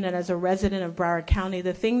commission and as a resident of Broward County,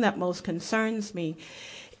 the thing that most concerns me,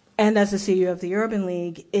 and as the CEO of the Urban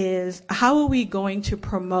League, is how are we going to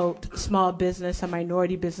promote small business and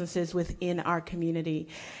minority businesses within our community?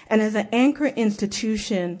 And as an anchor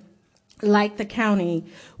institution like the county,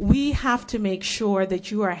 we have to make sure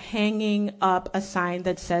that you are hanging up a sign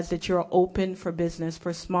that says that you're open for business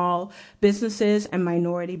for small businesses and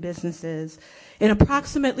minority businesses. In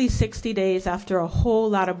approximately 60 days, after a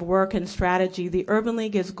whole lot of work and strategy, the Urban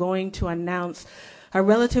League is going to announce a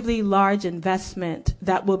relatively large investment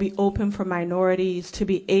that will be open for minorities to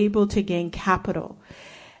be able to gain capital.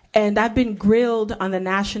 And I've been grilled on the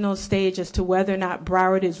national stage as to whether or not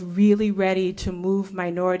Broward is really ready to move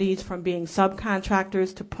minorities from being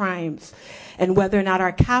subcontractors to primes, and whether or not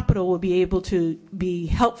our capital will be able to be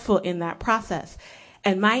helpful in that process.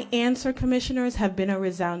 And my answer, commissioners, have been a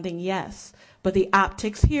resounding yes. But the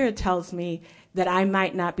optics here tells me that I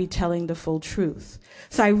might not be telling the full truth.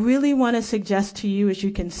 So I really want to suggest to you, as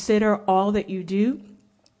you consider all that you do,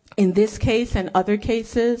 in this case and other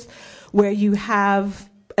cases, where you have,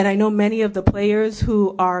 and I know many of the players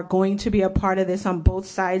who are going to be a part of this on both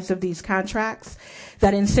sides of these contracts,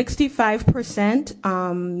 that in 65%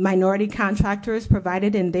 minority contractors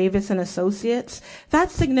provided in Davis and Associates,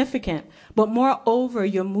 that's significant. But moreover,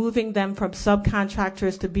 you're moving them from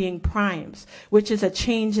subcontractors to being primes, which is a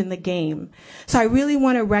change in the game. So I really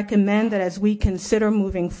want to recommend that as we consider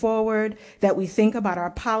moving forward, that we think about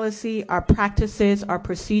our policy, our practices, our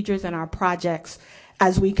procedures, and our projects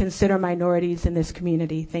as we consider minorities in this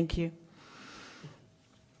community. Thank you.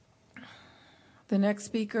 The next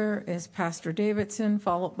speaker is Pastor Davidson,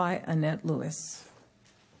 followed by Annette Lewis.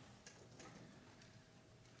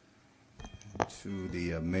 To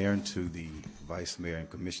the mayor and to the vice mayor and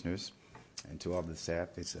commissioners and to all the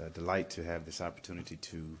staff, it's a delight to have this opportunity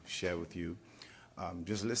to share with you.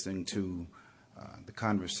 Just listening to the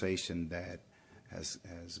conversation that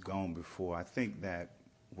has gone before, I think that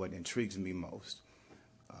what intrigues me most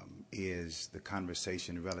is the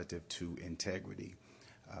conversation relative to integrity.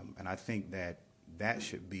 And I think that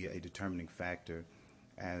should be a determining factor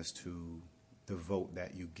as to the vote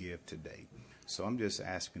that you give today. So I'm just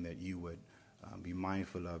asking that you would be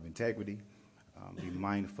mindful of integrity, be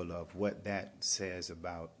mindful of what that says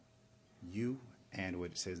about you and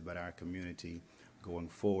what it says about our community going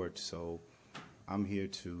forward. So I'm here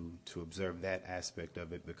to observe that aspect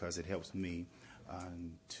of it because it helps me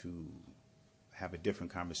to have a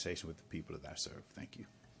different conversation with the people that I serve. Thank you.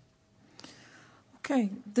 Okay,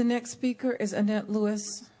 the next speaker is Annette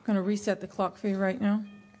Lewis. I'm going to reset the clock for you right now.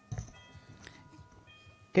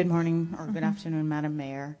 Good morning or good afternoon, Madam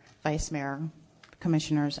Mayor, Vice Mayor,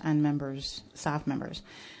 Commissioners, and members, staff members.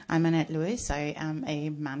 I'm Annette Lewis. I am a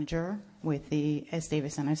manager with the S.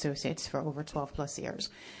 Davis & Associates for over 12 plus years.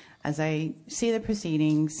 As I see the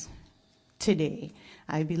proceedings today,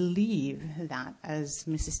 I believe that, as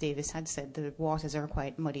Mrs. Davis had said, the waters are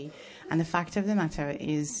quite muddy. And the fact of the matter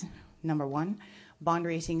is, number one, bond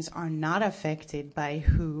ratings are not affected by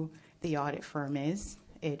who the audit firm is.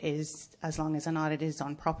 It is, as long as an audit is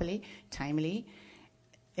done properly, timely,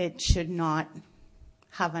 it should not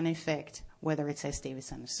have an effect, whether it's S.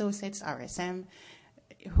 Davis & Associates, RSM,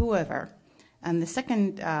 whoever. And the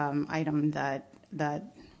second item that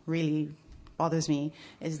really bothers me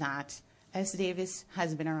is that S. Davis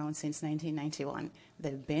has been around since 1991.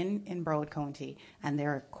 They've been in Broward County, and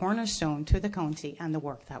they're a cornerstone to the county and the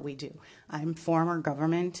work that we do. I'm former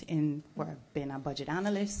government where I've been a budget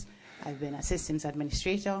analyst, I've been a systems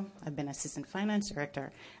administrator, I've been assistant finance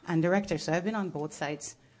director and director, so I've been on both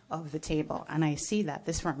sides of the table, and I see that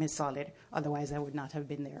this firm is solid. Otherwise, I would not have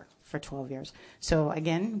been there for 12 years. So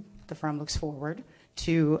again, the firm looks forward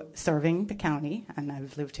to serving the county, and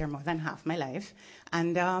I've lived here more than half my life,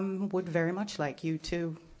 and would very much like you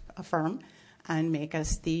to affirm and make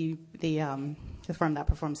us the firm that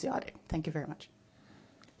performs the audit. Thank you very much.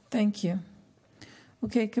 Thank you.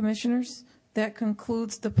 Okay, commissioners, that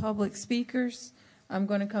concludes the public speakers. I'm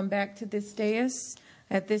going to come back to this dais.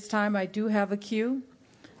 At this time, I do have a queue.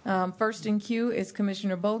 First in queue is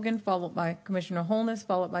Commissioner Bogan, followed by Commissioner Holness,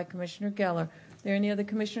 followed by Commissioner Geller. Are there any other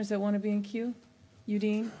commissioners that want to be in queue?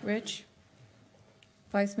 Udine, Rich,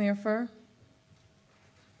 Vice Mayor Furr,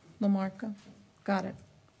 Lamarca. Got it.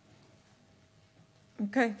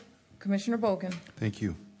 Okay. Commissioner Bogan. Thank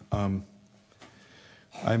you.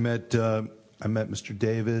 I met Mr.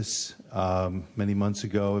 Davis many months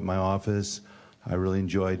ago at my office. I really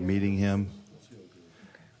enjoyed meeting him.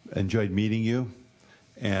 Enjoyed meeting you,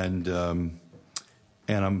 and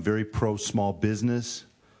I'm very pro small business.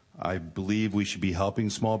 I believe we should be helping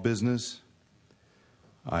small business.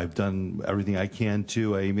 I've done everything I can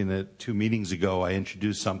to. At 2 meetings ago, I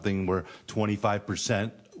introduced something where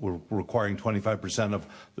 25%, we're requiring 25% of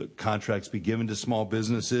the contracts be given to small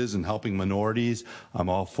businesses and helping minorities. I'm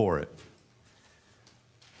all for it.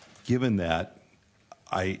 Given that,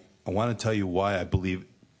 I want to tell you why I believe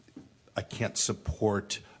I can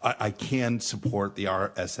support the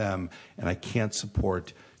RSM, and I can't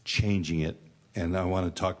support changing it. And I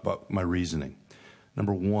want to talk about my reasoning.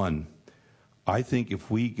 Number one, I think if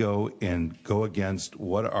we go against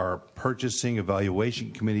what our purchasing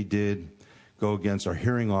evaluation committee did, go against our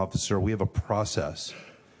hearing officer, we have a process.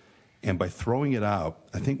 And by throwing it out,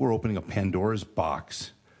 I think we're opening a Pandora's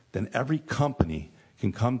box. Then every company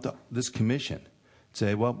can come to this commission and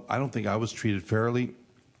say, well, I don't think I was treated fairly.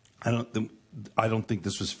 I don't think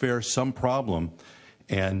this was fair, some problem.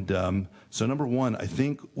 And so number one, I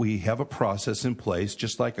think we have a process in place,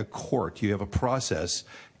 just like a court. You have a process,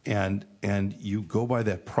 and you go by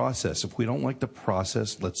that process. If we don't like the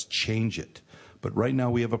process, let's change it. But right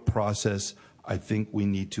now we have a process. I think we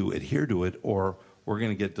need to adhere to it, or we're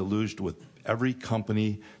going to get deluged with every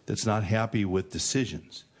company that's not happy with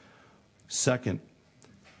decisions. Second,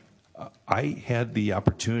 I had the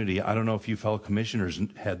opportunity, I don't know if you fellow commissioners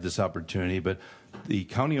had this opportunity, but the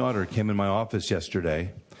county auditor came in my office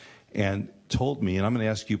yesterday and told me, and I'm going to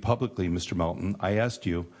ask you publicly, Mr. Melton, I asked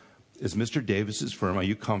you, is Mr. Davis's firm, are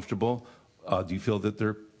you comfortable? Do you feel that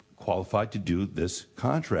they're qualified to do this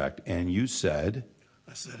contract? And you said?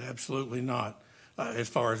 I said absolutely not, as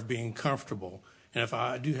far as being comfortable. And if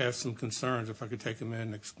I do have some concerns, if I could take a minute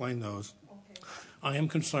and explain those. Okay. I am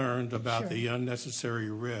concerned about the unnecessary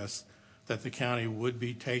risk that the county would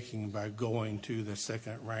be taking by going to the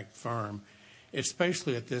second-ranked firm.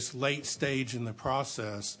 Especially at this late stage in the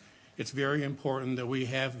process, it's very important that we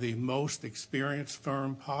have the most experienced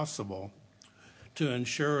firm possible to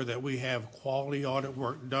ensure that we have quality audit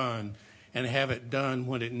work done and have it done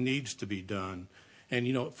when it needs to be done. And,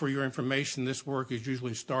 you know, for your information, this work is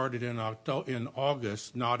usually started in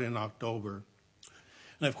August, not in October.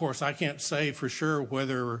 And, of course, I can't say for sure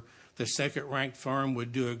whether the second-ranked firm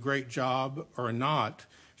would do a great job or not.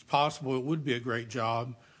 It's possible it would be a great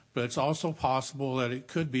job, but it's also possible that it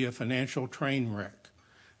could be a financial train wreck.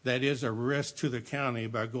 That is a risk to the county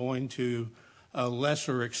by going to a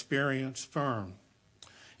lesser experienced firm.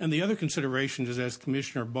 And the other consideration is, as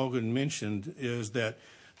Commissioner Bogan mentioned, is that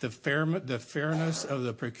the fairness of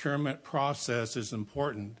the procurement process is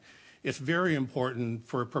important. It's very important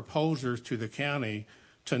for proposers to the county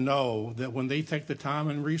to know that when they take the time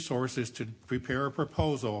and resources to prepare a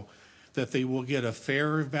proposal, that they will get a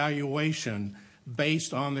fair evaluation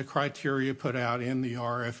based on the criteria put out in the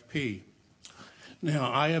RFP.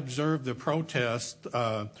 Now, I observed the protest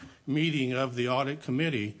meeting of the audit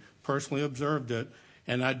committee, personally observed it,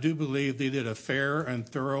 and I do believe they did a fair and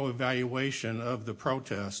thorough evaluation of the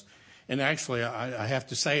protest. And actually, I have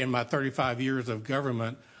to say, in my 35 years of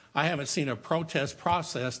government, I haven't seen a protest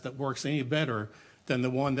process that works any better than the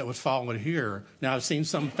one that was followed here. Now, I've seen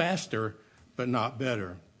some faster, but not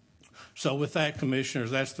better. So with that,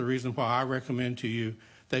 Commissioners, that's the reason why I recommend to you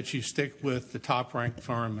that you stick with the top-ranked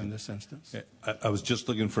firm in this instance. I was just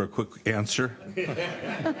looking for a quick answer,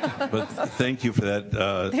 but thank you for that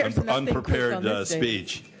unprepared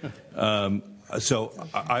speech. So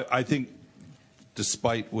I think,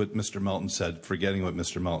 despite what Mr. Melton said, forgetting what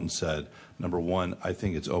Mr. Melton said, number one, I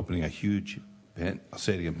think it's opening a huge, I'll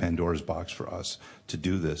say it again, Pandora's box for us to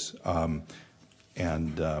do this.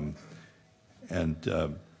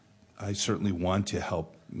 I certainly want to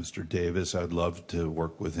help Mr. Davis. I'd love to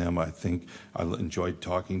work with him. I think I enjoyed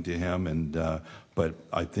talking to him, but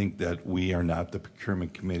I think that we are not the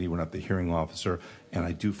procurement committee. We're not the hearing officer, and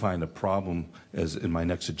I do find a problem, as in my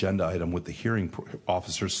next agenda item, with the hearing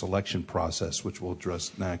officer selection process, which we'll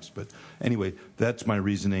address next. But anyway, that's my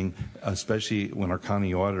reasoning, especially when our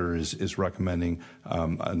county auditor is recommending.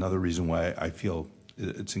 Another reason why I feel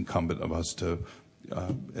it's incumbent of us to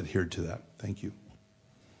adhere to that. Thank you.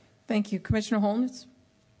 Thank you. Commissioner Holness?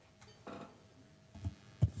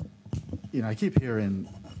 You know, I keep hearing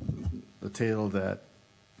the tale that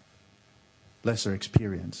lesser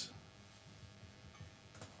experience.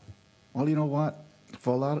 Well, you know what?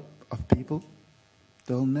 For a lot of people,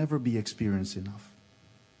 they'll never be experienced enough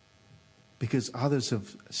because others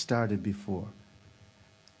have started before.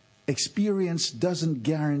 experience doesn't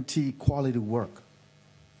guarantee quality work.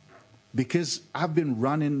 Because I've been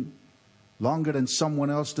running longer than someone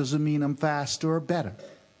else doesn't mean I'm faster or better.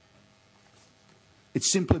 It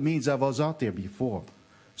simply means I was out there before.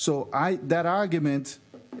 So that argument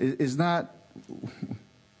is not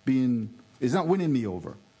winning me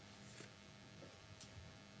over.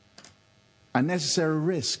 Unnecessary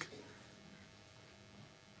risk.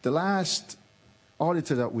 The last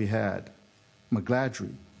auditor that we had,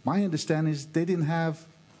 McGladrey, my understanding is they didn't have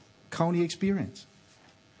county experience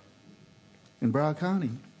in Broward County.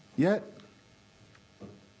 Yet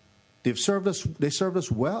they served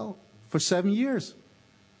us well for 7 years.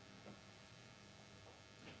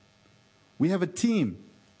 We have a team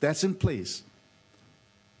that's in place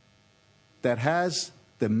that has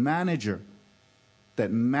the manager that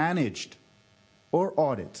managed or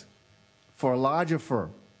audit for a larger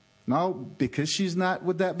firm. Now, because she's not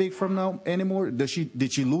with that big firm now anymore, did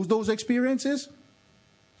she lose those experiences?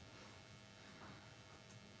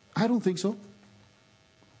 I don't think so.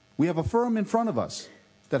 We have a firm in front of us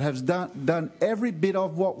that has done every bit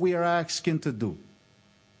of what we are asking to do.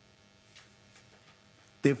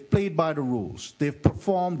 They've played by the rules. They've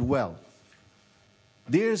performed well.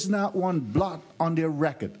 There's not one blot on their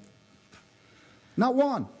record. Not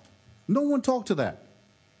one. No one talked to that.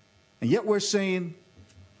 And yet we're saying,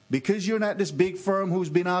 because you're not this big firm who's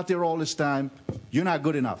been out there all this time, you're not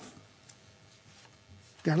good enough.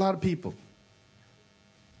 There are a lot of people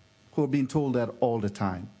who are being told that all the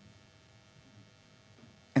time.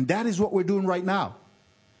 And that is what we're doing right now.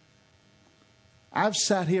 I've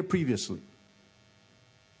sat here previously,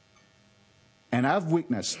 and I've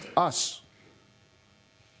witnessed us,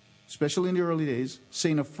 especially in the early days,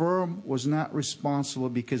 saying a firm was not responsible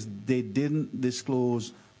because they didn't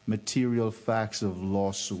disclose material facts of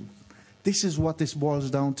lawsuit. This is what this boils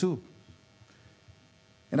down to.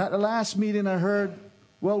 And at the last meeting I heard,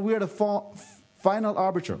 well, we're the final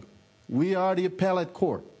arbiter. We are the appellate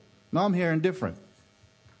court. Now I'm hearing different.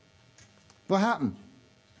 What happened?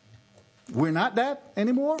 We're not that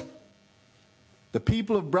anymore? The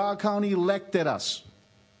people of Broward County elected us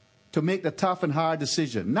to make the tough and hard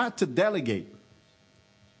decision, not to delegate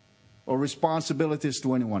or responsibilities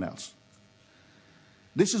to anyone else.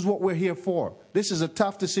 This is what we're here for. This is a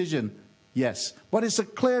tough decision, yes, but it's a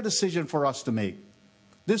clear decision for us to make.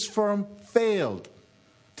 This firm failed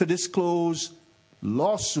to disclose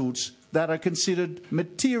lawsuits that are considered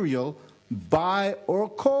material by our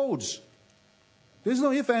codes. There's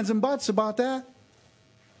no ifs, ands, and buts about that.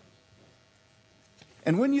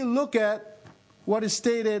 And when you look at what is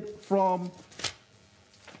stated from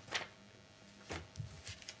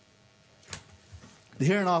the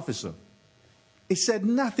hearing officer, it said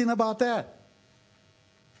nothing about that.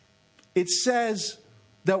 It says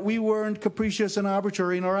that we weren't capricious and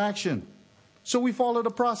arbitrary in our action. So we followed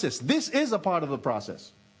the process. This is a part of the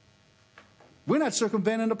process. We're not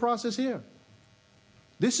circumventing the process here.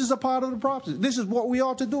 This is a part of the process. This is what we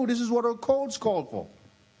ought to do. This is what our codes called for.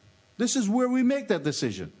 This is where we make that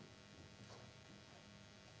decision.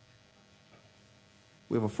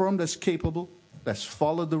 We have a firm that's capable, that's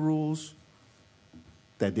followed the rules,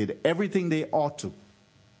 that did everything they ought to,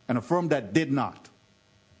 and a firm that did not.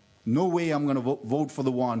 No way I'm going to vote for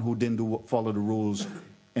the one who didn't follow the rules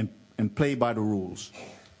and play by the rules.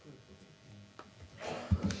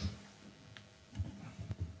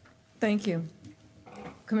 Thank you.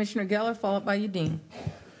 Commissioner Geller, followed by Udine.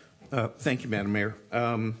 Thank you, Madam Mayor.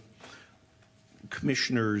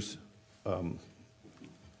 Commissioners,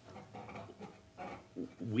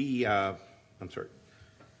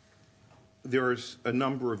 there's a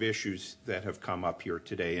number of issues that have come up here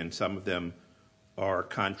today, and some of them are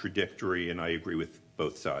contradictory, and I agree with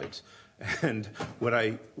both sides. And what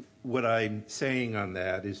I'm saying on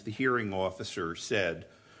that is the hearing officer said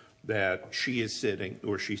that she is sitting,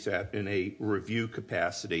 or she sat in a review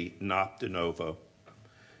capacity, not de novo,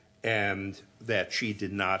 and that she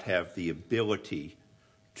did not have the ability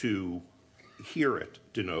to hear it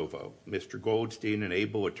de novo. Mr. Goldstein, an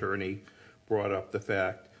able attorney, brought up the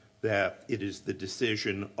fact that it is the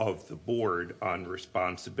decision of the board on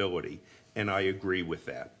responsibility, and I agree with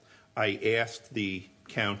that. I asked the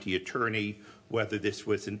county attorney whether this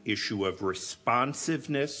was an issue of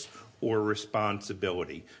responsiveness or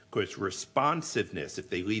responsibility, because responsiveness, if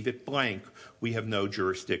they leave it blank, we have no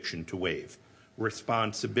jurisdiction to waive.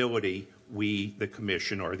 Responsibility, we, the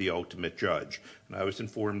commission, are the ultimate judge. And I was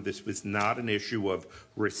informed this was not an issue of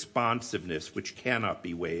responsiveness, which cannot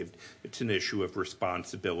be waived. It's an issue of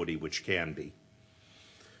responsibility, which can be.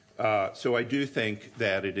 So I do think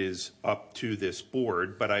that it is up to this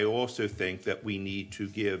board, but I also think that we need to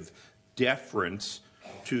give deference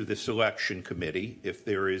to the selection committee. If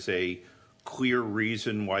there is a clear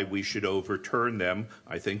reason why we should overturn them,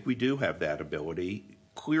 I think we do have that ability,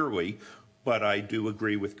 clearly. But I do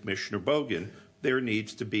agree with Commissioner Bogan. There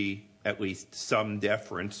needs to be at least some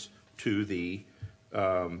deference to the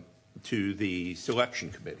selection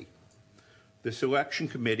committee. The selection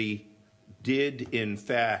committee did, in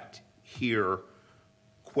fact, hear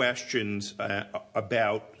questions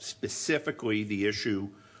about specifically the issue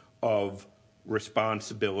of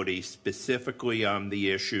responsibility, specifically on the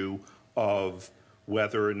issue of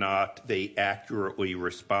whether or not they accurately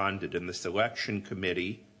responded. And the selection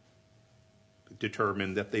committee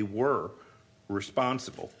determined that they were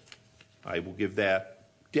responsible. I will give that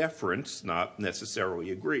deference, not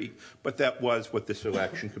necessarily agree, but that was what the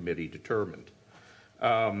selection committee determined.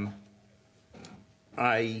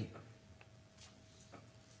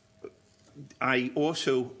 I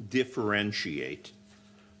also differentiate.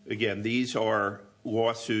 Again, these are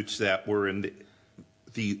lawsuits that were in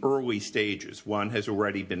the early stages. One has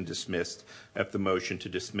already been dismissed at the motion to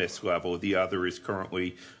dismiss level. The other is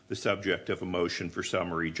currently the subject of a motion for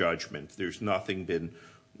summary judgment. There's nothing been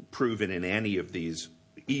proven in any of these,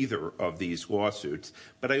 either of these lawsuits.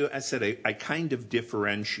 But I kind of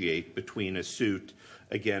differentiate between a suit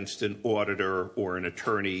against an auditor or an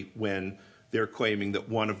attorney when they're claiming that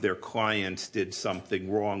one of their clients did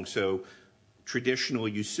something wrong. So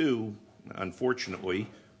traditionally you sue, unfortunately,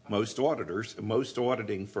 most auditors, most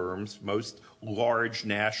auditing firms, most large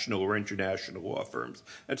national or international law firms,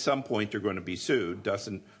 at some point they're going to be sued.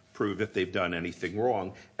 Doesn't prove that they've done anything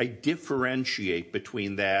wrong. I differentiate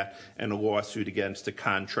between that and a lawsuit against a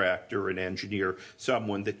contractor, an engineer,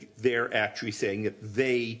 someone that they're actually saying that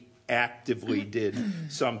they actively did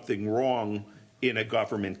something wrong in a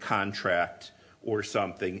government contract or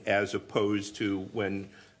something, as opposed to when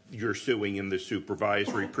you're suing in the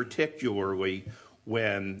supervisory, particularly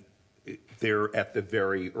when they're at the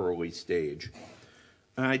very early stage.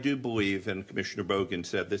 And I do believe, and Commissioner Bogan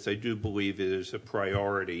said this, I do believe it is a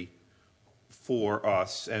priority for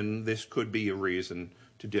us, and this could be a reason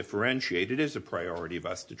to differentiate. It is a priority of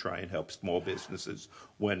us to try and help small businesses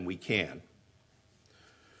when we can.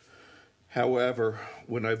 However,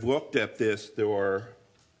 when I've looked at this, there are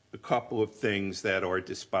a couple of things that are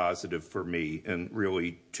dispositive for me, and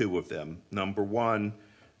really two of them. Number one,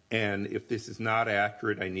 and if this is not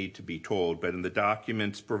accurate, I need to be told, but in the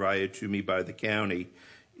documents provided to me by the county,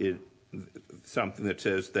 something that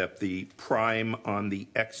says that the prime on the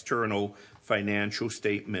external financial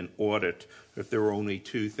statement audit, that there are only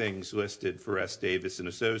two things listed for S. Davis and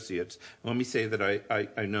Associates. Let me say that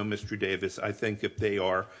I know Mr. Davis. I think if they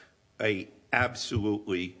are a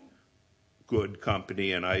absolutely good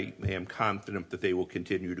company, and I am confident that they will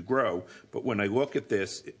continue to grow. But when I look at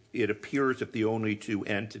this, it appears that the only two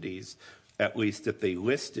entities, at least that they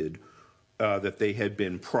listed, that they had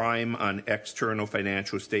been prime on external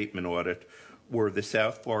financial statement audit, were the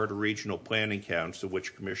South Florida Regional Planning Council,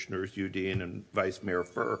 which Commissioners Udine and Vice Mayor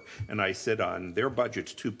Furr and I sit on. Their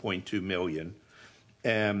budget's $2.2 million.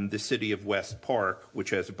 And the city of West Park, which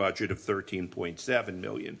has a budget of $13.7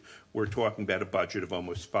 million, we're talking about a budget of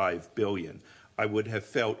almost $5 billion. I would have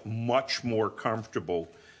felt much more comfortable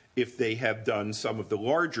if they have done some of the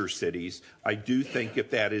larger cities. I do think if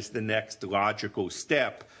that is the next logical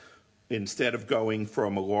step, instead of going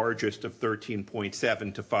from a largest of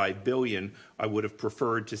 13.7 to 5 billion, I would have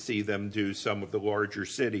preferred to see them do some of the larger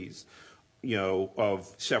cities,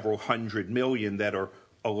 of several hundred million that are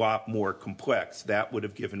a lot more complex. That would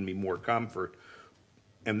have given me more comfort.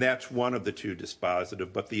 And that's one of the two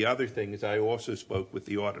dispositive. But the other thing is I also spoke with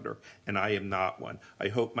the auditor, and I am not one. I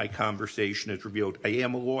hope my conversation has revealed I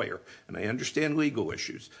am a lawyer, and I understand legal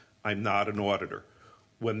issues. I'm not an auditor.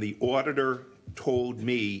 When the auditor told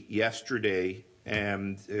me yesterday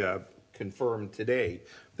and confirmed today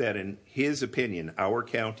that in his opinion, our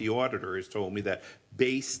county auditor has told me that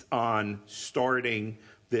based on starting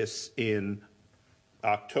this in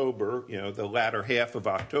October, the latter half of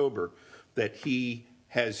October, that he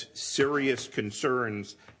has serious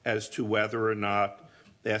concerns as to whether or not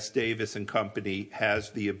S. Davis and Company has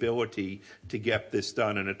the ability to get this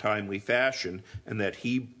done in a timely fashion, and that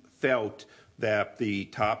he felt that the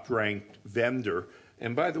top-ranked vendor,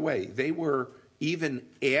 and by the way, they were, even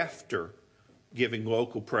after giving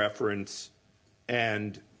local preference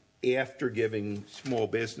and after giving small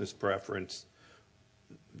business preference,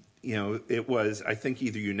 it was, I think,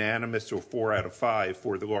 either unanimous or 4 out of 5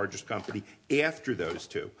 for the largest company after those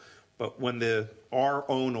two. But when our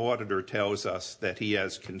own auditor tells us that he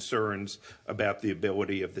has concerns about the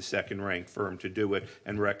ability of the second-ranked firm to do it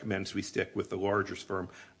and recommends we stick with the largest firm,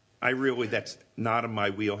 that's not in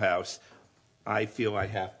my wheelhouse. I feel I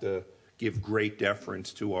have to give great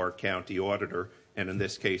deference to our county auditor, and in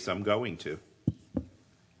this case, I'm going to.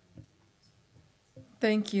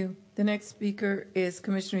 Thank you. The next speaker is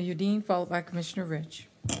Commissioner Udine, followed by Commissioner Rich.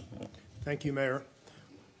 Thank you, Mayor.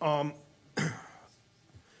 A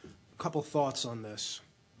couple thoughts on this.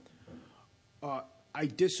 I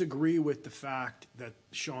disagree with the fact that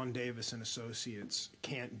Sean Davis and Associates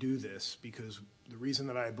can't do this, because the reason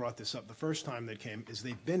that I brought this up the first time they came is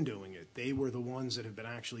they've been doing it. They were the ones that have been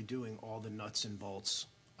actually doing all the nuts and bolts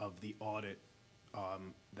of the audit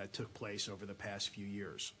that took place over the past few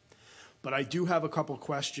years. But I do have a couple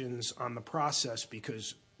questions on the process,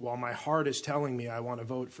 because while my heart is telling me I want to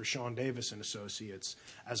vote for Sean Davis and Associates,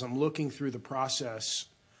 as I'm looking through the process,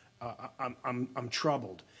 I'm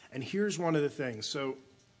troubled. And here's one of the things. So,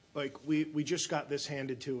 like, we just got this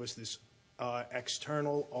handed to us, this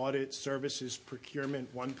external audit services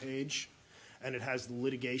procurement one page, and it has the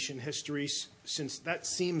litigation history, since that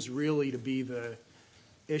seems really to be the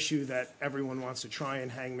issue that everyone wants to try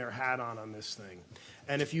and hang their hat on this thing.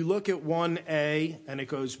 And if you look at 1A and it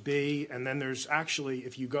goes B, and then there's actually,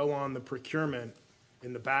 if you go on the procurement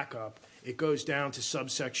in the backup, it goes down to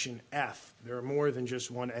subsection F. There are more than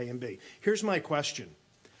just 1A and B. Here's my question.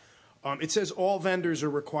 It says all vendors are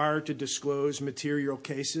required to disclose material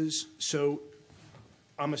cases. So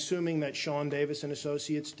I'm assuming that Sean Davis and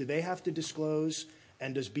Associates, do they have to disclose,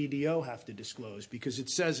 and does BDO have to disclose? Because it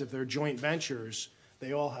says if they're joint ventures,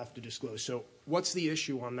 they all have to disclose. So what's the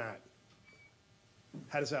issue on that?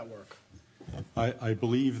 How does that work? I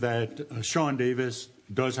believe that Sean Davis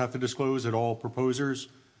does have to disclose at all proposers,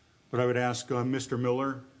 but I would ask Mr.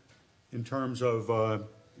 Miller, in terms of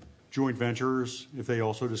joint ventures, if they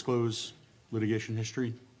also disclose litigation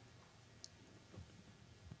history.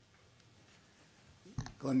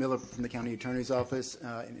 Glenn Miller from the County Attorney's Office.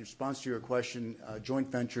 In response to your question, joint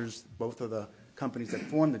ventures, both of the companies that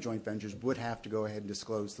form the joint ventures would have to go ahead and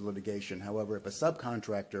disclose the litigation. However, if a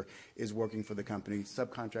subcontractor is working for the company,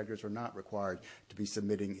 subcontractors are not required to be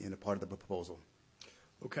submitting in a part of the proposal.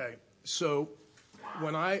 Okay, so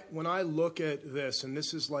when I look at this, and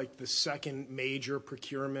this is like the second major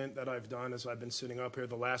procurement that I've done as I've been sitting up here.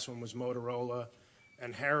 The last one was Motorola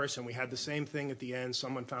and Harris, and we had the same thing at the end.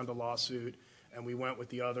 Someone found a lawsuit, and we went with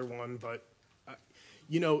the other one. But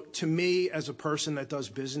you know, to me, as a person that does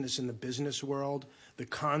business in the business world, the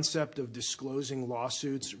concept of disclosing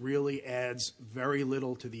lawsuits really adds very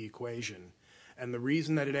little to the equation. And the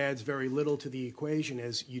reason that it adds very little to the equation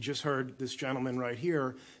is you just heard this gentleman right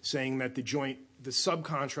here saying that the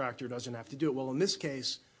subcontractor doesn't have to do it. Well, in this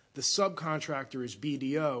case, the subcontractor is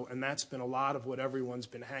BDO, and that's been a lot of what everyone's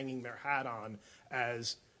been hanging their hat on,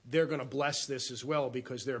 as they're going to bless this as well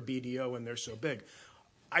because they're BDO and they're so big.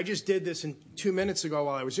 I just did this 2 minutes ago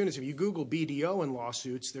while I was doing this. If you Google BDO and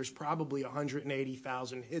lawsuits, there's probably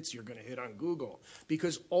 180,000 hits you're going to hit on Google,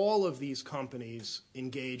 because all of these companies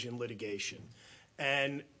engage in litigation.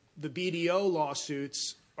 And the BDO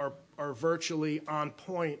lawsuits are virtually on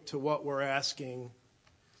point to what we're asking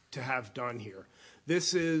to have done here.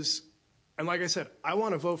 This is, and like I said, I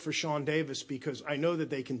want to vote for Sean Davis because I know that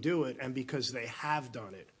they can do it and because they have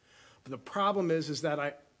done it. But the problem is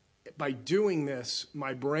that by doing this,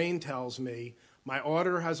 my brain tells me my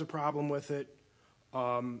auditor has a problem with it.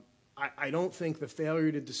 I don't think the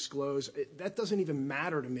failure to disclose, that doesn't even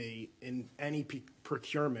matter to me in any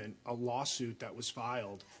procurement, a lawsuit that was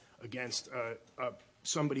filed against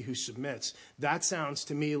somebody who submits. That sounds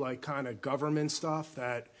to me like kind of government stuff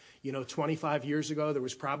that, 25 years ago there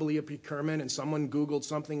was probably a procurement and someone Googled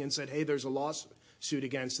something and said, hey, there's a lawsuit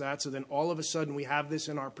against that. So then all of a sudden we have this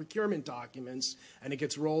in our procurement documents and it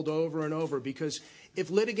gets rolled over and over, because if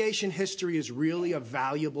litigation history is really a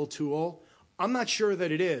valuable tool, I'm not sure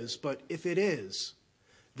that it is, but if it is,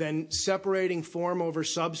 then separating form over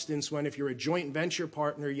substance, when if you're a joint venture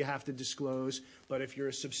partner you have to disclose, but if you're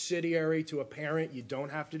a subsidiary to a parent you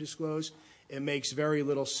don't have to disclose, it makes very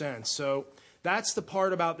little sense. So that's the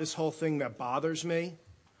part about this whole thing that bothers me.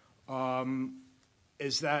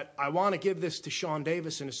 Is that I want to give this to Sean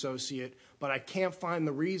Davis and Associate, but I can't find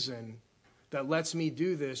the reason that lets me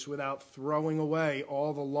do this without throwing away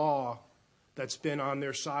all the law that's been on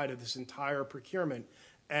their side of this entire procurement.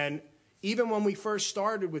 And even when we first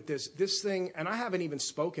started with this thing, and I haven't even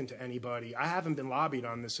spoken to anybody, I haven't been lobbied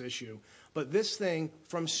on this issue, but this thing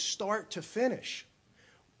from start to finish,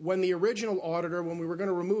 when the original auditor, when we were going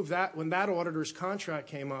to remove that, when that auditor's contract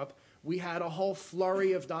came up, we had a whole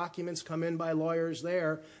flurry of documents come in by lawyers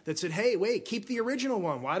there that said, hey, wait, keep the original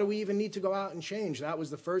one. Why do we even need to go out and change? That was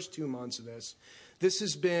the first 2 months of this. This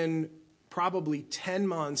has been probably 10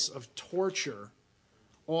 months of torture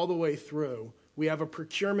all the way through. We have a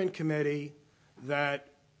procurement committee that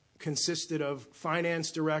consisted of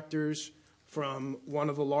finance directors from one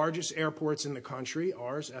of the largest airports in the country,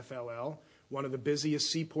 ours, FLL, one of the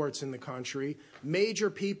busiest seaports in the country, major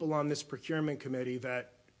people on this procurement committee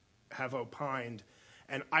that have opined.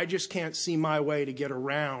 And I just can't see my way to get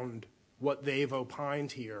around what they've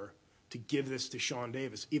opined here to give this to Sean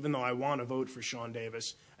Davis, even though I want to vote for Sean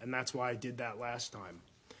Davis, and that's why I did that last time.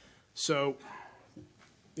 So,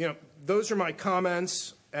 those are my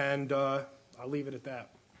comments, and I'll leave it at that.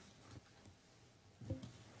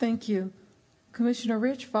 Thank you. Commissioner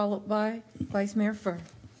Rich, followed by Vice Mayor Furr.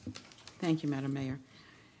 Thank you, Madam Mayor.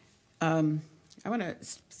 I want to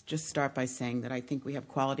just start by saying that I think we have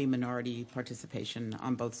quality minority participation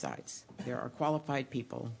on both sides. There are qualified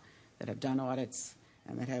people that have done audits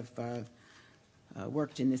and that have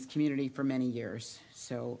worked in this community for many years.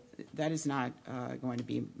 So that is not going to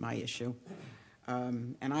be my issue.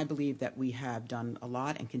 And I believe that we have done a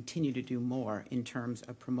lot and continue to do more in terms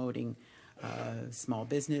of promoting small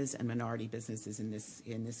business and minority businesses in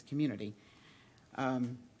this community.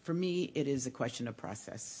 For me, it is a question of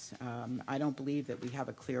process. I don't believe that we have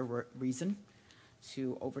a clear reason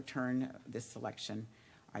to overturn this selection.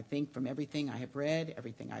 I think from everything I have read,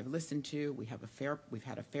 everything I've listened to, we've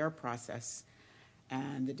had a fair process,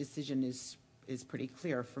 and the decision is pretty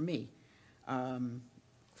clear for me.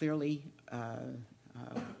 Clearly,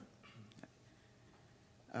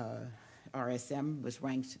 RSM was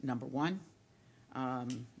ranked number one.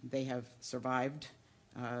 They have survived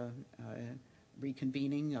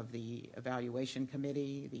reconvening of the evaluation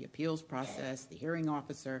committee, the appeals process, the hearing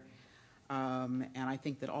officer, and I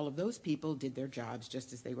think that all of those people did their jobs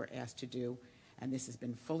just as they were asked to do, and this has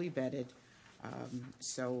been fully vetted.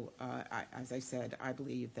 As I said, I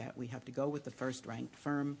believe that we have to go with the first-ranked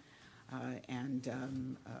firm and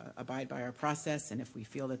abide by our process, and if we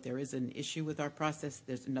feel that there is an issue with our process,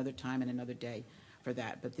 there's another time and another day for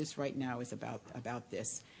that. But this right now is about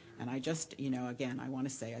this. And I just, again, I want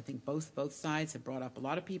to say I think both sides have brought up a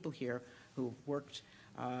lot of people here who worked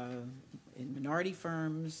in minority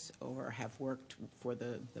firms or have worked for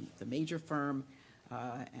the major firm,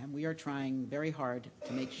 and we are trying very hard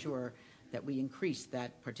to make sure that we increase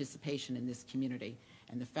that participation in this community.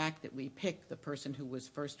 And the fact that we pick the person who was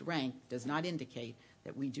first ranked does not indicate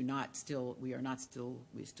that we still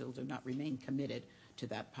do not remain committed to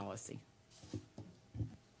that policy.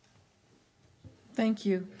 Thank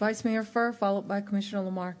you. Vice Mayor Furr, followed by Commissioner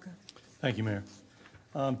LaMarca. Thank you, Mayor.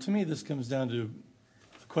 To me, this comes down to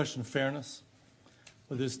the question of fairness.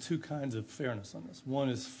 Well, there's two kinds of fairness on this. One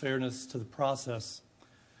is fairness to the process,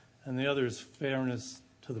 and the other is fairness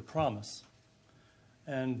to the promise.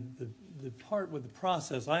 And the part with the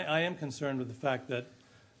process, I am concerned with the fact that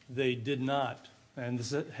they did not, and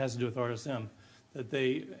this has to do with RSM, that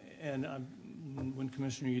they, and when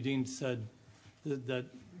Commissioner Udine said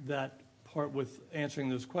that part with answering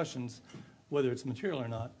those questions, whether it's material or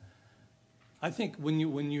not, I think when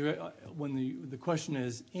the question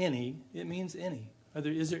is any, it means any.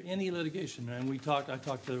 Is there any litigation? And I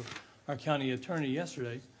talked to our county attorney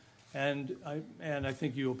yesterday, and I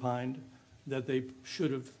think you opined that they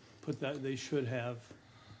should have put that, they should have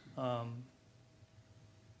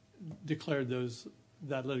declared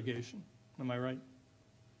that litigation. Am I right?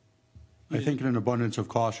 I think in an abundance of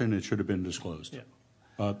caution, it should have been disclosed.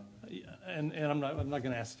 Yeah. And I'm not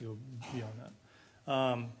going to ask you beyond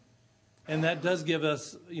that. And that does give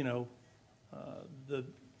us, the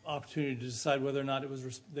opportunity to decide whether or not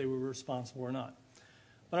they were responsible or not.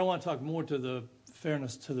 But I want to talk more to the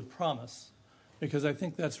fairness to the promise, because I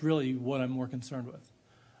think that's really what I'm more concerned with.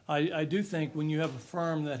 I do think when you have a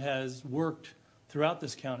firm that has worked throughout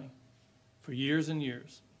this county for years and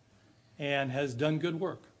years and has done good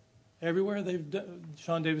work, everywhere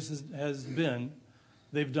Sean Davis has been,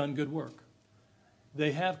 they've done good work.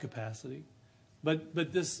 They have capacity, but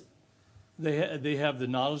they have the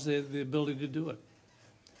knowledge, they have the ability to do it.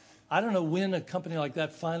 I don't know when a company like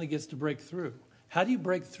that finally gets to break through. How do you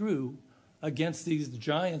break through against these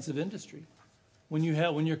giants of industry when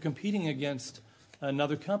you're competing against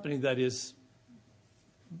another company that is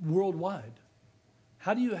worldwide?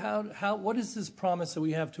 What is this promise that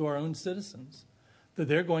we have to our own citizens that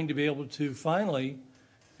they're going to be able to finally?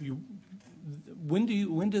 When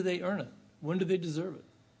do they earn it? When do they deserve it?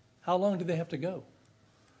 How long do they have to go?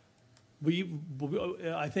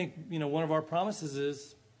 I think one of our promises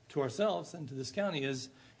is to ourselves and to this county is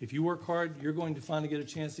if you work hard, you're going to finally get a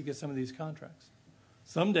chance to get some of these contracts.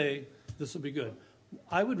 Someday this will be good.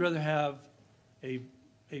 I would rather have a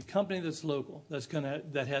company that's local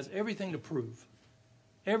that has everything to prove,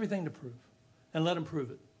 and let them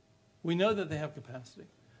prove it. We know that they have capacity.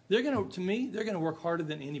 To me, they're going to work harder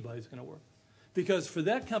than anybody's going to work, Because for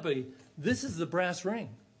that company, this is the brass ring.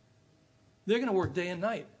 They're going to work day and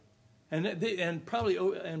night, and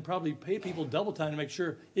probably pay people double time to make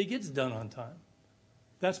sure it gets done on time.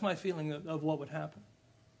 That's my feeling of what would happen.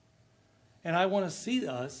 And I want to see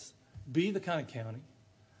us be the kind of county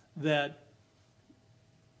that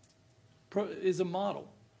is a model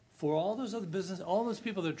for all those other businesses, all those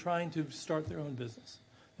people that are trying to start their own business,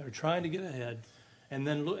 that are trying to get ahead, and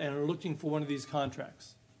then and are looking for one of these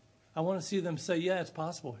contracts. I want to see them say, "Yeah, it's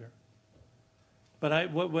possible here."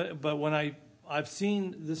 But when I've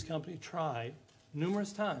seen this company try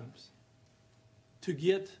numerous times to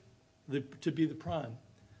get to be the prime.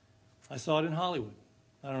 I saw it in Hollywood.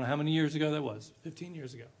 I don't know how many years ago that was, 15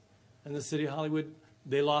 years ago. And the city of Hollywood,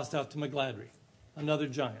 they lost out to McGladrey, another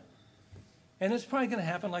giant. And it's probably going to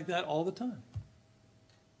happen like that all the time.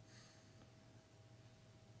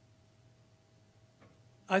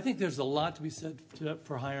 I think there's a lot to be said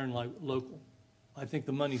for hiring local. I think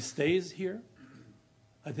the money stays here.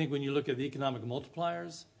 I think when you look at the economic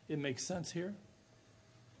multipliers, it makes sense here.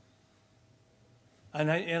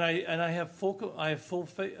 And I have full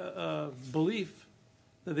belief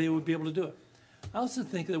that they would be able to do it. I also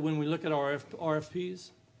think that when we look at our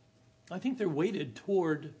RFPs, I think they're weighted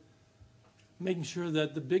toward making sure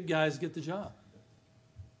that the big guys get the job.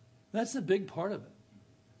 That's a big part of it.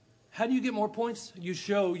 How do you get more points? You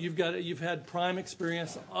show you've had prime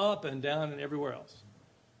experience up and down and everywhere else.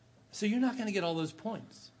 So you're not going to get all those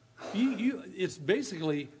points. It's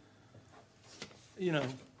basically, they're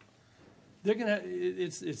going to.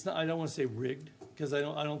 It's not. I don't want to say rigged because I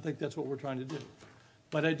don't think that's what we're trying to do.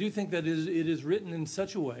 But I do think that it is written in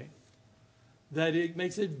such a way that it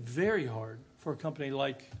makes it very hard for a company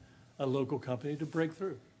like a local company to break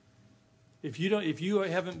through. If you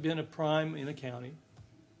haven't been a prime in a county,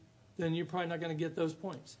 then you're probably not going to get those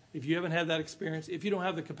points. If you haven't had that experience, if you don't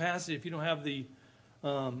have the capacity, if you don't have the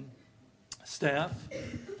staff,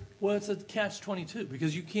 well, it's a catch-22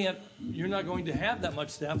 because you're not going to have that much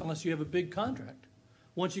staff unless you have a big contract.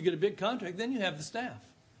 Once you get a big contract, then you have the staff.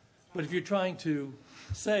 But if you're trying to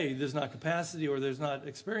say there's not capacity or there's not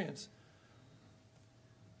experience,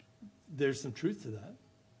 there's some truth to that.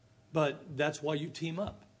 But that's why you team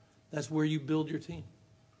up. That's where you build your team.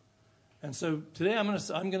 And so today I'm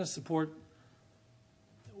going to support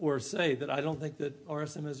or say that I don't think that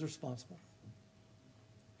RSM is responsible.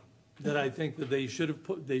 That I think that they should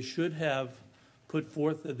have put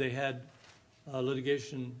forth that they had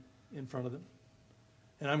litigation in front of them.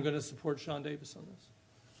 And I'm going to support Sean Davis on this.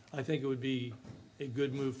 I think it would be a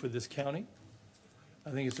good move for this county.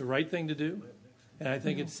 I think it's the right thing to do. And I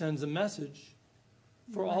think it sends a message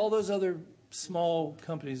for all those other small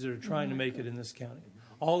companies that are trying to make it in this county.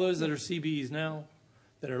 All those that are CBEs now,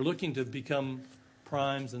 that are looking to become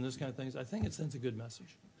primes and those kind of things, I think it sends a good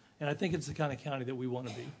message. And I think it's the kind of county that we want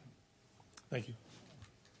to be. Thank you.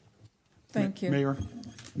 Thank you. Mayor,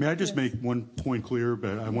 may I just make one point clear,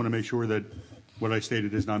 but I want to make sure that what I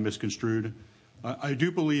stated is not misconstrued. I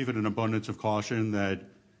do believe in an abundance of caution that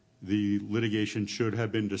the litigation should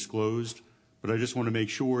have been disclosed, but I just want to make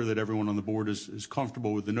sure that everyone on the board is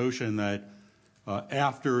comfortable with the notion that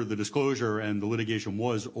after the disclosure and the litigation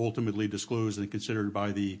was ultimately disclosed and considered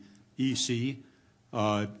by the EC,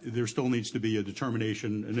 there still needs to be a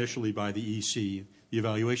determination initially by the EC, the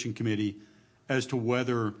evaluation committee, as to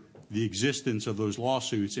whether the existence of those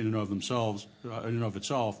lawsuits in and of themselves, in and of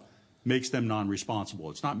itself, makes them non-responsible.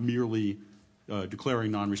 It's not merely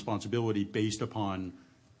declaring non-responsibility based upon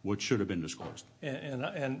what should have been disclosed. And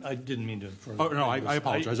I didn't mean to infer. Oh, no, I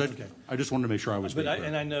apologize. Okay. I just wanted to make sure I was being clear.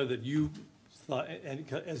 And I know that you thought, and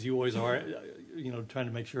as you always are, trying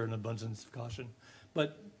to make sure an abundance of caution.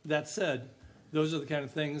 But that said, those are the kind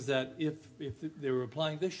of things that if they were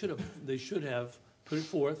applying, they should have put it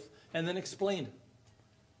forth and then explained it.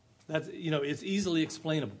 That's it's easily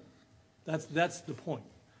explainable. That's the point.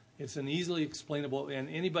 It's an easily explainable, and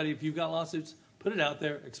anybody, if you've got lawsuits, put it out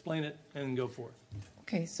there, explain it, and go forth.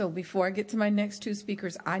 Okay, so before I get to my next two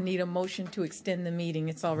speakers, I need a motion to extend the meeting.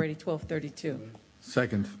 It's already 12:32.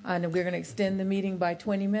 Second. And we're going to extend the meeting by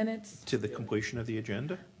 20 minutes. To the completion of the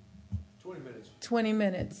agenda? 20 minutes. 20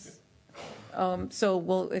 minutes. So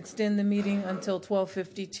we'll extend the meeting until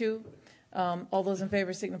 12:52. All those in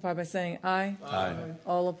favor signify by saying aye. Aye.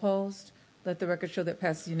 All opposed? Let the record show that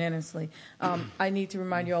passes unanimously. I need to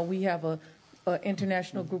remind you all, we have a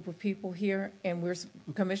international group of people here, and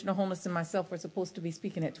Commissioner Holness and myself are supposed to be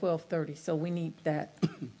speaking at 12:30, so we need that.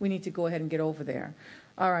 We need to go ahead and get over there.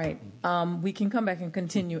 All right. We can come back and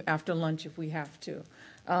continue after lunch if we have to.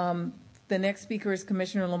 The next speaker is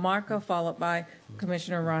Commissioner LaMarca, followed by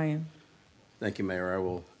Commissioner Ryan. Thank you, Mayor. I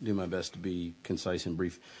will do my best to be concise and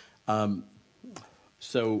brief.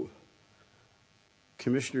 So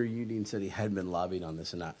Commissioner Udine said he had been lobbied on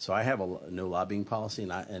this, and so I have a no lobbying policy,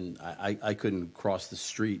 and I couldn't cross the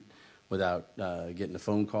street without getting a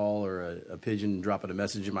phone call or a pigeon dropping a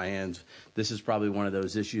message in my hands. This is probably one of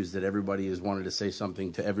those issues that everybody has wanted to say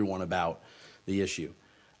something to everyone about the issue.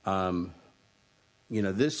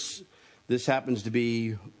 This happens to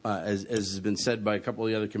be, as has been said by a couple of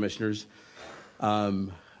the other commissioners,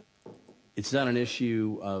 it's not an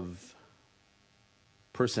issue of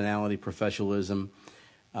personality, professionalism,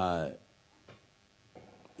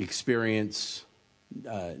 experience,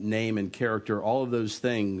 name and character. All of those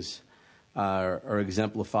things are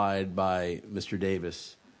exemplified by Mr.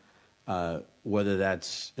 Davis, whether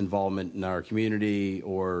that's involvement in our community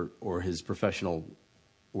or his professional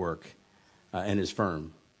work and his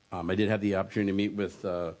firm. I did have the opportunity to meet with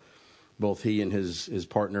both he and his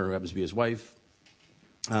partner, who happens to be his wife.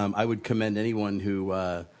 I would commend anyone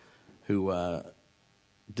who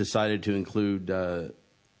decided to include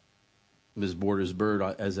Ms. Borders-Bird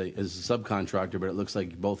as a subcontractor, but it looks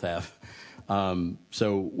like you both have.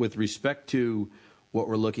 So with respect to what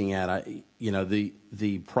we're looking at,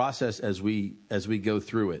 the process as we go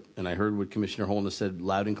through it, and I heard what Commissioner Holness said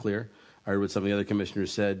loud and clear. I heard what some of the other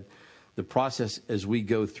commissioners said. The process as we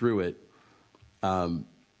go through it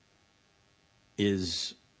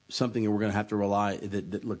is something that we're going to have to rely.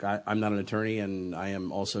 Look, I'm not an attorney, and I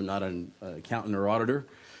am also not an accountant or auditor.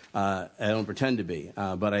 I don't pretend to be,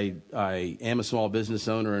 but I am a small business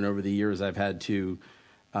owner, and over the years I've had to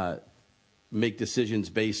make decisions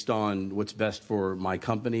based on what's best for my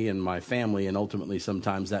company and my family, and ultimately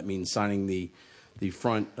sometimes that means signing the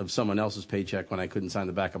front of someone else's paycheck when I couldn't sign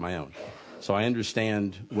the back of my own. So I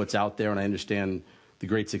understand what's out there, and I understand the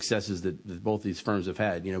great successes that both these firms have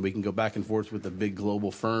had. We can go back and forth with the big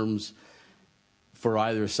global firms for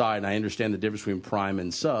either side, and I understand the difference between prime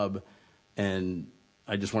and sub, and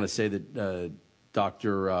I just want to say that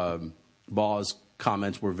Dr. Baugh's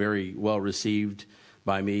comments were very well received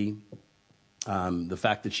by me. The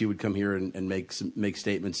fact that she would come here and make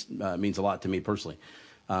statements means a lot to me personally.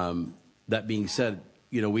 That being said,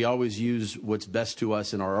 we always use what's best to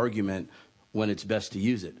us in our argument when it's best to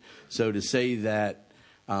use it. So to say that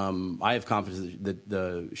I have confidence that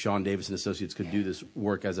the Sean Davis and Associates could do this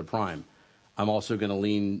work as a prime, I'm also going to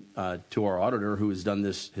lean to our auditor, who has done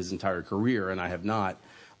this his entire career, and I have not.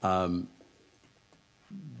 But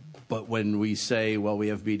when we say, well, we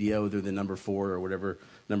have BDO, they're the number 4 or whatever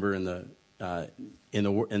number in the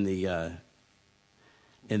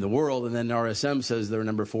world, and then RSM says they're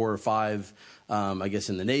number 4 or 5, I guess,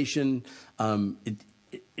 in the nation.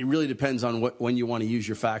 It really depends on when you want to use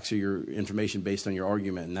your facts or your information based on your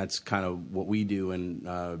argument, and that's kind of what we do in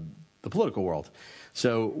the political world.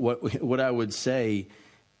 So what I would say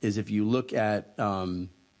is, if you look at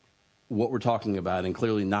what we're talking about, and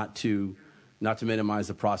clearly not to minimize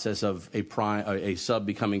the process of a sub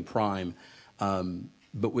becoming prime,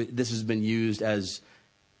 but this has been used as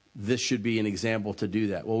this should be an example to do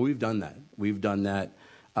that. Well, we've done that. We've done that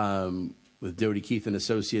with Doty Keith and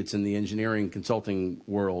Associates in the engineering consulting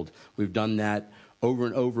world. We've done that over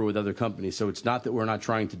and over with other companies. So it's not that we're not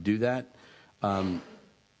trying to do that.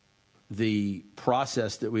 The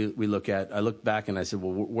process that we look at, I looked back and I said,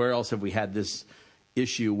 well, where else have we had this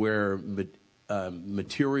issue where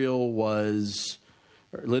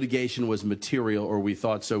litigation was material, or we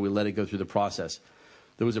thought so, we let it go through the process?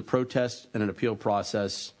 There was a protest and an appeal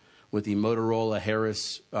process with the Motorola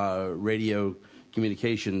Harris radio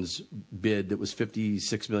communications bid that was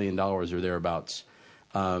 $56 million or thereabouts.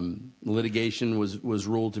 Litigation was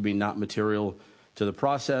ruled to be not material to the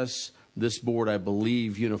process. This board, I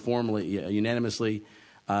believe, unanimously,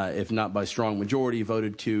 if not by strong majority,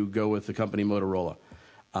 voted to go with the company Motorola.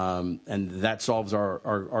 And that solves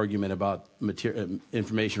our argument about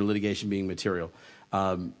information or litigation being material.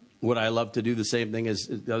 Would I love to do the same thing as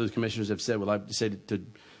the other commissioners have said? Would I say to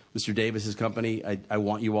Mr. Davis's company, I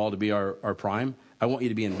want you all to be our prime. I want you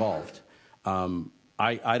to be involved.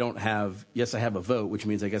 I don't have, yes, I have a vote, which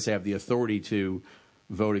means I guess I have the authority to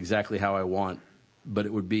vote exactly how I want, but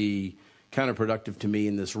it would be counterproductive to me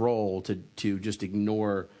in this role to just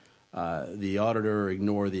ignore the auditor, or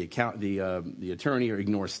ignore the attorney, or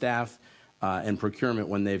ignore staff and procurement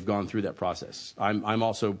when they've gone through that process. I'm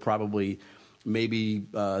also probably, maybe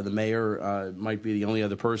the mayor might be the only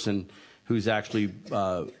other person who's actually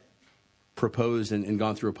proposed and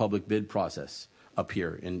gone through a public bid process up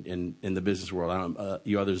here in the business world.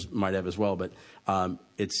 You others might have as well, but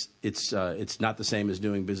it's not the same as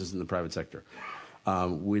doing business in the private sector.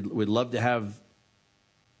 We'd love to have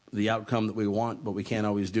the outcome that we want, but we can't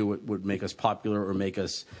always do what would make us popular or make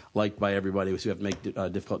us liked by everybody, so we have to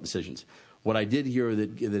make difficult decisions. What I did hear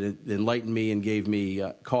that enlightened me and gave me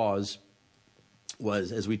cause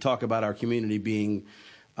was, as we talk about our community being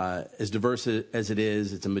as diverse as it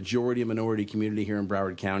is, it's a majority-minority community here in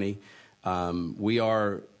Broward County. We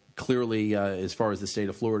are clearly, as far as the state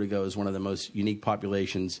of Florida goes, one of the most unique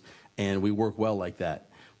populations, and we work well like that.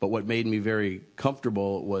 But what made me very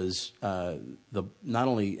comfortable was not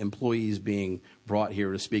only employees being brought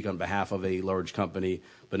here to speak on behalf of a large company,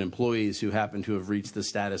 but employees who happen to have reached the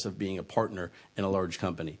status of being a partner in a large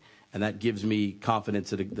company. And that gives me confidence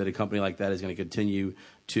that a company like that is going to continue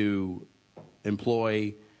to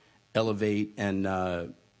employ, elevate,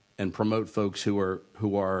 and promote folks who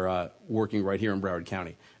are working right here in Broward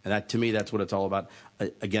County. And that, to me, that's what it's all about.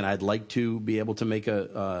 Again, I'd like to be able to make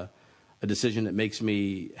a decision that makes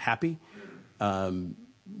me happy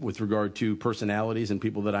with regard to personalities and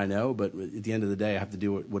people that I know. But at the end of the day, I have to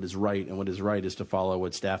do what is right, and what is right is to follow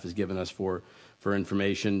what staff has given us for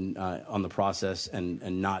information on the process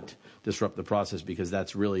and not disrupt the process, because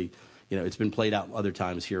that's really, it's been played out other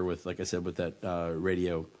times here with, like I said, with that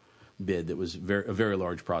radio bid that was a very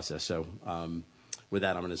large process. So with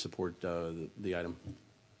that, I'm going to support the item.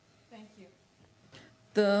 Thank you.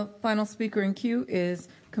 The final speaker in queue is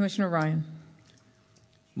Commissioner Ryan.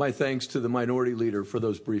 My thanks to the minority leader for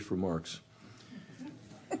those brief remarks.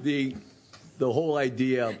 The whole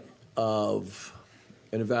idea of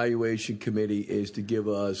an evaluation committee is to give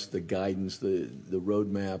us the guidance, the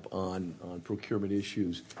roadmap on procurement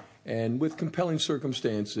issues. And with compelling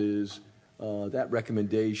circumstances, that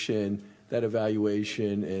recommendation, that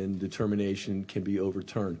evaluation and determination can be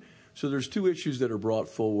overturned. So there's two issues that are brought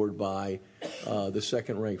forward by the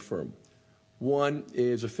second-ranked firm. One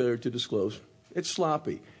is a failure to disclose. It's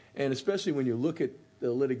sloppy. And especially when you look at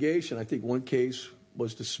the litigation, I think one case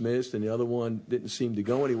was dismissed and the other one didn't seem to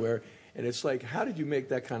go anywhere. And it's like, how did you make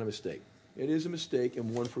that kind of mistake? It is a mistake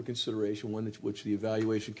and one for consideration, one which the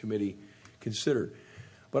evaluation committee considered.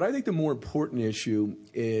 But I think the more important issue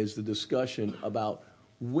is the discussion about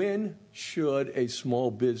when should a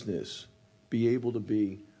small business be able to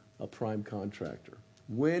be a prime contractor?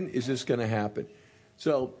 When is this going to happen?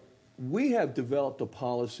 So we have developed a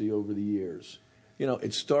policy over the years.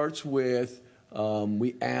 It starts with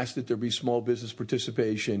we ask that there be small business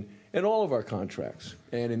participation in all of our contracts.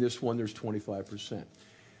 And in this one, there's 25%.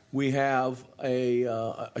 We have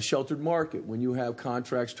a sheltered market. When you have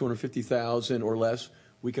contracts $250,000 or less,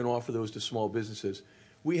 we can offer those to small businesses.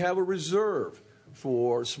 We have a reserve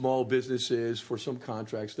for small businesses for some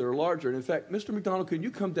contracts that are larger. And in fact, Mr. McDonald, can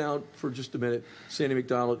you come down for just a minute, Sandy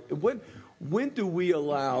McDonald? When do we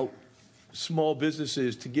allow small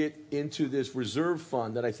businesses to get into this reserve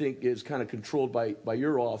fund that I think is kind of controlled by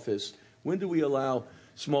your office? When do we allow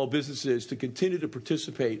small businesses to continue to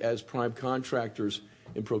participate as prime contractors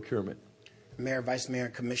in procurement? Mayor, Vice Mayor,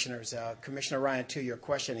 and Commissioners, Commissioner Ryan, to your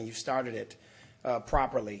question, and you started it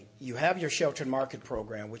properly. You have your sheltered market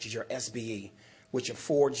program, which is your SBE, which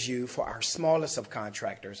affords you, for our smallest of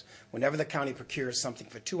contractors, whenever the county procures something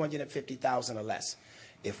for $250,000 or less,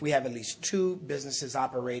 if we have at least two businesses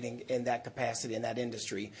operating in that capacity, in that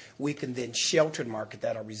industry, we can then sheltered market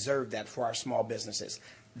that or reserve that for our small businesses.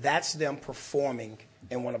 That's them performing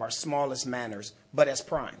in one of our smallest manners, but as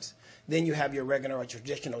primes. Then you have your regular or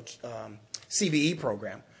traditional CBE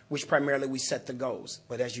program, which primarily we set the goals.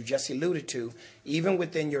 But as you just alluded to, even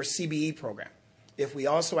within your CBE program, if we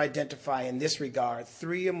also identify in this regard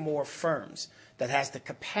 3 or more firms that has the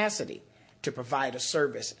capacity to provide a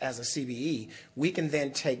service as a CBE, we can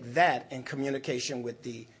then take that in communication with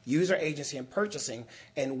the user agency and purchasing,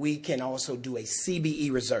 and we can also do a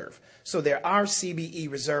CBE reserve. So there are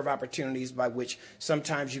CBE reserve opportunities by which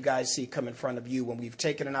sometimes you guys see come in front of you when we've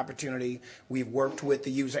taken an opportunity. We've worked with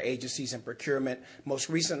the user agencies and procurement. Most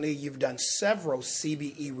recently, you've done several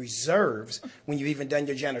CBE reserves when you've even done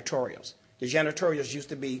your janitorials. The janitorials used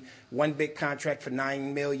to be one big contract for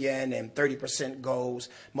 $9 million and 30% goals.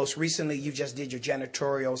 Most recently, you just did your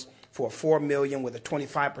janitorials for $4 million with a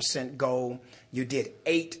 25% goal. You did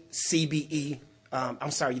 4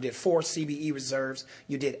 CBE reserves.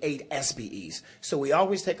 You did 8 SBEs. So we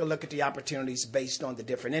always take a look at the opportunities based on the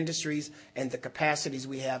different industries and the capacities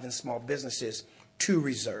we have in small businesses to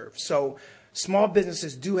reserve. So small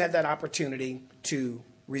businesses do have that opportunity to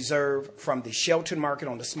reserve from the sheltered market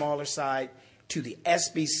on the smaller side to the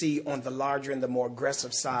SBC on the larger and the more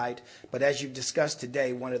aggressive side. But as you've discussed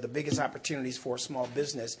today, one of the biggest opportunities for a small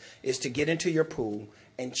business is to get into your pool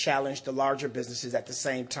and challenge the larger businesses at the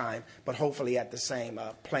same time, but hopefully at the same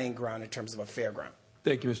playing ground in terms of a fair ground.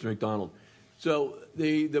 Thank you, Mr. McDonald. So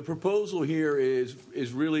the proposal here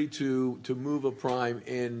is really to move a prime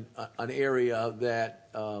in an area that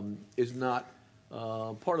is not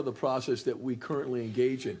part of the process that we currently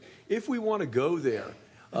engage in. If we want to go there,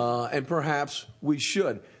 and perhaps we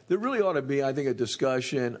should, there really ought to be, I think, a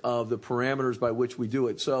discussion of the parameters by which we do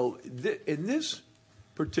it. So in this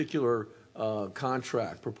particular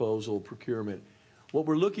contract proposal procurement, what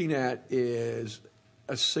we're looking at is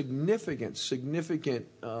a significant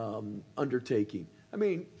undertaking. I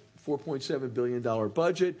mean, $4.7 billion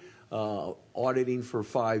budget, auditing for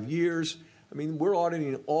 5 years. I mean, we're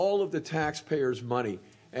auditing all of the taxpayers' money.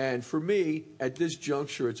 And for me, at this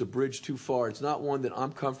juncture, it's a bridge too far. It's not one that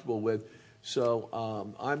I'm comfortable with. So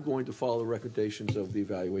I'm going to follow the recommendations of the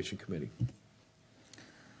Evaluation Committee.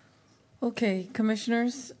 Okay,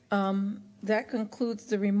 Commissioners, that concludes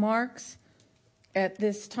the remarks. At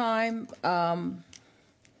this time,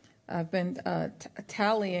 I've been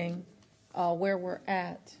tallying where we're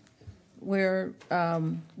at. We're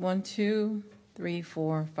 1, 2, 3,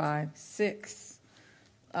 4, 5, 6.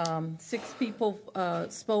 6 people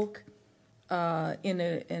spoke in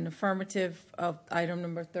an affirmative of item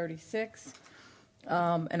number 36,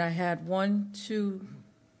 and I had 2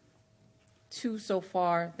 so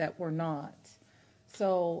far that were not.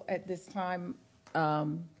 So at this time,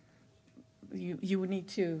 you would need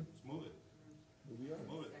to move it.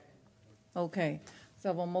 Okay. So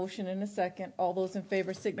I have a motion and a second. All those in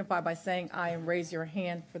favor signify by saying aye and raise your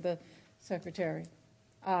hand for the Secretary.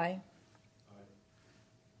 Aye.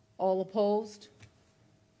 All opposed?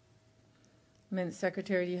 Minute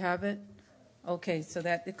Secretary, do you have it? Okay, so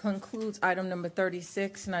that concludes item number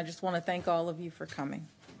 36, and I just want to thank all of you for coming.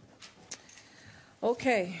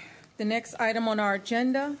 Okay, the next item on our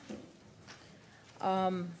agenda,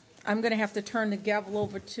 I'm going to have to turn the gavel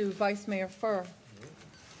over to Vice Mayor Furr.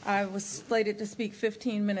 I was slated to speak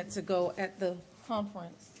 15 minutes ago at the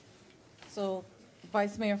conference. So,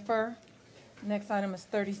 Vice Mayor Furr, next item is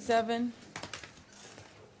 37.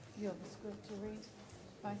 You have a script to read,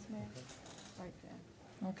 Vice Mayor? Right there.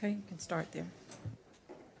 Okay, you can start there.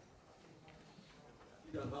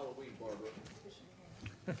 You done Halloween,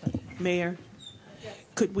 Barbara. Mayor,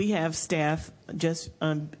 could we have staff, just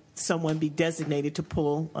someone be designated to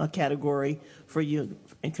pull a category for you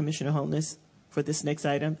and Commissioner Holness for this next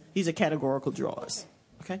item? These are categorical draws,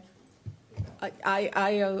 okay?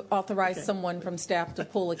 I authorize someone from staff to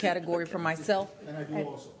pull a category for myself, and I do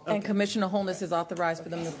also. And Commissioner Holness is authorized for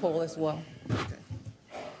them to pull as well.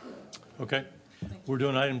 Okay. We're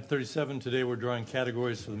doing item 37 today. We're drawing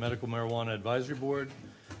categories for the Medical Marijuana Advisory Board,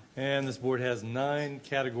 and this board has 9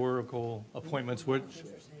 categorical appointments, which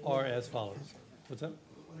are as follows. What's that?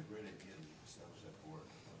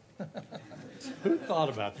 Who thought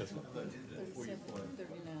about this one?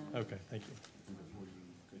 Okay, thank you.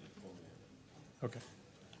 Okay.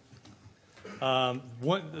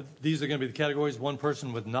 These are going to be the categories: 1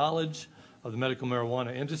 person with knowledge of the medical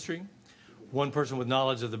marijuana industry, 1 person with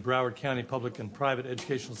knowledge of the Broward County public and private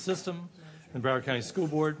educational system and Broward County School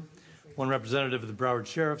Board, 1 representative of the Broward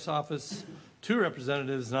Sheriff's Office, 2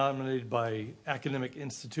 representatives nominated by academic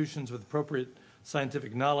institutions with appropriate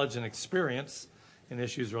scientific knowledge and experience in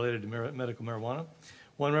issues related to medical marijuana,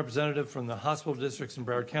 1 representative from the hospital districts in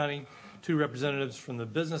Broward County, 2 representatives from the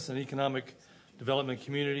business and economic development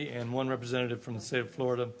community, and 1 representative from the state of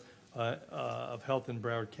Florida of health in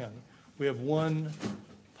Broward County. We have 1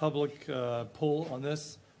 public poll on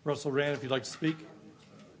this. Russell Rand, if you'd like to speak.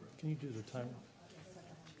 Can you do the timer?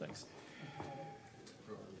 Thanks.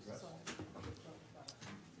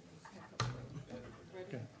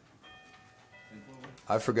 Okay.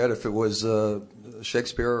 I forget if it was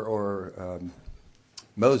Shakespeare or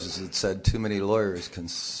Moses that said, "Too many lawyers can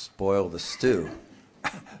spoil the stew."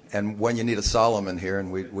 And when you need a Solomon here,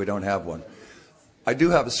 and we don't have one. I do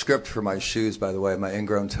have a script for my shoes, by the way. My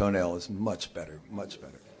ingrown toenail is much better, much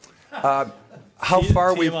better. How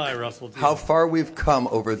far we've come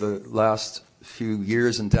over the last few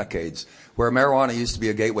years and decades, where marijuana used to be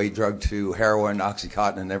a gateway drug to heroin,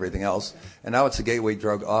 Oxycontin, and everything else, and now it's a gateway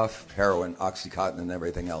drug off heroin, Oxycontin, and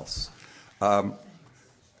everything else.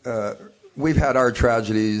 We've had our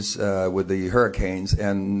tragedies with the hurricanes,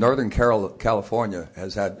 and Northern California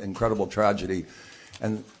has had incredible tragedy.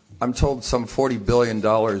 And I'm told some $40 billion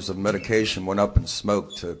of medication went up in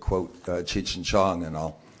smoke, to quote Cheech and Chong and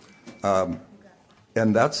all.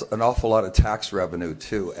 And that's an awful lot of tax revenue,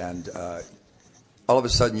 too. And all of a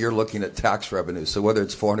sudden, you're looking at tax revenue. So whether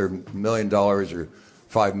it's $400 million or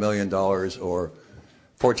 $5 million or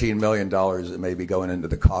 $14 million that may be going into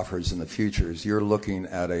the coffers in the futures, you're looking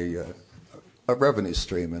at a revenue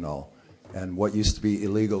stream and all. And what used to be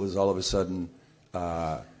illegal is all of a sudden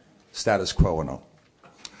status quo and all.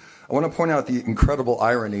 I want to point out the incredible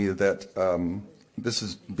irony that this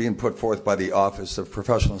is being put forth by the Office of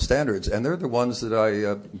Professional Standards, and they're the ones that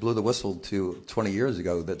I blew the whistle to 20 years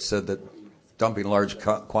ago that said that dumping large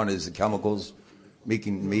quantities of chemicals,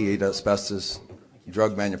 making me eat asbestos,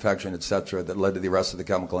 drug manufacturing, etc., that led to the arrest of the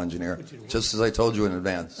chemical engineer, just as I told you in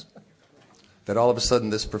advance. That all of a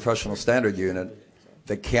sudden this professional standard unit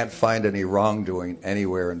that can't find any wrongdoing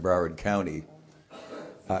anywhere in Broward County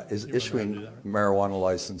is issuing marijuana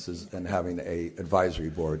licenses and having a advisory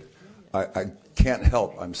board. I can't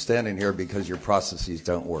help. I'm standing here because your processes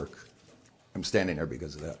don't work. I'm standing here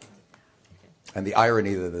because of that. And the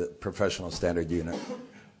irony that the professional standard unit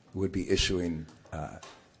would be issuing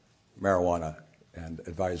marijuana and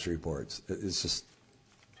advisory boards. It's just,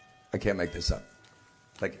 I can't make this up.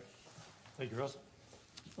 Thank you. Thank you, Russell.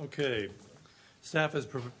 Okay. Staff has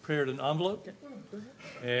prepared an envelope,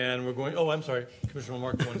 and we're going, I'm sorry. Commissioner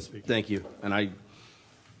Lamarck, you want to speak. Thank you. And I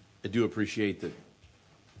do appreciate that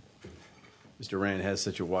Mr. Rand has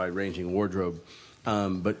such a wide-ranging wardrobe.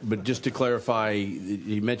 But just to clarify,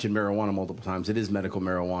 you mentioned marijuana multiple times. It is medical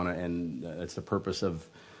marijuana, and that's the purpose of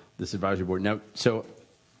this advisory board. Now, so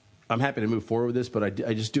I'm happy to move forward with this, but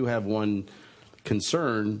I just do have one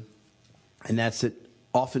concern, and that's that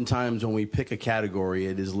oftentimes when we pick a category,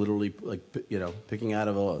 it is literally like, picking out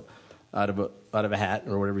of a hat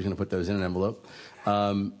or whatever he's going to put those in an envelope.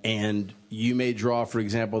 And you may draw, for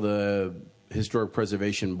example, the Historic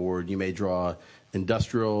Preservation Board. You may draw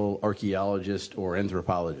industrial archaeologist or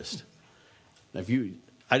anthropologist. Now,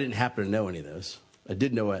 I didn't happen to know any of those. I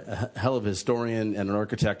did know a hell of a historian and an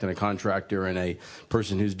architect and a contractor and a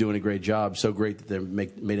person who's doing a great job, so great that they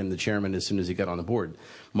made him the chairman as soon as he got on the board.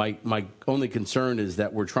 My only concern is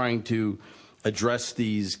that we're trying to address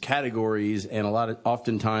these categories, and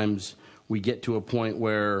oftentimes we get to a point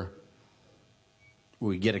where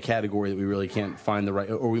we get a category that we really can't find the right,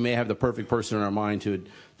 or we may have the perfect person in our mind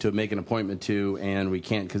to make an appointment to, and we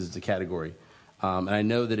can't because it's a category. And I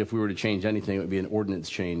know that if we were to change anything, it would be an ordinance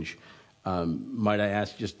change. Might I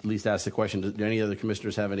at least ask the question, do any other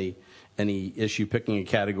commissioners have any issue picking a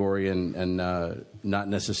category and not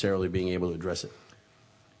necessarily being able to address it?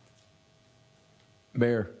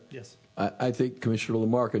 Mayor. Yes. I think Commissioner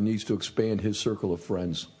Lamarca needs to expand his circle of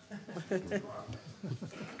friends.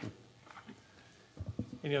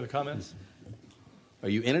 Any other comments? Are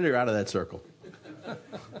you in it or out of that circle?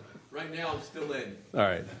 Right now, I'm still in. All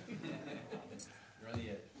right. You're on the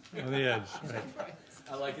edge. On the edge, right.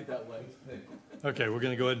 I like it that way. Okay, we're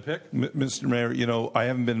going to go ahead and pick. Mr. Mayor, I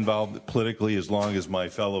haven't been involved politically as long as my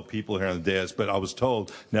fellow people here on the dais, but I was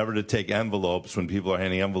told never to take envelopes when people are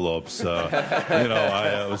handing envelopes.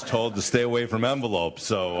 I was told to stay away from envelopes,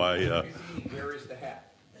 so Where is the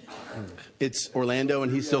hat? It's Orlando,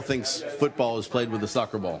 and he still thinks football is played with a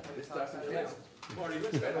soccer ball. Marty,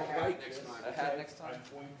 let's get a hat next time.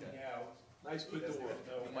 Nice put the work.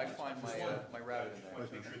 You might find my rabbit in there.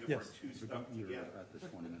 Make sure there Yes. weren't two stuck together at the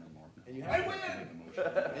 20-minute mark. And you have,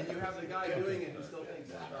 and you have the guy doing it who still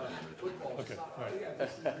thinks football. Okay, all right. Yeah,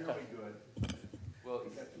 this is really good. Well,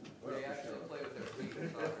 they actually play with their feet.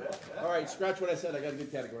 All right, scratch what I said. I got a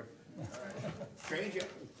good category. Stranger.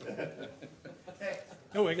 Hey.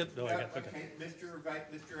 I got. Okay.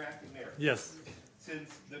 Mr. Acting Mayor. Yes.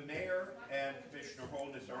 Since the mayor and Commissioner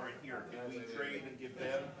Holness aren't here, can we trade and give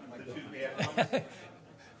them the two bad ones?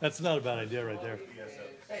 That's not a bad idea right there.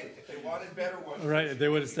 Hey, if they wanted better ones. Right, they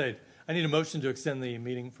would have stayed. I need a motion to extend the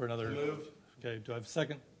meeting for another. Moved. Okay, do I have a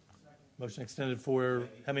second? Motion extended for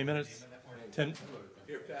how many minutes? 10.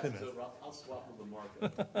 Here, pass 10 this minutes. over. I'll swap with the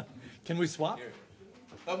marker. Can we swap?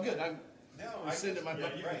 I'm good. I'm sending my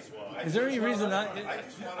Is there any reason I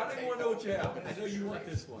just want to didn't want to know what you have. I know you want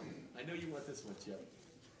this one. Chip.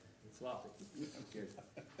 Swap it.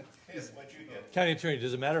 What'd you get? County Attorney,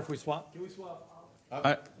 does it matter if we swap? Can we swap?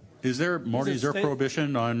 Is there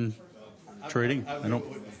prohibition on trading? I don't.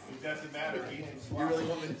 It doesn't matter. He can swap.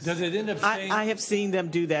 Does it end up staying? I have seen them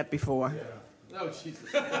do that before. No,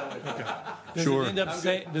 Jesus. Does Sure. it end up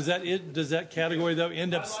staying? Does that category though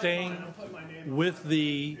end up staying with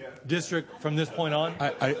the district from this point on?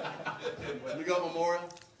 We go Memorial.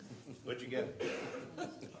 What'd you get?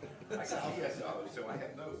 I got GSO, so I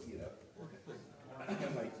have those, I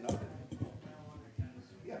have like nothing.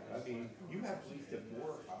 Yeah, I mean, you have at least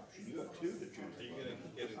more options. You have two to choose. Are you going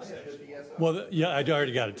to get it? Well, yeah, I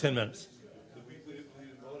already got it. 10 minutes.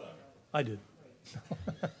 I did.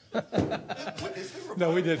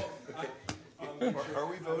 No, we did. Are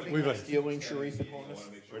we voting We on voted. stealing Sharif upon us?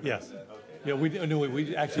 Yes. Yeah,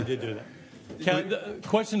 we actually did do that. The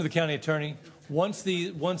question to the county attorney: once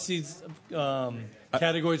these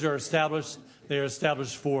categories are established, They are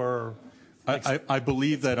established for. I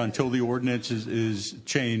believe that until the ordinance is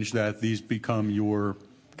changed, that these become your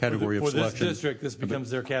category of selection. For this district, this becomes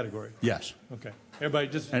their category. Yes. Okay. Everybody,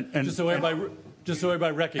 just so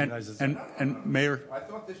everybody recognizes. And Mayor. I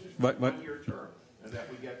thought this was for a 1-year term, and that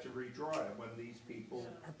we get to redraw it when these people's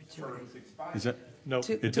terms expire. Is that? No.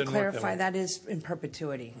 To clarify, that is in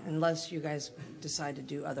perpetuity, unless you guys decide to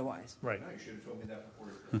do otherwise. Right. You should have told me that before.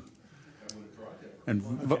 I would have drawn it. And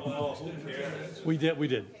we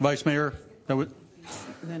did. Vice Mayor.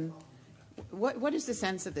 Then, what is the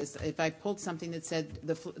sense of this? If I pulled something that said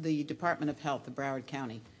the Department of Health of Broward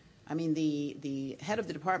County, I mean the head of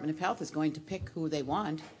the Department of Health is going to pick who they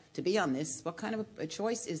want to be on this. What kind of a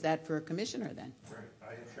choice is that for a commissioner then?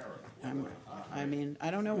 I mean,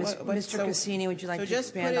 I don't know what. Mr. Cassini, would you like to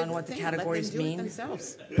expand on what the categories mean?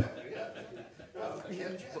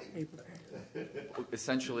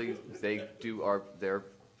 Essentially, they do their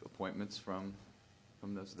appointments from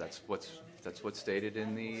those. That's what's stated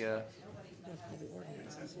in the.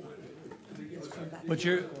 But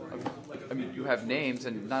you're. I mean, you have names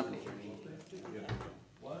and not.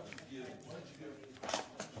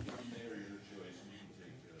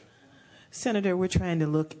 Senator, we're trying to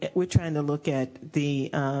look at the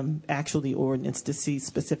the ordinance to see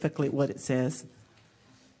specifically what it says.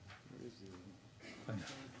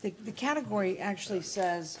 The category actually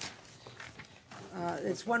says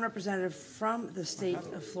it's one representative from the state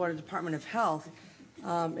of Florida Department of Health.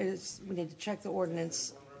 We need to check the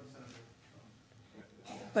ordinance,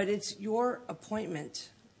 but it's your appointment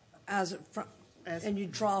and you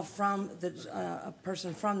draw from a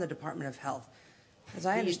person from the Department of Health. As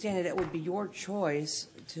I understand it, it would be your choice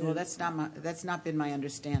to. Well, that's not been my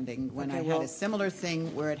understanding. When I had a similar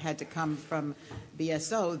thing where it had to come from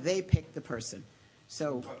BSO, they picked the person.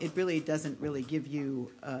 So it really doesn't really give you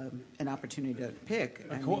an opportunity to pick.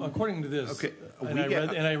 According to this, okay,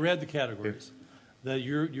 and I read the categories. That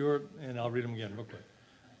you're, and I'll read them again real quick,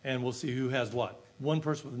 and we'll see who has what. One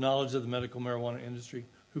person with knowledge of the medical marijuana industry.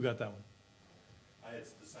 Who got that one? I had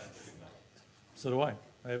the scientific knowledge. So do I.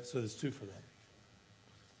 So there's 2 for that.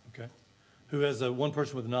 Okay. Who has one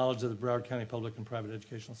person with knowledge of the Broward County public and private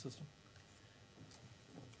educational system?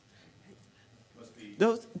 Must be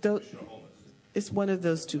Those it's one of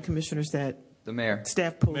those 2 commissioners that the mayor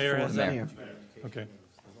staff pulled Mayor for. has The that. mayor. Okay.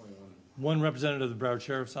 One representative of the Broward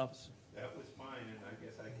Sheriff's Office. That was mine, and I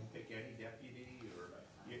guess I can pick any deputy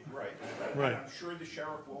or right. Right. I'm sure the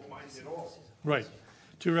sheriff won't mind it all. Right.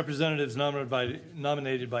 2 representatives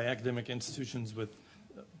nominated by academic institutions with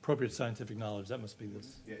appropriate scientific knowledge. That must be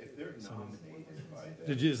this. Yeah, if they're nominated by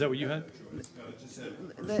Did you? Is that what you had?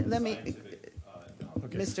 Let me,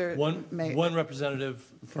 Okay. Mr. Mayor. One representative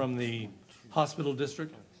from the hospital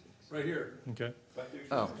district. Right here. Okay. But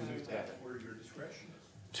there's Oh. where your discretion is.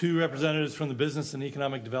 2 representatives from the business and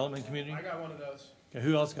economic development community. I got one of those. Okay.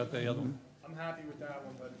 Who else got the other one? I'm happy with that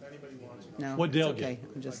one, but if anybody wants it. No, What Dale it's okay.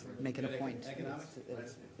 get? I'm just making a point.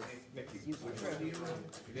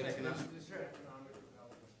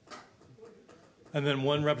 And then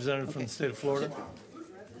 1 representative from the state of Florida.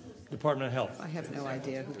 Department of Health. I have no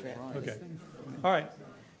idea who drafted Okay. this thing. All right.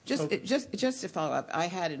 Just to follow up, I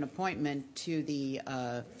had an appointment to the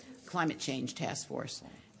Climate Change Task Force,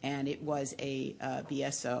 and it was a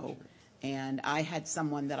BSO, and I had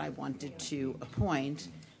someone that I wanted to appoint,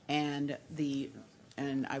 and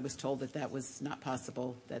I was told that was not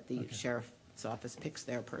possible, that the sheriff's office picks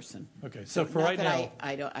their person. Okay. So for not right that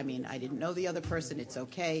now, I didn't know the other person. It's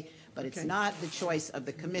okay, but it's not the choice of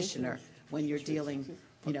the commissioner when you're dealing,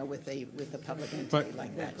 with a public entity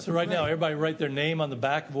like that. So right now, everybody write their name on the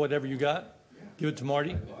back of whatever you got. Give it to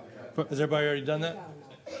Marty. Has everybody already done that?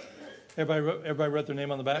 Everybody wrote their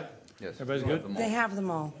name on the back? Yes. Everybody's good? They have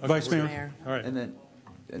them all. Okay. Vice Mayor. All right. and then.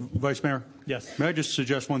 Vice Mayor. Yes. May I just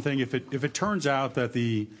suggest one thing? If it turns out that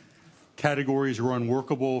the categories are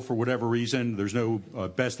unworkable for whatever reason, there's no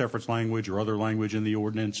best efforts language or other language in the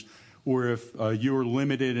ordinance, or if you're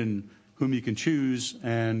limited in whom you can choose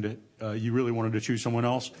and you really wanted to choose someone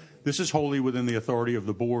else, this is wholly within the authority of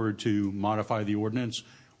the board to modify the ordinance.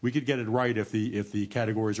 We could get it right if the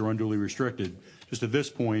categories are unduly restricted. Just at this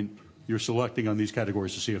point, you're selecting on these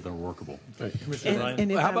categories to see if they're workable. Okay. Commissioner Ryan.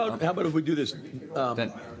 How about if we do this,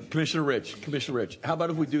 Commissioner Rich? How about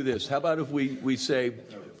if we do this? How about if we say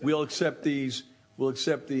we'll accept these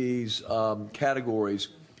categories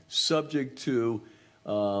subject to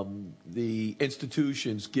the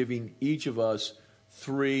institutions giving each of us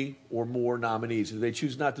 3 or more nominees. If they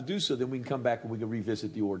choose not to do so, then we can come back and we can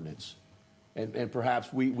revisit the ordinance, and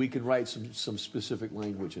perhaps we can write some specific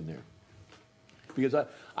language in there. Because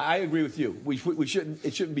I agree with you. We shouldn't.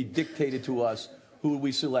 It shouldn't be dictated to us who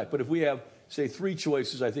we select. But if we have say 3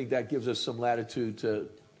 choices, I think that gives us some latitude to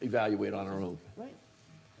evaluate on our own. Right.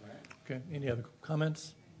 Okay. Any other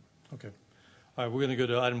comments? Okay. All right. We're going to go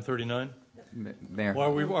to item 39. Mayor.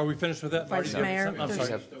 Well, are we finished with that? Vice Mayor. I'm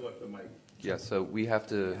sorry. Yeah, so we have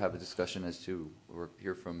to have a discussion as to, or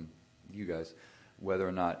hear from you guys, whether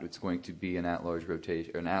or not it's going to be an at-large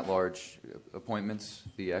rotation, an at-large appointments,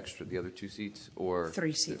 the other 2 seats, or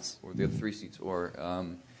 3 seats, or the other 3 seats, or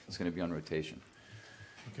it's going to be on rotation.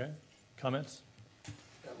 Okay. Comments?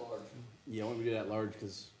 At large. Yeah, I want to do that at large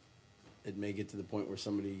because it may get to the point where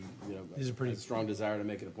somebody, These are pretty has a strong desire to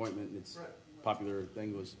make an appointment, and it's popular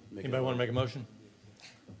thing was make Anybody it want to make a motion?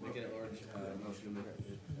 Make it at large. Motion to make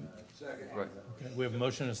it. Second. Right. Okay. We have a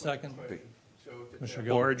motion and a second. At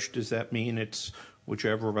large, does that mean it's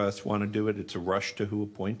whichever of us want to do it, it's a rush to who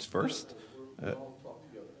appoints first?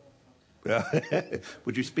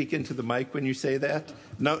 Would you speak into the mic when you say that?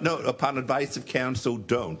 No, upon advice of counsel,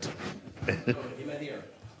 don't. Okay.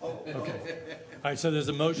 All right, so there's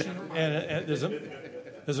a motion, and there's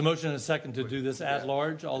a motion and a second to do this at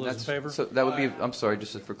large. All those in favor? So that would be, I'm sorry,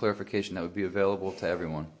 just for clarification, that would be available to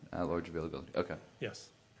everyone, at large availability. Okay. Yes.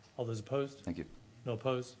 All those opposed? Thank you. No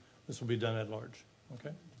opposed? This will be done at large.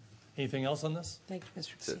 Okay. Anything else on this? Thank you,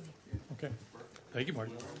 Mr. Cassini. Okay. Thank you,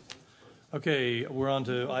 Marty. Okay, we're on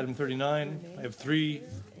to item 39. I have 3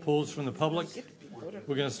 pulls from the public.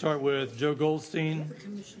 We're going to start with Joe Goldstein,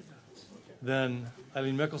 then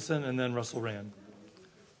Eileen Mickelson, and then Russell Rand.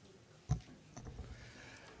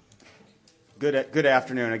 Good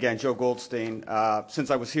afternoon. Again, Joe Goldstein.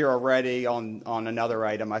 Since I was here already on another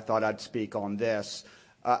item, I thought I'd speak on this.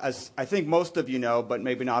 As I think most of you know, but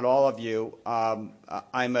maybe not all of you,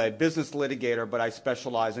 I'm a business litigator, but I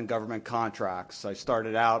specialize in government contracts. I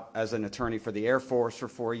started out as an attorney for the Air Force for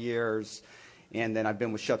 4 years, and then I've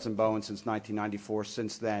been with Schutz & Bowen since 1994,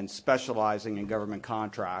 since then, specializing in government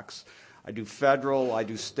contracts. I do federal, I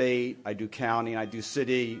do state, I do county, and I do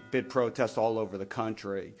city bid protests all over the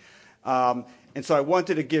country. And so I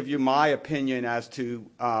wanted to give you my opinion as to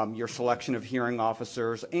your selection of hearing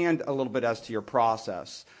officers and a little bit as to your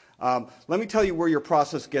process. Let me tell you where your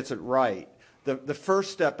process gets it right. The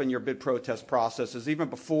first step in your bid protest process is even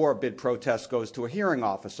before a bid protest goes to a hearing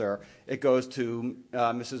officer, it goes to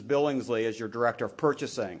Mrs. Billingsley as your director of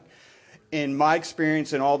purchasing. In my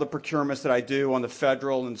experience in all the procurements that I do on the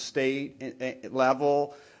federal and state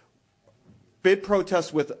level, bid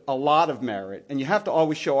protests with a lot of merit, and you have to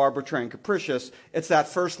always show arbitrary and capricious, it's that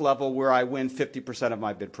first level where I win 50% of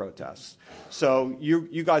my bid protests. So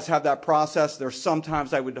you guys have that process. There's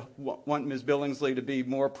sometimes I would want Ms. Billingsley to be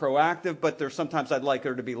more proactive, but there's sometimes I'd like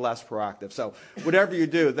her to be less proactive. So whatever you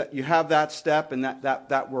do, that you have that step, and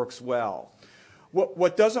that works well.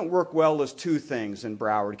 What doesn't work well is 2 things in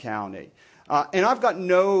Broward County. And I've got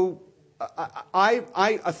no...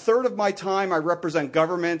 a third of my time I represent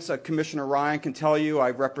governments. Commissioner Ryan can tell you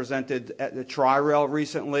I represented at the Tri-Rail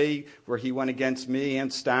recently, where he went against me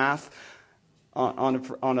and staff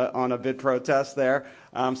on a bid protest there.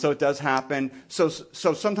 So it does happen. So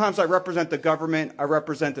sometimes I represent the government. I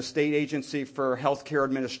represent the state agency for healthcare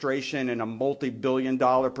administration in a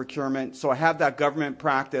multi-billion-dollar procurement. So I have that government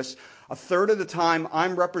practice. A third of the time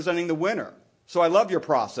I'm representing the winner. So I love your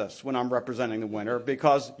process when I'm representing the winner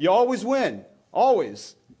because you always win,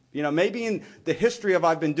 always. Maybe in the history of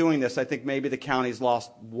I've been doing this, I think maybe the county's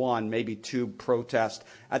lost 1, maybe 2 protests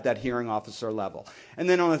at that hearing officer level. And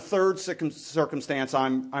then on a third circumstance,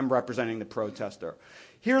 I'm representing the protester.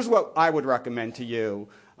 Here's what I would recommend to you,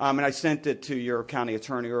 and I sent it to your county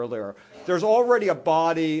attorney earlier. There's already a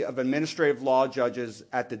body of administrative law judges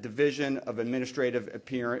at the Division of Administrative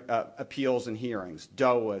Appeals and Hearings,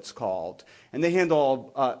 DOA it's called. And they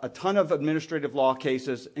handle a ton of administrative law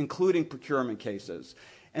cases, including procurement cases.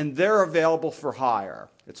 And they're available for hire.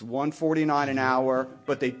 It's $149 an hour,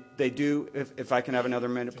 but they do, if I can have another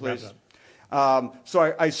minute, please.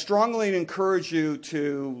 So I strongly encourage you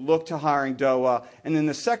to look to hiring DOA. And then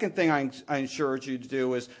the second thing I encourage you to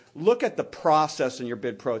do is look at the process in your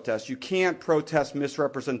bid protest. You can't protest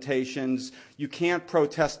misrepresentations. You can't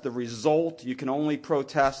protest the result. You can only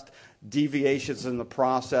protest deviations in the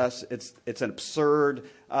process. It's an absurd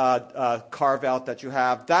carve-out that you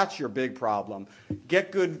have. That's your big problem.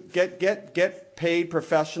 Get paid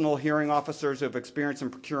professional hearing officers who have experience in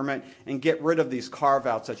procurement and get rid of these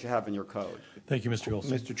carve-outs that you have in your code. Thank you, Mr.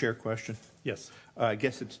 Goldstein. Mr. Chair, question? Yes. I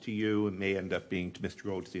guess it's to you and may end up being to Mr.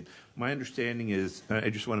 Goldstein. My understanding is, I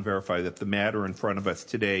just want to verify that the matter in front of us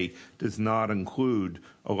today does not include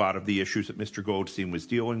a lot of the issues that Mr. Goldstein was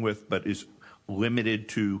dealing with, but is limited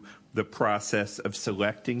to the process of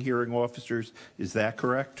selecting hearing officers. Is that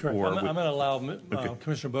correct? Correct. I'm going to allow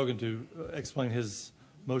Commissioner Bogan to explain his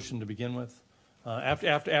motion to begin with?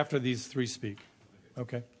 After these three speak.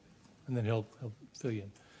 Okay. And then he'll fill you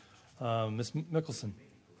in. Ms. Mickelson.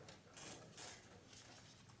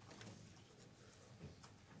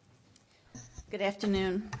 Good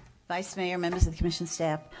afternoon, Vice Mayor, members of the Commission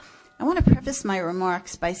staff. I want to preface my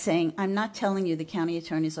remarks by saying I'm not telling you the County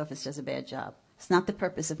Attorney's Office does a bad job. It's not the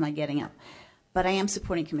purpose of my getting up. But I am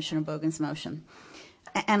supporting Commissioner Bogan's motion.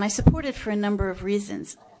 And I support it for a number of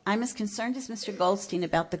reasons. I'm as concerned as Mr. Goldstein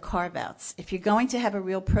about the carve-outs. If you're going to have a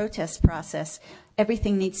real protest process,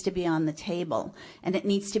 everything needs to be on the table, and it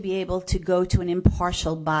needs to be able to go to an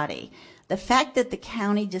impartial body. The fact that the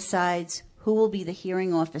county decides who will be the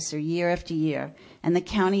hearing officer year after year, and the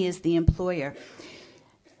county is the employer,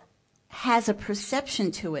 has a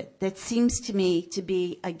perception to it that seems to me to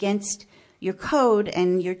be against your code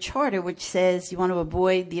and your charter, which says you want to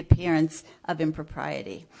avoid the appearance of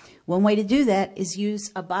impropriety. One way to do that is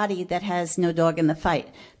use a body that has no dog in the fight,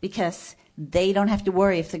 because they don't have to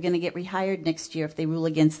worry if they're going to get rehired next year if they rule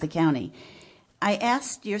against the county. I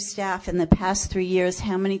asked your staff in the past 3 years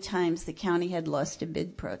how many times the county had lost a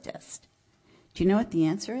bid protest. Do you know what the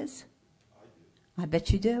answer is? I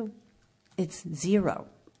bet you do. It's 0.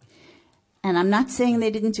 And I'm not saying they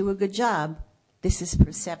didn't do a good job. This is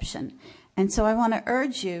perception. And so I want to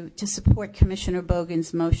urge you to support Commissioner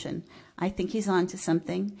Bogan's motion. I think he's on to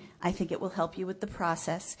something. I think it will help you with the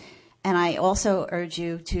process. And I also urge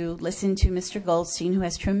you to listen to Mr. Goldstein, who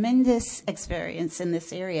has tremendous experience in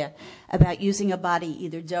this area, about using a body,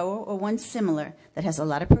 either DOA or one similar, that has a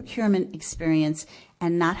lot of procurement experience,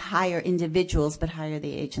 and not hire individuals, but hire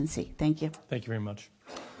the agency. Thank you. Thank you very much.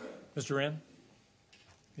 Mr. Rand,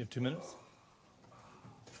 you have 2 minutes.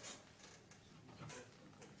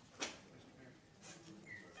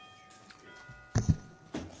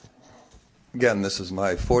 Again, this is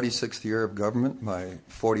my 46th year of government, my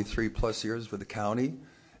 43 plus years with the county.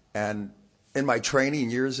 And in my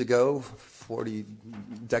training years ago, 40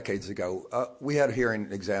 decades ago, we had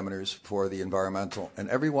hearing examiners for the environmental, and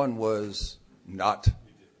everyone was not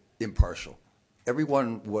impartial.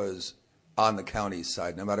 Everyone was on the county's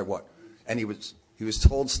side, no matter what. And he was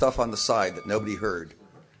told stuff on the side that nobody heard.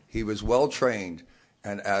 He was well trained,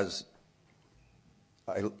 and as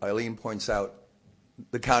Eileen points out,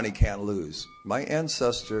 the county can't lose. My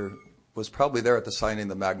ancestor was probably there at the signing of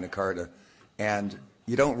the Magna Carta, and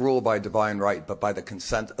you don't rule by divine right, but by the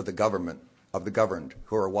consent of the government, of the governed,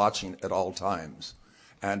 who are watching at all times.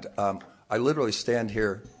 And I literally stand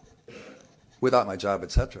here without my job,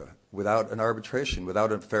 etc., without an arbitration,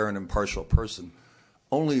 without a fair and impartial person,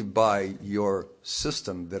 only by your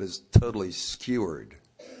system that is totally skewered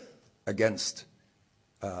against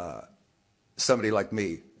somebody like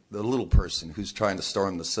me, the little person who's trying to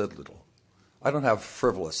storm the citadel. I don't have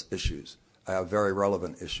frivolous issues. I have very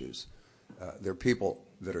relevant issues. There are people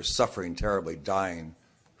that are suffering terribly, dying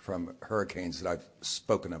from hurricanes that I've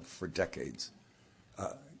spoken of for decades.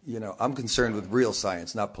 I'm concerned with real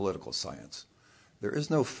science, not political science. There is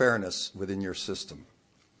no fairness within your system.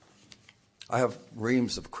 I have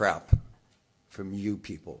reams of crap from you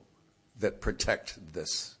people that protect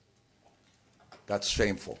this. That's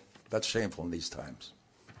shameful. That's shameful in these times.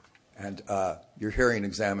 And your hearing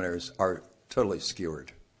examiners are totally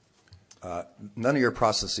skewered. None of your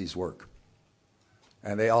processes work.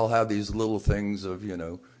 And they all have these little things of,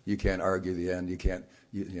 you can't argue the end, you can't,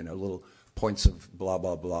 little points of blah,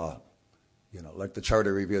 blah, blah. Like the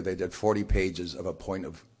charter review, they did 40 pages of a point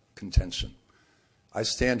of contention. I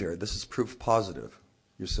stand here, this is proof positive.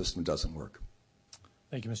 Your system doesn't work.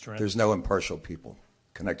 Thank you, Mr. Rand. There's no impartial people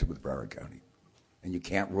connected with Broward County. And you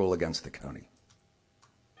can't rule against the county.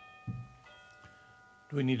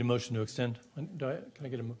 Do we need a motion to extend? Can I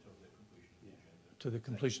get a motion? To the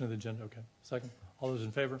completion of the agenda? Okay. Second. All those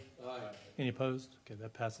in favor? Aye. Any opposed? Okay,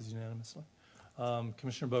 that passes unanimously.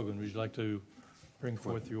 Commissioner Bogan, would you like to bring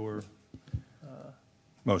forth your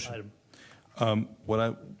motion item?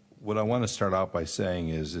 What I want to start out by saying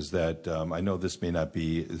is that I know this may not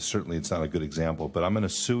be, certainly it's not a good example, but I'm going to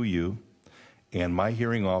sue you, and my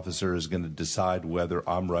hearing officer is going to decide whether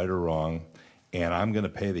I'm right or wrong, and I'm going to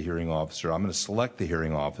pay the hearing officer. I'm going to select the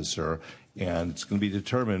hearing officer, and it's going to be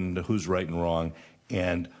determined who's right and wrong.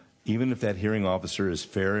 And even if that hearing officer is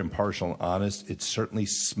fair, impartial, and honest, it certainly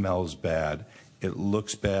smells bad. It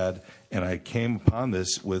looks bad. And I came upon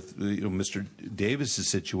this with Mr. Davis's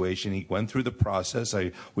situation. He went through the process.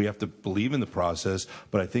 We have to believe in the process,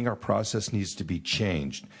 but I think our process needs to be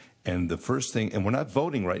changed. And the first thing, and we're not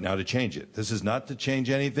voting right now to change it. This is not to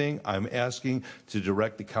change anything. I'm asking to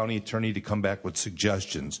direct the county attorney to come back with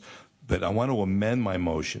suggestions. But I want to amend my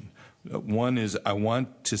motion. One is I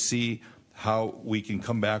want to see how we can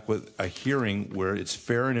come back with a hearing where it's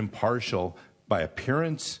fair and impartial by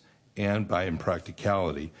appearance and by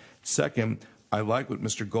impracticality. Second, I like what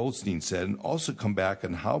Mr. Goldstein said, and also come back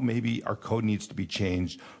on how maybe our code needs to be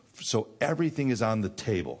changed so everything is on the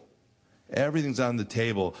table. Everything's on the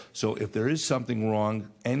table, so if there is something wrong,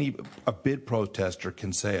 a bid protester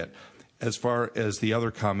can say it. As far as the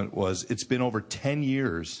other comment was, it's been over 10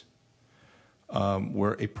 years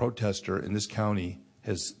where a protester in this county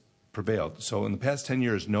has prevailed. So in the past 10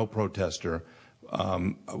 years, no protester,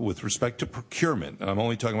 with respect to procurement, and I'm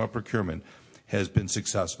only talking about procurement, has been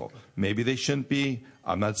successful. Maybe they shouldn't be.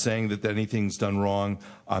 I'm not saying that anything's done wrong.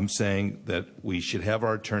 I'm saying that we should have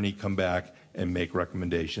our attorney come back and make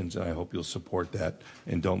recommendations, and I hope you'll support that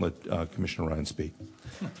and don't let Commissioner Ryan speak.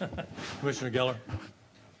 Commissioner Geller.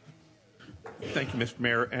 Thank you, Mr.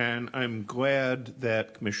 Mayor, and I'm glad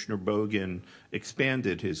that Commissioner Bogan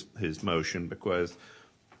expanded his motion, because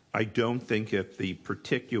I don't think if the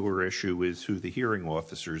particular issue is who the hearing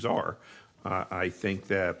officers are. I think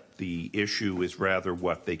that the issue is rather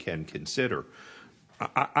what they can consider.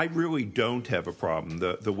 I really don't have a problem.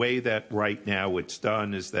 The way that right now it's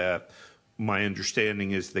done is that my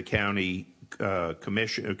understanding is the county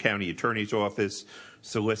county attorney's office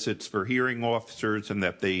solicits for hearing officers, and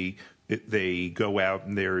that they go out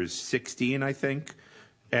and there's 16, I think,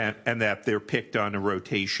 and that they're picked on a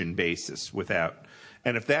rotation basis without.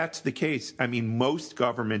 And if that's the case, I mean, most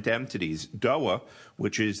government entities, DOA,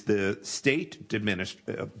 which is the State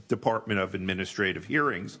Department of Administrative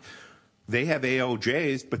Hearings, they have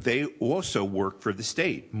ALJs, but they also work for the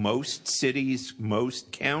state. Most cities,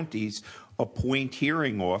 most counties appoint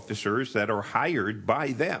hearing officers that are hired by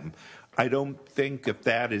them. I don't think if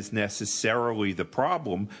that is necessarily the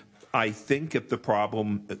problem. I think if the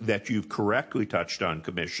problem that you've correctly touched on,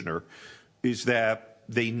 Commissioner, is that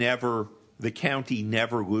the county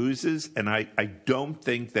never loses, and I don't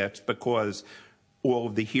think that's because all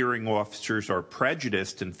of the hearing officers are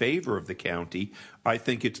prejudiced in favor of the county. I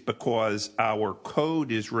think it's because our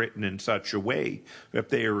code is written in such a way that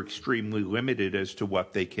they are extremely limited as to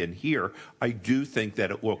what they can hear. I do think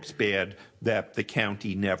that it looks bad that the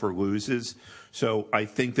county never loses. So I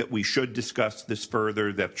think that we should discuss this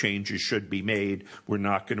further, that changes should be made. We're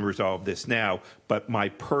not going to resolve this now. But my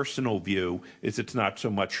personal view is it's not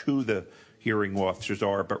so much who the hearing officers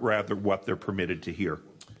are, but rather what they're permitted to hear.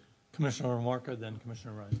 Commissioner Marca, then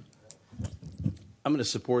Commissioner Ryan. I'm going to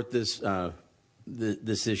support this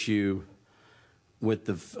this issue with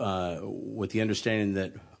the understanding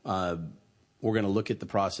that we're going to look at the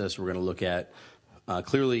process. We're going to look at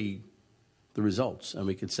clearly the results, and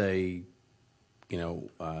we could say,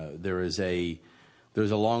 there's a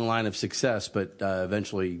long line of success, but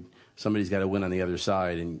eventually somebody's got to win on the other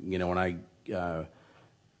side. And when I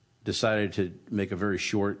decided to make a very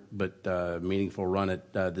short but meaningful run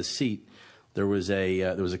at the seat, there was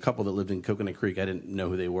a couple that lived in Coconut Creek. I didn't know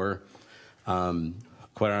who they were.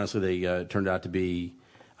 Quite honestly, they turned out to be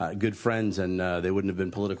good friends, and they wouldn't have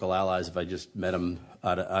been political allies if I just met them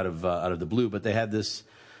out of the blue. But they had this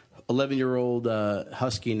 11-year-old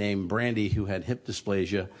husky named Brandy who had hip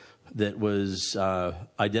dysplasia that was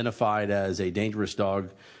identified as a dangerous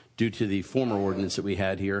dog due to the former ordinance that we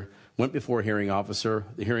had here. Went before a hearing officer.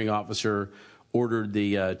 The hearing officer ordered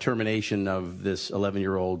the termination of this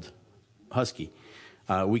 11-year-old husky.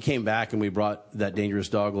 We came back and we brought that dangerous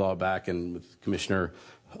dog law back, and with Commissioner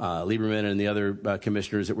Lieberman and the other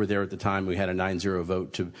commissioners that were there at the time, we had a 9-0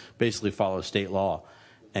 vote to basically follow state law.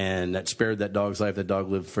 And that spared that dog's life. That dog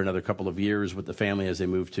lived for another couple of years with the family as they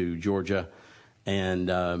moved to Georgia. And,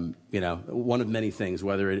 one of many things,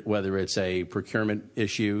 whether it's a procurement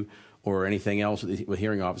issue or anything else with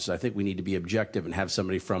hearing officers, I think we need to be objective and have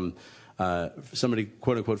somebody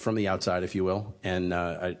quote unquote, from the outside, if you will. And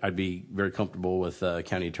I'd be very comfortable with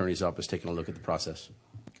county attorney's office taking a look at the process.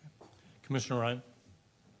 Okay. Commissioner Ryan.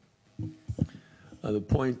 The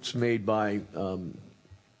points made by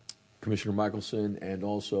Commissioner Michelson and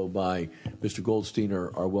also by Mr. Goldstein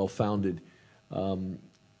are well-founded.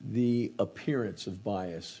 The appearance of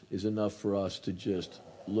bias is enough for us to just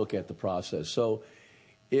look at the process. So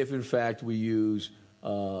if, in fact, we use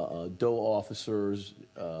DOA officers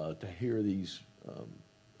to hear these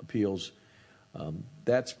appeals,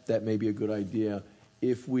 that may be a good idea.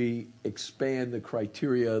 If we expand the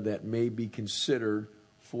criteria that may be considered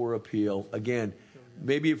for appeal, again,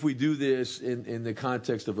 maybe if we do this in the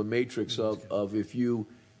context of a matrix of if you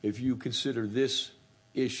consider this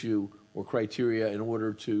issue or criteria in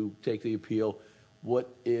order to take the appeal, what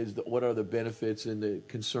are the benefits and the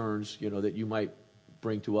concerns that you might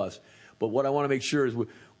bring to us. But what I want to make sure is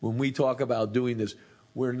when we talk about doing this,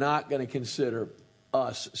 we're not going to consider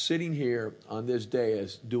us sitting here on this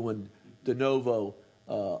dais doing de novo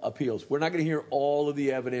appeals. We're not going to hear all of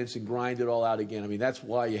the evidence and grind it all out again. I mean, that's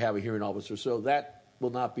why you have a hearing officer. So that will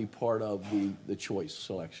not be part of the choice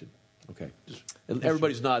selection. Okay. And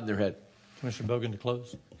everybody's nodding their head. Commissioner Bogan to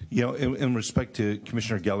close. You know, in respect to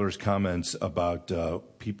Commissioner Geller's comments about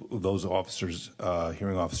those officers,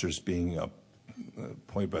 hearing officers being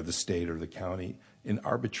appointed by the state or the county, in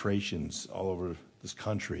arbitrations all over this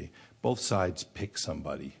country, both sides pick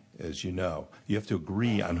somebody, as you know. You have to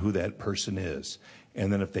agree on who that person is.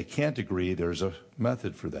 And then if they can't agree, there's a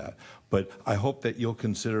method for that. But I hope that you'll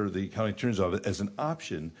consider the county attorney's office as an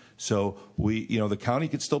option. So the county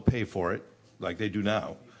could still pay for it, like they do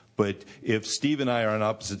now. But if Steve and I are on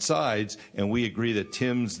opposite sides and we agree that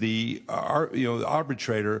Tim's the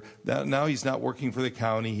arbitrator, now he's not working for the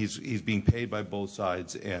county. He's being paid by both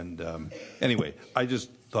sides. And anyway, I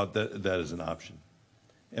just thought that is an option.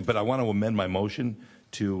 But I want to amend my motion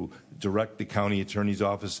to direct the county attorney's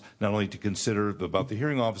office not only to consider about the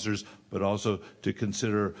hearing officers, but also to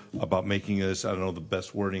consider about making this, I don't know the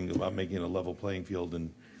best wording, about making it a level playing field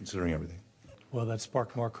and considering everything. Well, that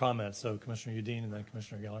sparked more comments. So Commissioner Udine and then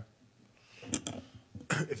Commissioner Geller.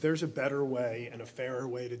 If there's a better way and a fairer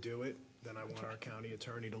way to do it, then I want our county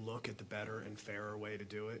attorney to look at the better and fairer way to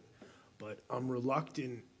do it. But I'm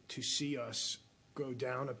reluctant to see us go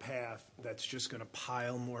down a path that's just going to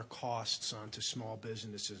pile more costs onto small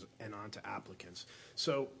businesses and onto applicants.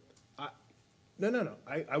 So, no.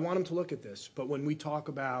 I want them to look at this. But when we talk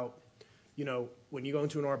about, when you go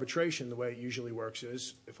into an arbitration, the way it usually works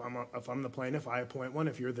is if I'm the plaintiff, I appoint one.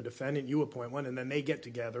 If you're the defendant, you appoint one, and then they get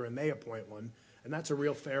together and they appoint one. And that's a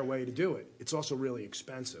real fair way to do it. It's also really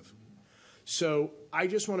expensive. So I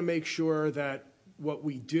just want to make sure that what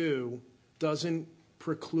we do doesn't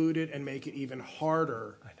preclude it and make it even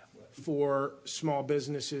harder for small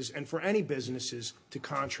businesses and for any businesses to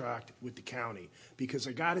contract with the county. Because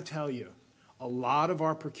I got to tell you, a lot of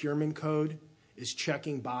our procurement code is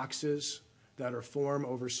checking boxes that are form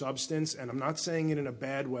over substance. And I'm not saying it in a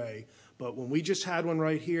bad way, but when we just had one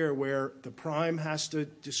right here where the prime has to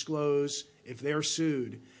disclose if they're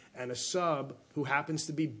sued, and a sub who happens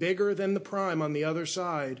to be bigger than the prime on the other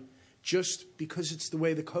side, just because it's the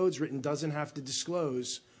way the code's written, doesn't have to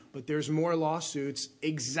disclose, but there's more lawsuits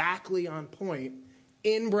exactly on point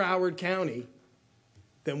in Broward County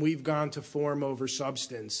than we've gone to form over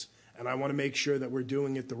substance. And I want to make sure that we're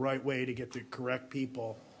doing it the right way to get the correct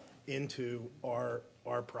people into our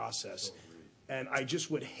process. And I just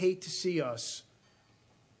would hate to see us,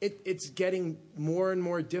 it's getting more and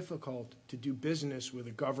more difficult to do business with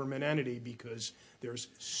a government entity because there's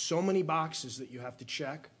so many boxes that you have to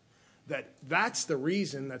check. That's the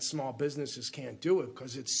reason that small businesses can't do it,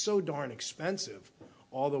 because it's so darn expensive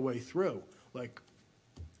all the way through.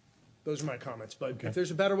 Those are my comments. But if there's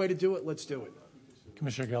a better way to do it, let's do it.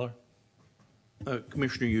 Commissioner Geller.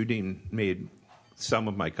 Commissioner Udine made some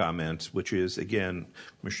of my comments, which is, again,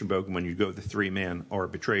 Commissioner Bogan, when you go the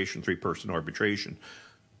three-person arbitration,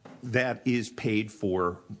 that is paid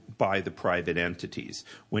for by the private entities.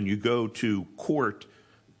 When you go to court,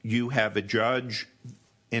 you have a judge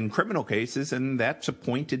in criminal cases, and that's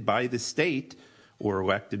appointed by the state or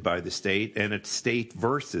elected by the state, and it's state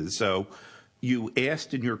versus. So you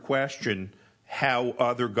asked in your question how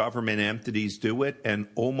other government entities do it, and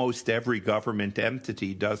almost every government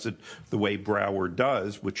entity does it the way Broward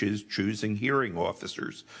does, which is choosing hearing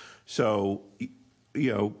officers. So,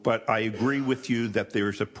 but I agree with you that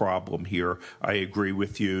there's a problem here. I agree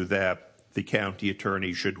with you that the county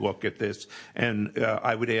attorney should look at this, and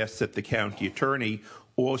I would ask that the county attorney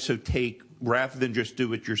also rather than just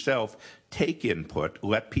do it yourself, take input.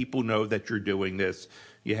 Let people know that you're doing this.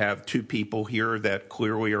 You have two people here that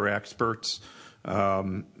clearly are experts.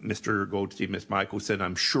 Mr. Goldstein, Ms. Michelson,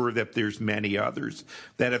 I'm sure that there's many others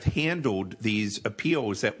that have handled these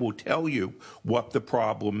appeals that will tell you what the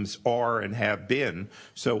problems are and have been.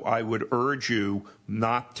 So I would urge you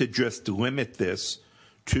not to just limit this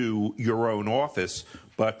to your own office,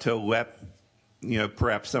 but to let,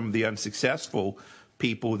 perhaps some of the unsuccessful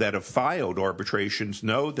people that have filed arbitrations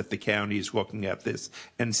know that the county is looking at this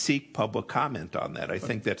and seek public comment on that. I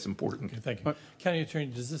think that's important. Okay, thank you. County Attorney,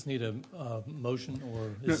 does this need a motion or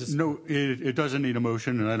is this? No, it doesn't need a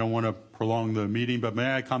motion, and I don't want to prolong the meeting, but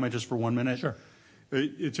may I comment just for 1 minute? Sure.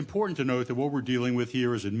 It's important to note that what we're dealing with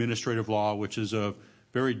here is administrative law, which is a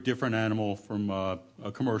very different animal from a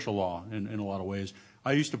commercial law in a lot of ways.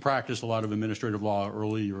 I used to practice a lot of administrative law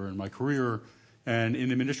earlier in my career, and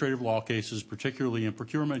in administrative law cases, particularly in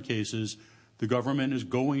procurement cases, the government is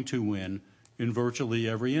going to win in virtually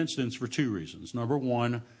every instance for two reasons. Number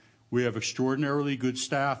one, We have extraordinarily good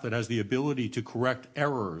staff that has the ability to correct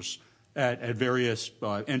errors at various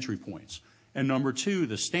entry points. And number two,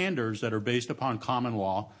 the standards that are based upon common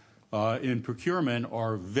law in procurement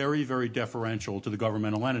are very, very deferential to the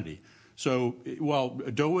governmental entity. So while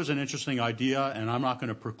DOE is an interesting idea, and I'm not going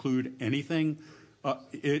to preclude anything,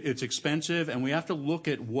 it's expensive, and we have to look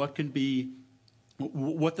at what the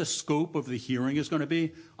scope of the hearing is going to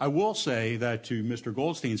be. I will say that, to Mr.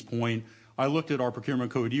 Goldstein's point, I looked at our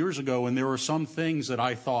procurement code years ago, and there were some things that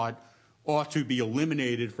I thought ought to be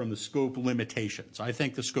eliminated from the scope limitations. I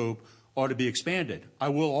think the scope ought to be expanded. I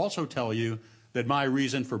will also tell you that my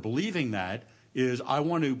reason for believing that is I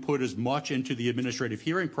want to put as much into the administrative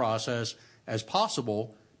hearing process as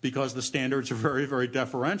possible because the standards are very, very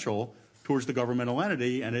deferential towards the governmental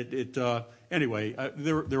entity. And anyway,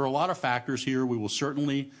 there are a lot of factors here. We will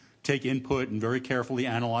certainly take input and very carefully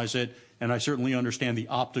analyze it. And I certainly understand the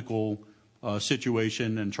optical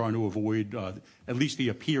situation and trying to avoid at least the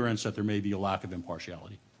appearance that there may be a lack of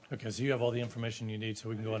impartiality. Okay, so you have all the information you need, so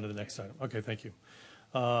we can go on to the next item. Okay, thank you.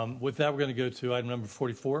 With that, we're going to go to item number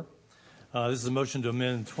 44. This is a motion to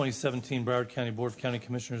amend 2017 Broward County Board of County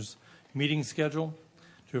Commissioners meeting schedule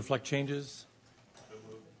to reflect changes.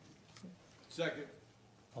 Second.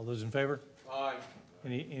 All those in favor? Aye.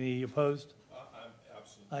 Any opposed? I'm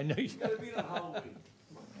absent. I know you. Got to be on Halloween.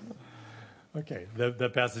 Okay,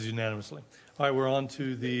 that passes unanimously. All right, we're on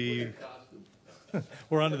to the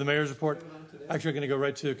mayor's report. Actually, we're going to go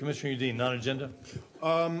right to Commissioner Udine, non-agenda.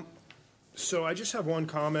 So I just have one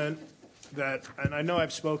comment that, and I know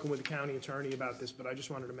I've spoken with the county attorney about this, but I just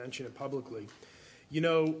wanted to mention it publicly. You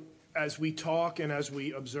know, as we talk and as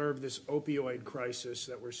we observe this opioid crisis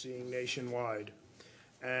that we're seeing nationwide,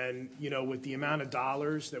 and, you know, with the amount of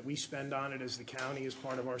dollars that we spend on it as the county as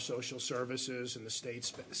part of our social services and the state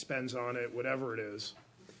spends on it, whatever it is,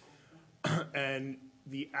 and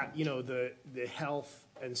the health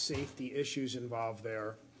and safety issues involved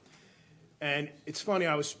there. And it's funny,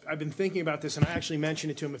 I've been thinking about this, and I actually mentioned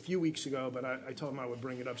it to him a few weeks ago, but I told him I would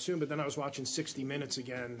bring it up soon. But then I was watching 60 Minutes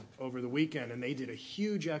again over the weekend, and they did a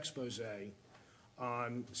huge expose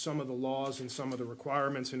on some of the laws and some of the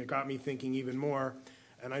requirements, and it got me thinking even more.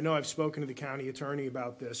 And I know I've spoken to the county attorney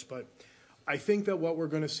about this, but I think that what we're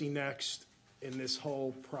going to see next in this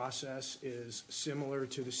whole process is similar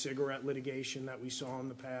to the cigarette litigation that we saw in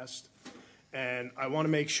the past. And I want to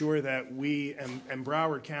make sure that we, and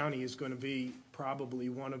Broward County is going to be probably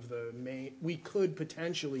one of the main, we could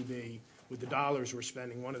potentially be, with the dollars we're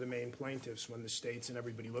spending, one of the main plaintiffs when the states and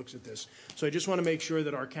everybody looks at this. So I just want to make sure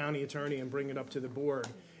that our county attorney, and bring it up to the board,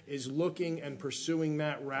 is looking and pursuing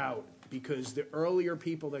that route, because the earlier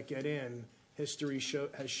people that get in, history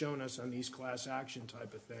has shown us on these class action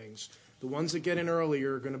type of things, the ones that get in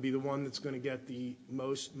earlier are going to be the one that's going to get the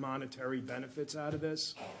most monetary benefits out of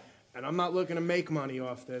this. And I'm not looking to make money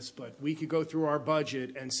off this, but we could go through our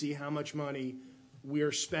budget and see how much money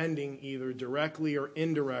we're spending either directly or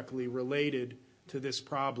indirectly related to this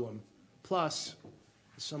problem. Plus,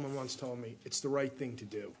 as someone once told me, it's the right thing to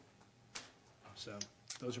do. So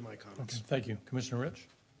those are my comments. Okay, thank you. Commissioner Rich?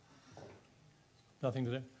 Nothing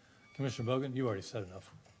today? Commissioner Bogan, you already said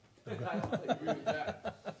enough. I don't agree with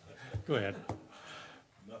that. Go ahead.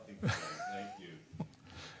 Nothing today. Thank you.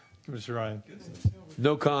 Commissioner Ryan?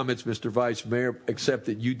 No comments, Mr. Vice Mayor, except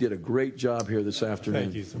that you did a great job here this afternoon.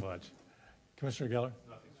 Thank you so much. Commissioner Geller?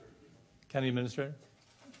 Nothing, sir. County Administrator?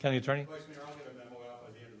 County Attorney? Vice Mayor, I'll get a memo out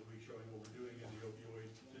by the end of the week showing what we're doing in the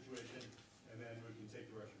opioid situation, and then we can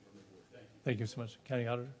take direction from the board. Thank you. Thank you so much. County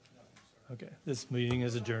Auditor? Okay, this meeting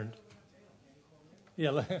is adjourned.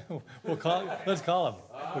 Yeah, let's call him.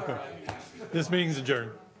 Okay. This meeting is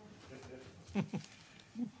adjourned.